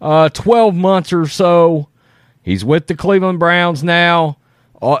 12 months or so. He's with the Cleveland Browns now.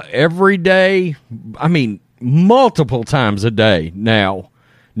 Every day, multiple times a day now.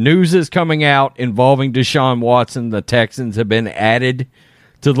 News is coming out involving Deshaun Watson. The Texans have been added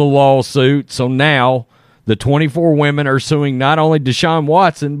to the lawsuit. So now the 24 women are suing not only Deshaun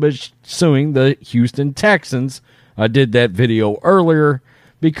Watson, but suing the Houston Texans. I did that video earlier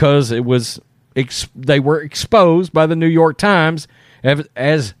because it was they were exposed by the New York Times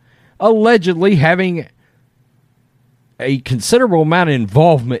as allegedly having a considerable amount of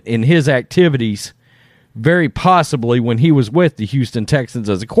involvement in his activities, very possibly when he was with the Houston Texans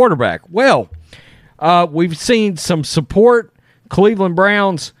as a quarterback. Well, we've seen some support. Cleveland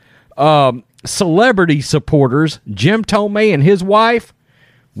Browns celebrity supporters, Jim Thome and his wife,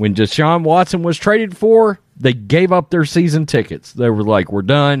 when Deshaun Watson was traded for, they gave up their season tickets. They were like, we're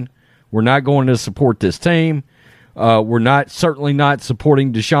done. We're not going to support this team. We're certainly not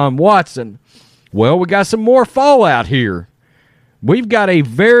supporting Deshaun Watson. Well, we got some more fallout here. We've got a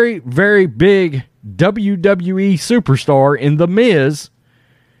very, very big WWE superstar in The Miz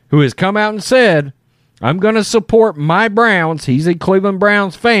who has come out and said, I'm going to support my Browns. He's a Cleveland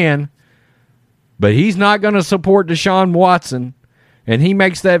Browns fan, but he's not going to support Deshaun Watson. And he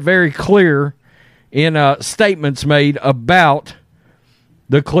makes that very clear in statements made about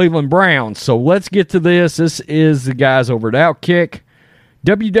the Cleveland Browns. So let's get to this. This is the guys over at Outkick.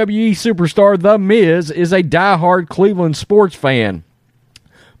 WWE superstar The Miz is a diehard Cleveland sports fan,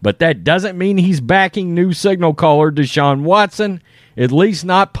 but that doesn't mean he's backing new signal caller Deshaun Watson, at least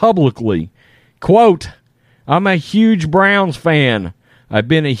not publicly. Quote, I'm a huge Browns fan. I've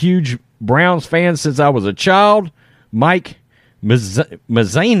been a huge Browns fan since I was a child. Mike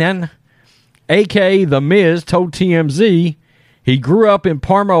Mazanin, a.k.a. The Miz, told TMZ he grew up in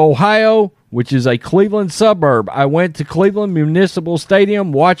Parma, Ohio, which is a Cleveland suburb. I went to Cleveland Municipal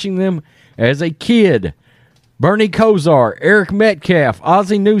Stadium watching them as a kid. Bernie Kosar, Eric Metcalf,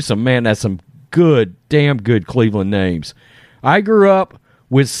 Ozzie Newsome. Man, that's some good, damn good Cleveland names. I grew up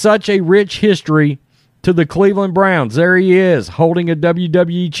with such a rich history to the Cleveland Browns. There he is, holding a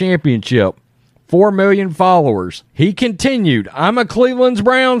WWE championship. 4 million followers. He continued, I'm a Cleveland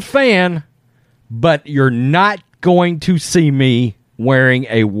Browns fan, but you're not going to see me wearing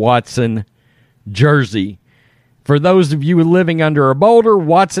a Watson jersey. For those of you living under a boulder,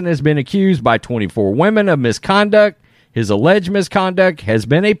 Watson has been accused by 24 women of misconduct. His alleged misconduct has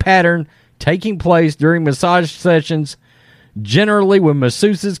been a pattern taking place during massage sessions, generally when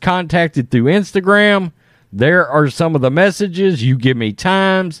masseuses contacted through Instagram. There are some of the messages. You give me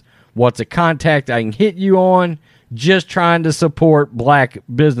times. What's a contact I can hit you on? Just trying to support black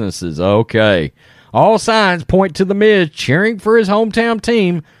businesses. Okay. All signs point to The Miz cheering for his hometown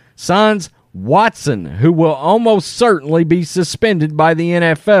team, signs Watson, who will almost certainly be suspended by the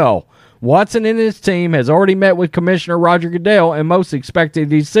NFL. Watson and his team has already met with Commissioner Roger Goodell and most expect a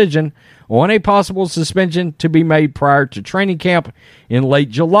decision on a possible suspension to be made prior to training camp in late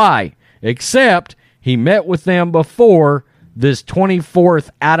July, except he met with them before this 24th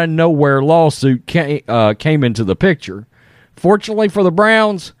out-of-nowhere lawsuit came into the picture. Fortunately for the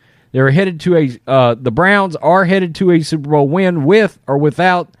Browns, the Browns are headed to a Super Bowl win with or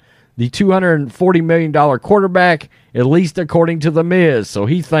without the $240 million quarterback, at least according to The Miz. So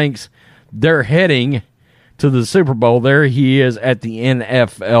he thinks they're heading to the Super Bowl. There he is at the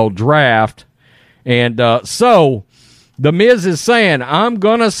NFL draft. And so The Miz is saying, I'm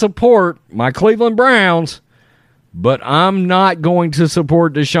going to support my Cleveland Browns, but I'm not going to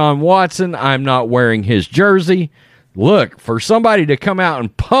support Deshaun Watson. I'm not wearing his jersey. Look, for somebody to come out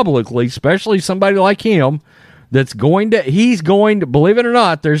and publicly, especially somebody like him, he's going to, believe it or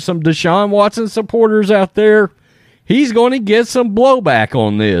not, there's some Deshaun Watson supporters out there. He's going to get some blowback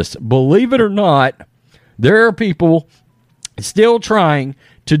on this. Believe it or not, there are people still trying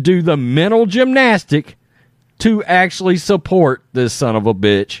to do the mental gymnastic to actually support this son of a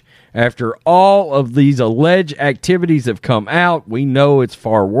bitch. After all of these alleged activities have come out, we know it's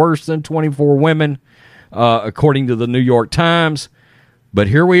far worse than 24 women, according to the New York Times. But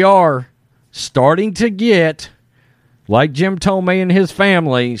here we are, starting to get, like Jim Tomei and his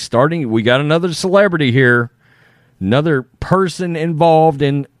family, we got another celebrity here, another person involved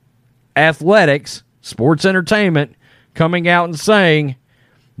in athletics, sports entertainment, coming out and saying,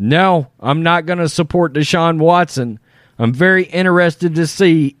 no, I'm not going to support Deshaun Watson. I'm very interested to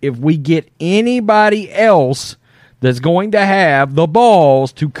see if we get anybody else that's going to have the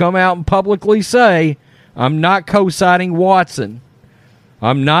balls to come out and publicly say, I'm not co-signing Watson.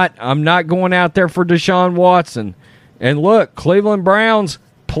 I'm not going out there for Deshaun Watson. And look, Cleveland Browns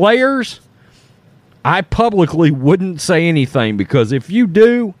players, I publicly wouldn't say anything, because if you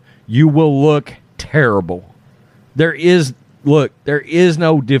do, you will look terrible. There is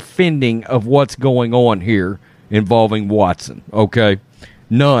no defending of what's going on here involving Watson, okay?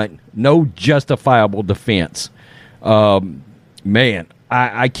 None. No justifiable defense. Man,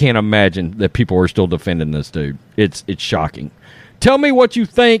 I can't imagine that people are still defending this dude. It's shocking. Tell me what you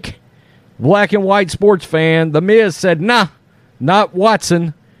think, black and white sports fan. The Miz said, nah, not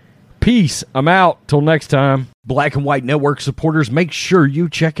Watson. Peace. I'm out. Till next time. Black and White Network supporters, make sure you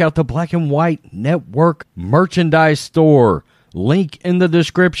check out the Black and White Network merchandise store. Link in the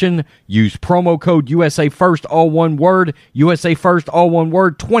description. Use promo code USA First, all one word. USA First, all one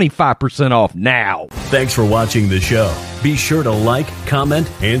word. 25% off now. Thanks for watching the show. Be sure to like, comment,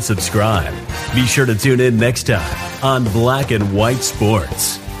 and subscribe. Be sure to tune in next time on Black and White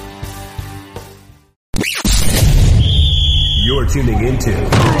Sports. You're tuning into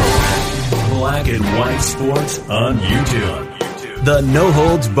Black and White Sports on YouTube. The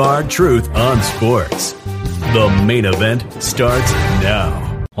no-holds-barred truth on sports. The main event starts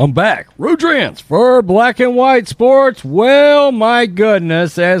now. I'm back. Rudrance for Black and White Sports. Well, my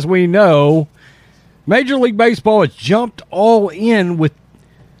goodness, as we know, Major League Baseball has jumped all in with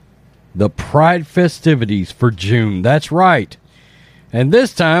the Pride festivities for June. That's right. And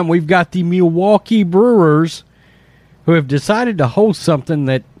this time we've got the Milwaukee Brewers, who have decided to host something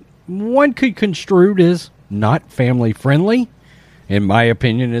that one could construe as not family friendly. In my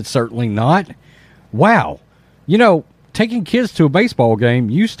opinion, it's certainly not. Wow. You know, taking kids to a baseball game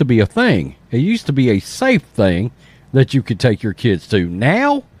used to be a thing. It used to be a safe thing that you could take your kids to.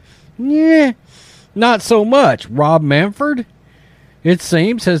 Now, not so much. Rob Manfred, it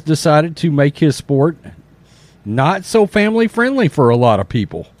seems, has decided to make his sport not so family friendly for a lot of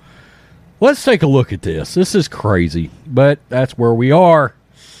people. Let's take a look at this. This is crazy, but that's where we are.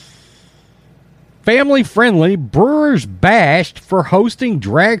 Family friendly, Brewers bashed for hosting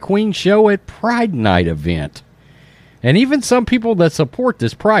drag queen show at Pride Night event. And even some people that support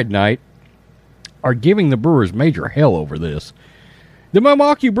this Pride Night are giving the Brewers major hell over this. The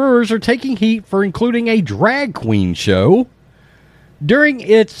Milwaukee Brewers are taking heat for including a drag queen show during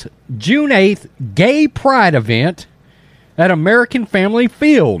its June 8th Gay Pride event at American Family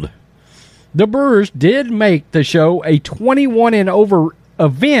Field. The Brewers did make the show a 21 and over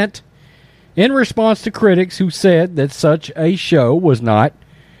event in response to critics who said that such a show was not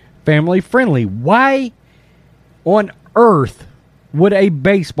family friendly. Why on earth would a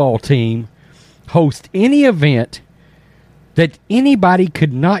baseball team host any event that anybody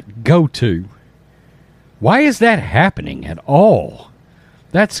could not go to? Why is that happening at all?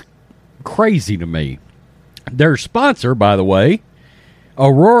 That's crazy to me. Their sponsor, by the way,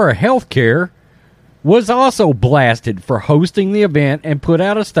 Aurora Healthcare, was also blasted for hosting the event and put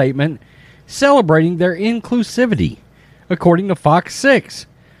out a statement celebrating their inclusivity, according to Fox 6.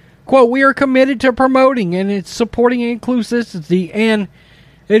 Quote, "We are committed to promoting and supporting inclusivity and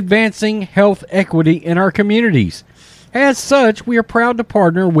advancing health equity in our communities. As such, we are proud to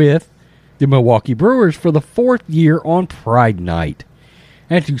partner with the Milwaukee Brewers for the 4th year on Pride Night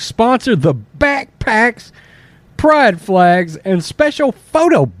and to sponsor the backpacks, pride flags, and special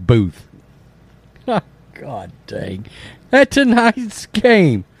photo booth." Oh, God dang. At tonight's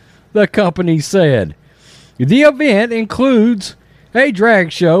game, the company said. The event includes a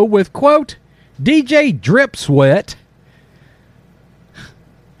drag show with, quote, DJ Drip Sweat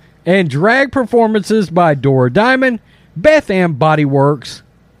and drag performances by Dora Diamond, Beth Ann Body Works,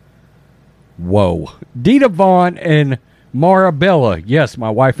 whoa, Dita Vaughn, and Marabella. Yes, my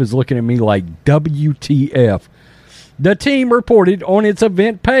wife is looking at me like WTF. The team reported on its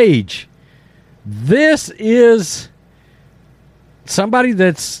event page. This is somebody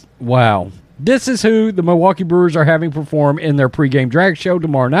that's, wow. This is who the Milwaukee Brewers are having perform in their pregame drag show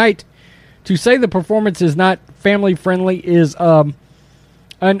tomorrow night. To say the performance is not family-friendly is an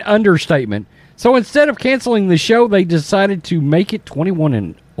understatement. So instead of canceling the show, they decided to make it 21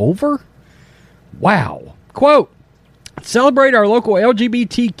 and over? Wow. Quote, "Celebrate our local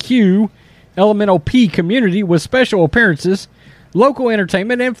LGBTQ Elemental P community with special appearances, local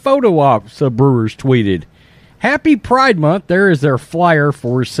entertainment, and photo ops," the Brewers tweeted. Happy Pride Month. There is their flyer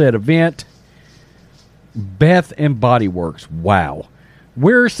for said event. Beth and Body Works. Wow.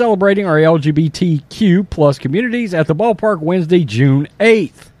 We're celebrating our LGBTQ plus communities at the ballpark Wednesday, June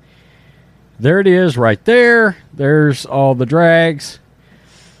 8th. There it is right there. There's all the drags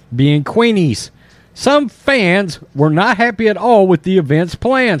being queenies. Some fans were not happy at all with the event's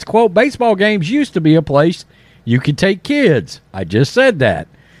plans. Quote, "Baseball games used to be a place you could take kids." I just said that.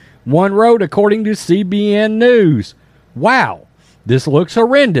 One wrote, according to CBN News, "Wow, this looks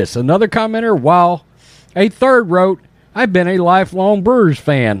horrendous." Another commenter, while a third wrote, "I've been a lifelong Brewers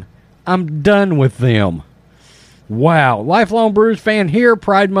fan. I'm done with them." Wow, lifelong Brewers fan here.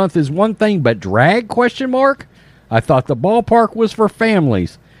 Pride Month is one thing, but drag, question mark? I thought the ballpark was for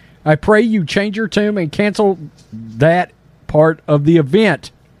families. I pray you change your tune and cancel that part of the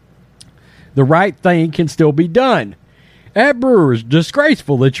event. The right thing can still be done. At Brewers,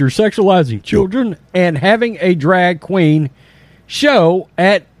 disgraceful that you're sexualizing children and having a drag queen show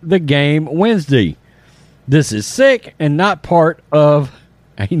at the game Wednesday. This is sick and not part of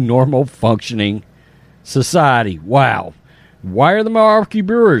a normal functioning society. Wow. Why are the Milwaukee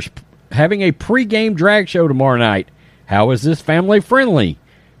Brewers having a pregame drag show tomorrow night? How is this family friendly?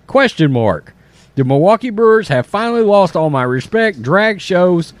 Question mark. The Milwaukee Brewers have finally lost all my respect. Drag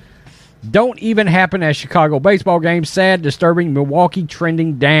shows don't even happen at Chicago baseball games. Sad, disturbing, Milwaukee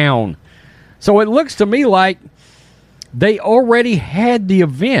trending down. So it looks to me like they already had the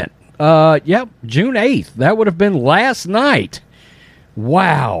event. Yep, June 8th. That would have been last night.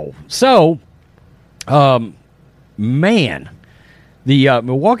 Wow. So, man, the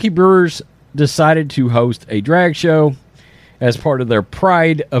Milwaukee Brewers decided to host a drag show as part of their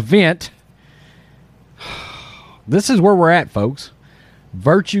Pride event. This is where we're at, folks.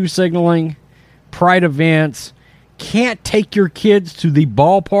 Virtue signaling, Pride events, can't take your kids to the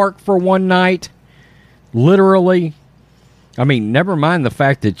ballpark for one night. Literally. I mean, never mind the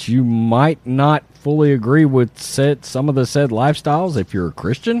fact that you might not fully agree with some of the said lifestyles if you're a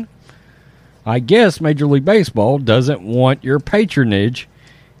Christian. I guess Major League Baseball doesn't want your patronage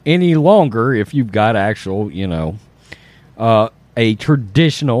any longer if you've got actual, a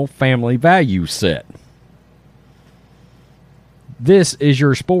traditional family value set. This is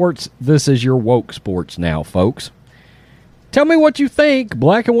your sports. This is your woke sports now, folks. Tell me what you think,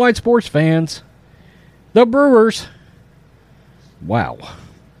 black and white sports fans. The Brewers. Wow.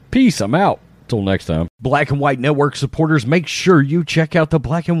 Peace. I'm out. Till next time. Black and White Network supporters, make sure you check out the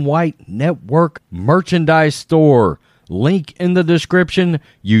Black and White Network merchandise store. Link in the description.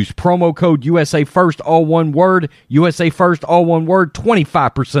 Use promo code USA First, all one word. USA First, all one word.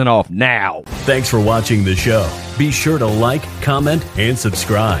 25% off now. Thanks for watching the show. Be sure to like, comment, and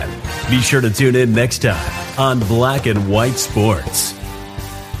subscribe. Be sure to tune in next time on Black and White Sports.